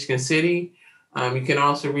 eMichigan City. You can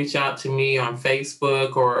also reach out to me on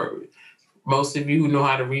Facebook, or most of you who know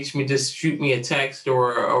how to reach me, just shoot me a text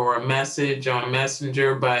or a message on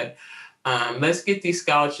Messenger. But let's get these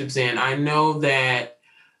scholarships in. I know that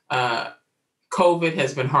COVID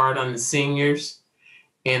has been hard on the seniors,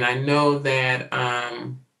 and I know that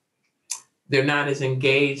they're not as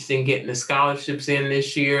engaged in getting the scholarships in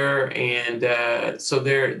this year. And so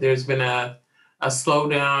there's been a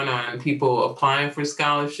slowdown on people applying for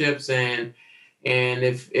scholarships. And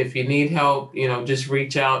if you need help, just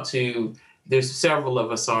reach out to, there's several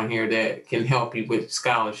of us on here that can help you with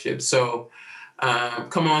scholarships. So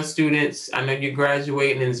come on, students. I know you're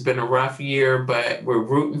graduating and it's been a rough year, but we're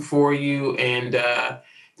rooting for you. And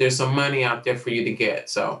there's some money out there for you to get.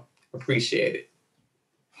 So appreciate it.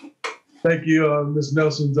 Thank you, Ms.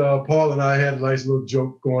 Nelson. Paul and I had a nice little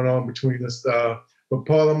joke going on between us. But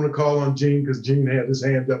Paul, I'm going to call on Gene because Gene had his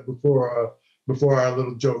hand up before our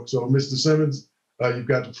little joke. So, Mr. Simmons, you've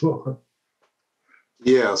got the floor.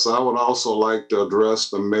 Yes, I would also like to address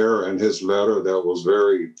the mayor and his letter that was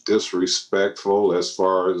very disrespectful as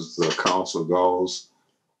far as the council goes.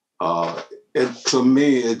 To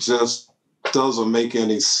me, it just doesn't make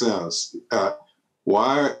any sense.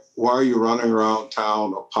 Why are you running around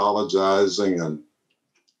town apologizing and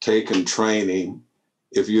taking training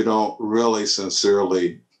if you don't really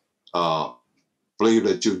sincerely believe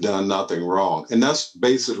that you've done nothing wrong? And that's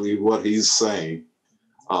basically what he's saying.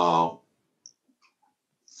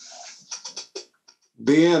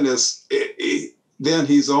 Then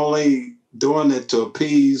he's only doing it to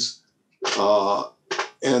appease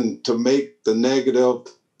and to make the negative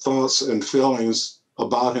thoughts and feelings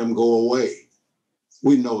about him go away.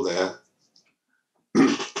 We know that.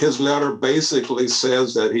 His letter basically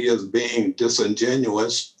says that he is being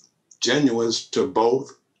disingenuous to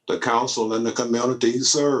both the council and the community he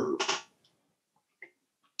served,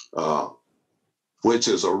 which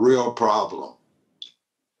is a real problem.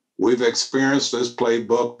 We've experienced this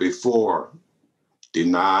playbook before.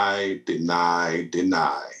 Deny, deny,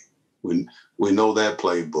 deny. We know that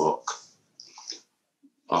playbook.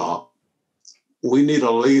 We need a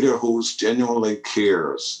leader who's genuinely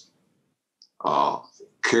cares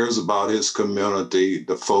about his community,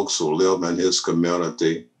 the folks who live in his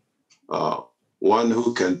community, one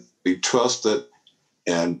who can be trusted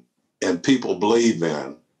and people believe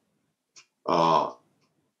in,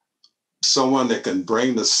 someone that can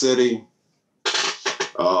bring the city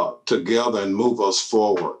together and move us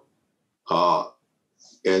forward.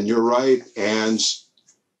 And you're right, Ange,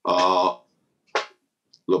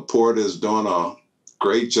 Laporte is doing a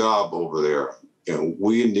great job over there, and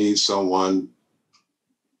we need someone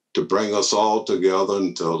to bring us all together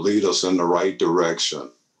and to lead us in the right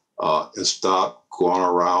direction, and stop going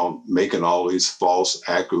around making all these false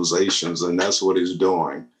accusations. And that's what he's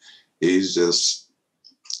doing. He's just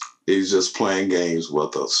playing games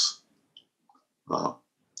with us.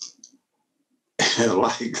 And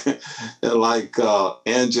like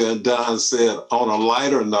Angie and Don said, on a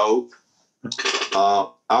lighter note,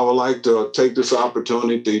 I would like to take this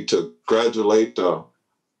opportunity to congratulate the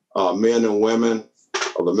men and women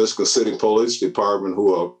of the Michigan City Police Department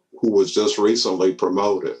who was just recently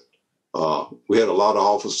promoted. We had a lot of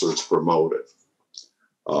officers promoted.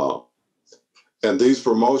 And these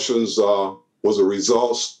promotions was a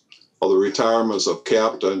result of the retirements of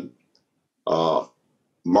Captain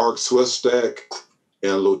Mark Swistek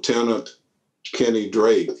and Lieutenant Kenny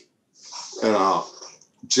Drake. And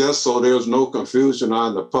just so there's no confusion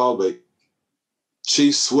on the public,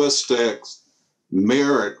 Chief Swistek's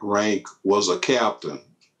merit rank was a captain.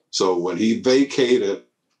 So when he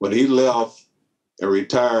left and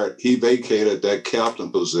retired, he vacated that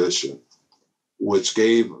captain position, which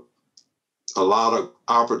gave a lot of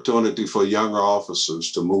opportunity for younger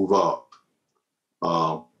officers to move up.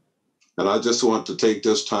 And I just want to take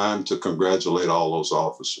this time to congratulate all those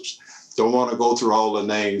officers. Don't want to go through all the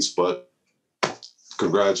names, but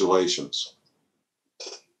congratulations.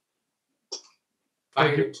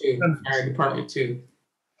 Fire Department 2.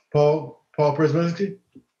 Paul Przybylski?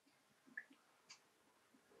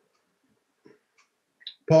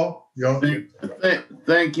 Paul, you're on.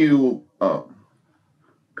 Thank you,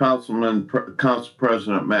 Council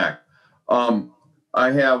President Mack.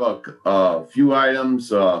 I have a few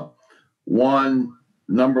items.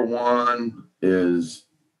 Number one is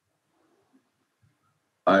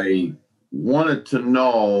I wanted to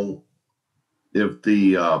know if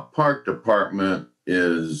the park department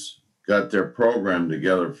got their program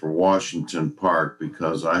together for Washington Park,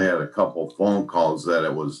 because I had a couple phone calls that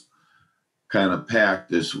it was kind of packed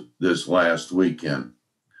this last weekend.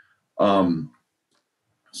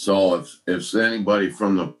 So if anybody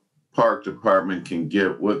from the park department can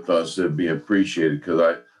get with us, it'd be appreciated,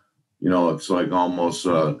 because it's like almost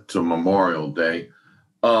to Memorial Day.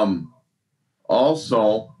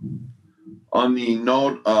 Also, on the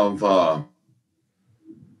note of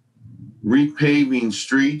repaving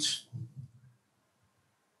streets,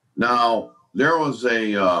 now there was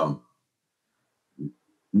a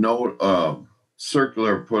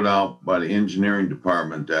circular put out by the engineering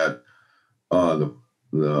department that the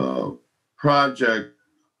project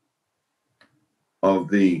of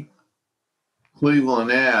the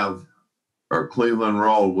Cleveland Ave or Cleveland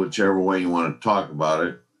Road, whichever way you want to talk about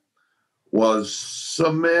it, was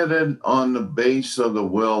submitted on the base of the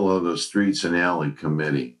will of the Streets and Alley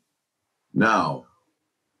Committee. Now,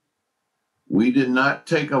 We did not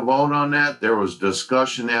take a vote on that. There was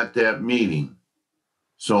discussion at that meeting.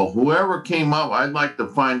 So whoever came up, I'd like to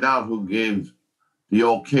find out who gave the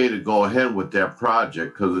okay to go ahead with that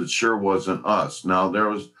project, because it sure wasn't us. Now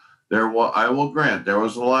I will grant there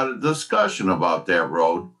was a lot of discussion about that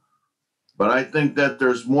road, but I think that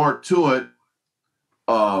there's more to it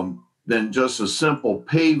than just a simple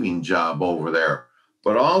paving job over there.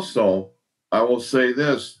 But also, I will say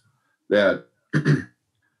this, that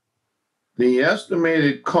the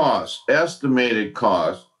estimated cost is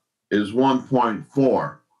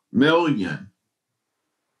 1.4 million.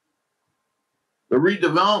 The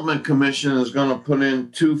redevelopment commission is going to put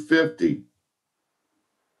in 250.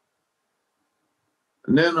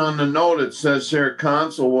 And then on the note, it says here,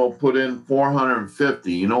 council will put in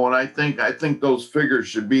 450. You know what I think? I think those figures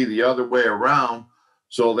should be the other way around,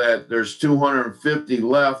 so that there's 250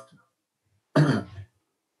 left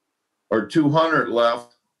or 200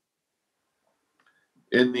 left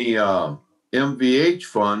in the MVH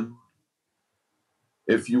fund.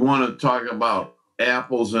 If you want to talk about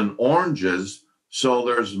apples and oranges, so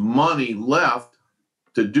there's money left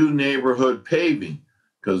to do neighborhood paving.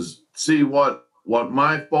 Because see what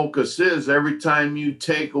my focus is, every time you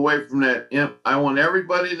take away from that, I want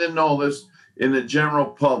everybody to know this in the general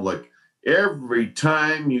public, every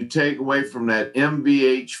time you take away from that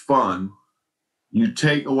MVH fund, you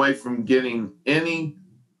take away from getting any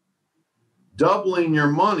doubling your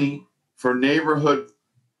money for neighborhood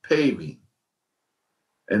paving.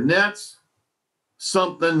 And that's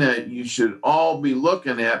something that you should all be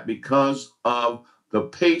looking at because of the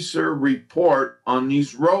PACER report on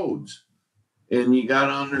these roads. And you got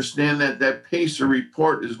to understand that that PACER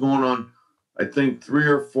report is going on, I think, 3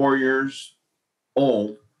 or 4 years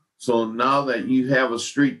old. So now that you have a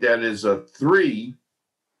street that is a 3,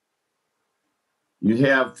 you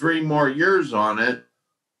have 3 more years on it.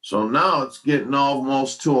 So now it's getting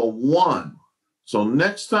almost to a 1. So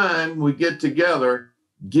next time we get together,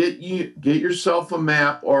 get yourself a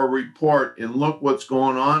map or a report and look what's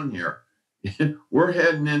going on here. We're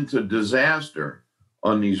heading into disaster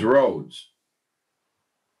on these roads.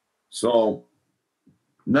 So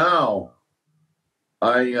now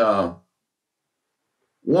I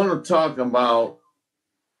want to talk about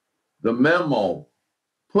the memo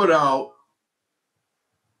put out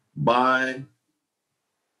by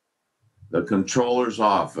the controller's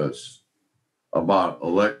office about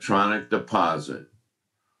electronic deposit.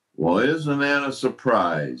 Well, isn't that a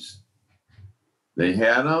surprise? They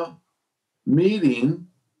had a meeting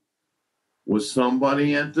with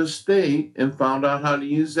somebody at the state and found out how to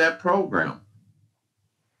use that program.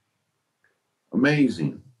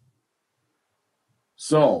 Amazing.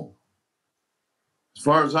 So, as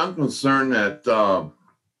far as I'm concerned, that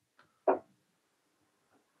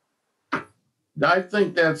I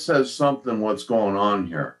think that says something what's going on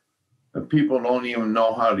here. That people don't even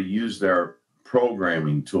know how to use their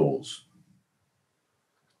programming tools.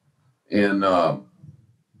 And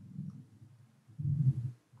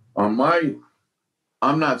I'm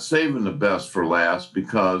not saving the best for last,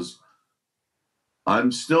 because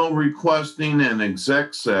I'm still requesting an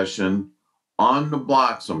exec session on the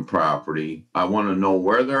Bloxham property. I want to know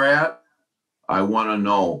where they're at. I want to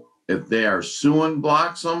know if they are suing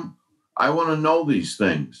Bloxham. I want to know these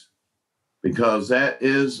things, because that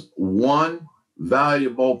is one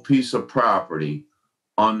valuable piece of property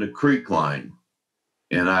on the creek line.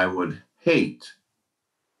 And I would hate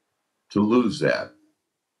to lose that.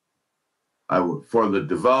 I would, for the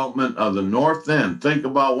development of the north end, think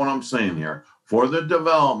about what I'm saying here. For the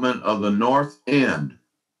development of the north end,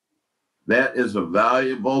 that is a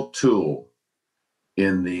valuable tool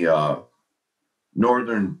in the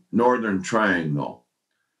northern triangle.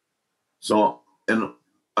 So, and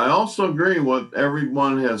I also agree with what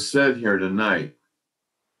everyone has said here tonight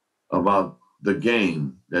about the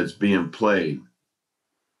game that's being played,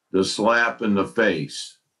 the slap in the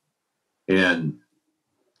face. And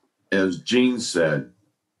as Gene said,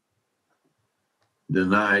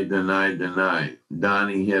 deny, deny, deny.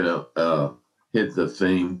 Donnie hit the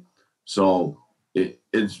theme. So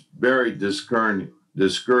it's very discouraging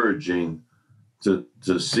to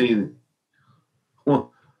see what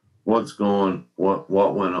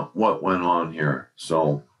went on here.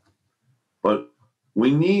 So, but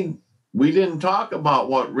we didn't talk about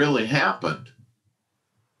what really happened.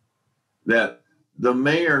 That the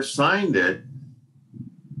mayor signed it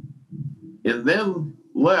and then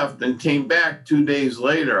left and came back 2 days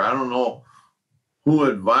later. I don't know who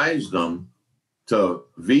advised them to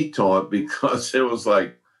veto it, because it was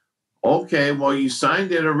like, okay, well, you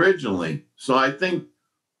signed it originally. So I think,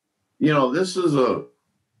 this is a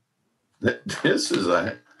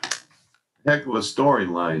heck of a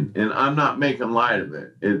storyline, and I'm not making light of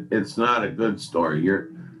it. It's not a good story.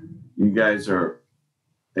 You guys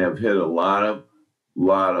have hit a lot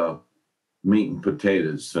of meat and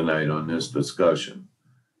potatoes tonight on this discussion.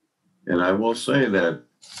 And I will say that,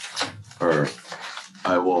 or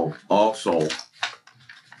I will also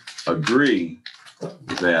agree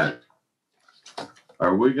that,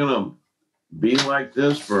 are we gonna be like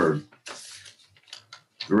this for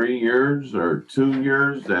 3 years or 2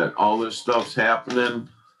 years, that all this stuff's happening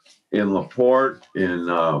in LaPorte?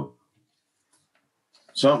 And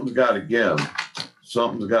something's got to give.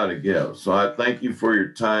 Something's got to give. So I thank you for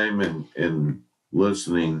your time and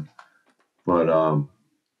listening. But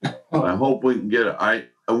I hope we can get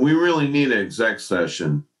we really need an exec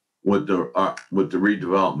session with the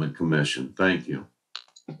redevelopment commission. Thank you.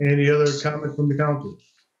 Any other comment from the council?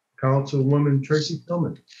 Councilwoman Tracy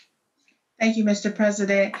Tillman. Thank you, Mr.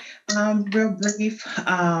 President. Real brief.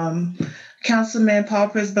 Councilman Paul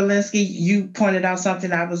Prisbalinski, you pointed out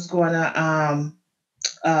something I was going to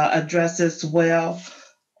address as well,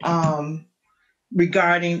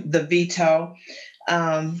 regarding the veto.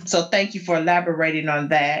 So thank you for elaborating on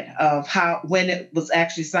that, of when it was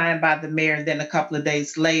actually signed by the mayor, and then a couple of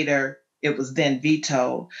days later, it was then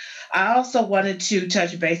vetoed. I also wanted to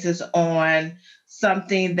touch bases on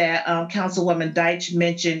something that Councilwoman Deitch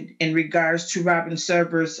mentioned in regards to Robin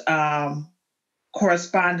Serber's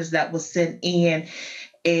correspondence that was sent in,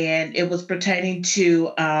 and it was pertaining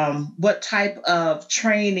to what type of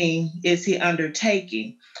training is he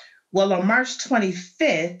undertaking. Well, on March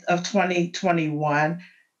 25th of 2021,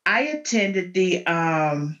 I attended the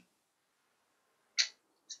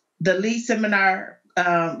lead seminar,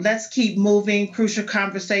 Let's Keep Moving, Crucial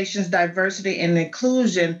Conversations, Diversity and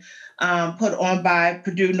Inclusion, put on by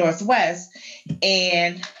Purdue Northwest,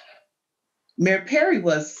 and Mayor Perry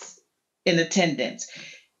was in attendance.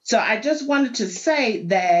 So I just wanted to say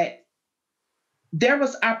that there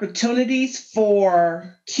was opportunities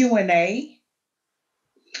for Q&A.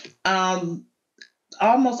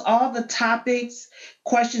 Almost all the topics,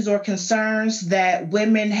 questions, or concerns that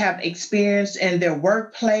women have experienced in their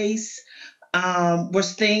workplace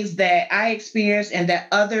was things that I experienced and that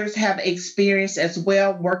others have experienced as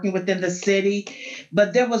well working within the city.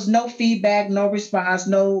 But there was no feedback, no response,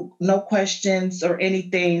 no questions or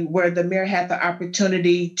anything where the mayor had the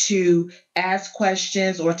opportunity to ask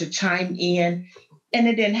questions or to chime in, and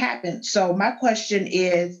it didn't happen. So my question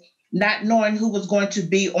is, not knowing who was going to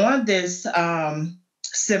be on this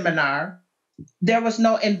seminar, there was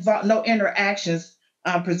no interactions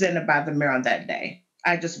presented by the mayor on that day.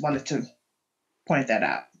 I just wanted to point that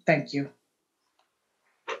out. Thank you.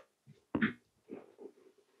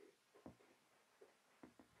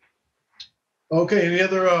 Okay, any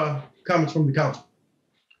other comments from the council?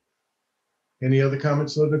 Any other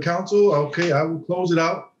comments of the council? Okay, I will close it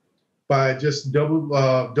out by just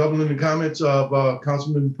doubling the comments of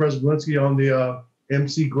Councilman Prisbalinski on the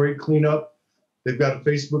MC Great Cleanup. They've got a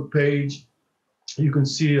Facebook page. You can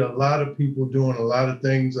see a lot of people doing a lot of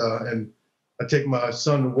things. And I take my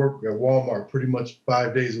son to work at Walmart pretty much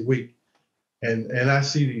 5 days a week. And I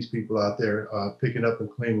see these people out there picking up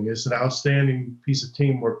and cleaning. It's an outstanding piece of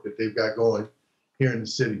teamwork that they've got going here in the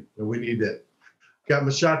city, and we need that. Got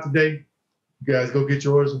my shot today. You guys go get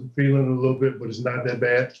yours. I'm feeling a little bit, but it's not that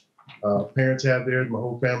bad. Parents have theirs. My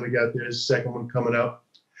whole family got theirs. Second one coming up.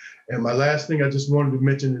 And my last thing I just wanted to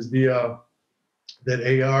mention is that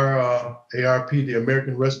ARP, the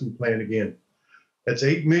American Rescue Plan again. That's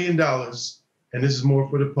 $8 million, and this is more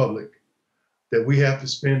for the public, that we have to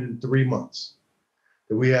spend in 3 months,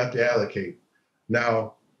 that we have to allocate.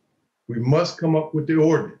 Now, we must come up with the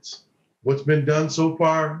ordinance. What's been done so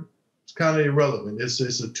far, it's kind of irrelevant. It's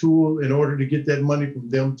a tool in order to get that money from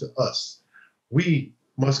them to us. We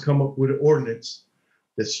must come up with an ordinance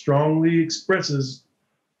that strongly expresses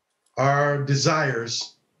our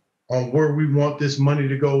desires on where we want this money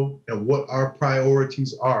to go and what our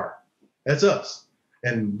priorities are. That's us.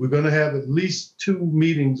 And we're going to have at least 2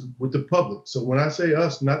 meetings with the public. So when I say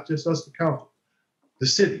us, not just us, the council, the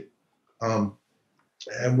city.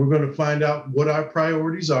 And we're going to find out what our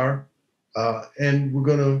priorities are. And we're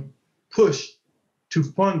going to push to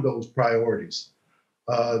fund those priorities.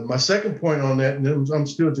 My second point on that, and I'm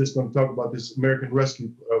still just going to talk about this American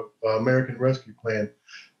Rescue Plan,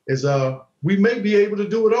 is we may be able to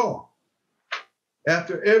do it all.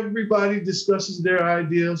 After everybody discusses their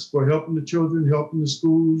ideas for helping the children, helping the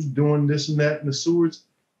schools, doing this and that in the sewers,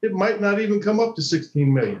 it might not even come up to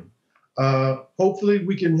 16 million. Hopefully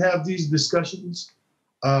we can have these discussions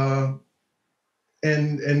and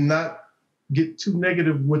not get too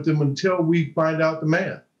negative with them until we find out the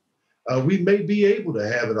math. We may be able to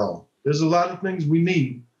have it all. There's a lot of things we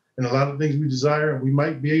need and a lot of things we desire, and we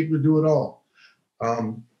might be able to do it all.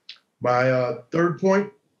 My third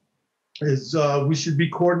point is we should be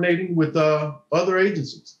coordinating with other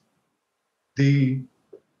agencies. The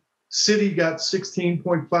city got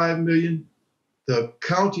 16.5 million. The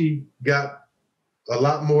county got a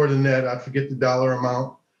lot more than that. I forget the dollar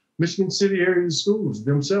amount. Michigan City area schools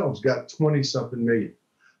themselves got 20-something million.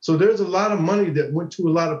 So there's a lot of money that went to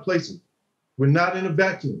a lot of places. We're not in a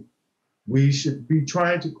vacuum. We should be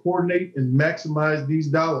trying to coordinate and maximize these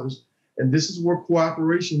dollars. And this is where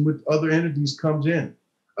cooperation with other entities comes in.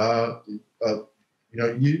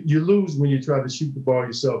 You lose when you try to shoot the ball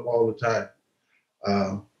yourself all the time.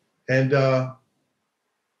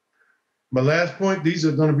 My last point, these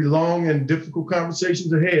are going to be long and difficult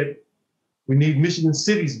conversations ahead. We need Michigan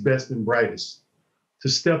City's best and brightest to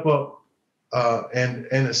step up and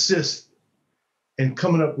assist in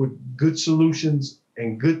coming up with good solutions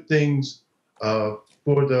and good things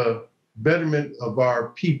for the betterment of our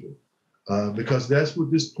people, because that's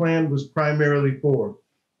what this plan was primarily for,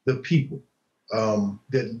 the people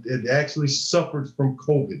that actually suffered from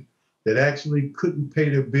COVID, that actually couldn't pay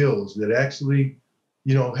their bills, that actually,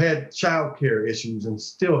 had childcare issues and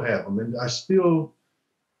still have them, and are still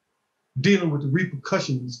dealing with the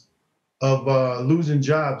repercussions of losing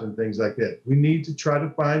jobs and things like that. We need to try to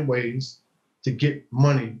find ways to get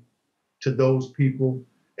money to those people,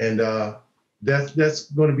 and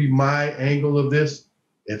that's going to be my angle of this.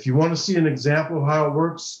 If you want to see an example of how it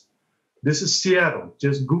works, this is Seattle.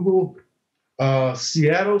 Just Google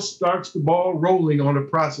Seattle starts the ball rolling on the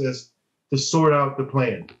process to sort out the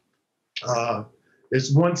plan.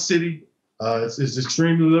 It's one city. It's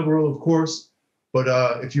extremely liberal, of course. But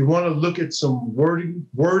if you want to look at some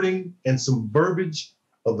wording and some verbiage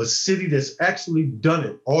of a city that's actually done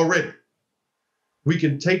it already, we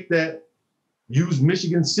can take that, use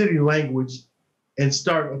Michigan City language, and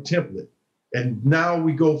start a template. And now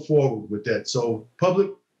we go forward with that. So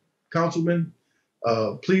public councilmen,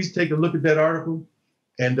 please take a look at that article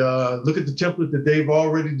and look at the template that they've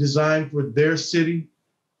already designed for their city.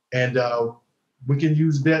 And we can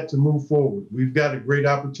use that to move forward. We've got a great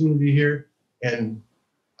opportunity here. And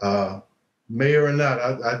mayor or not,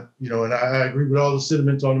 I agree with all the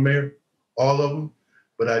sentiments on the mayor, all of them,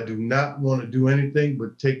 but I do not want to do anything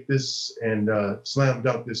but take this and slam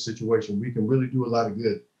dunk this situation. We can really do a lot of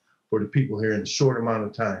good for the people here in a short amount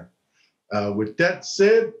of time. With that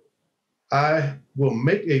said, I will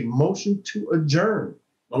make a motion to adjourn.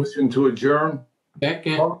 Motion to adjourn.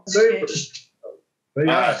 Second. All in favor? Say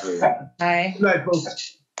aye. Aye. Good night,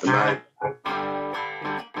 folks. Good night.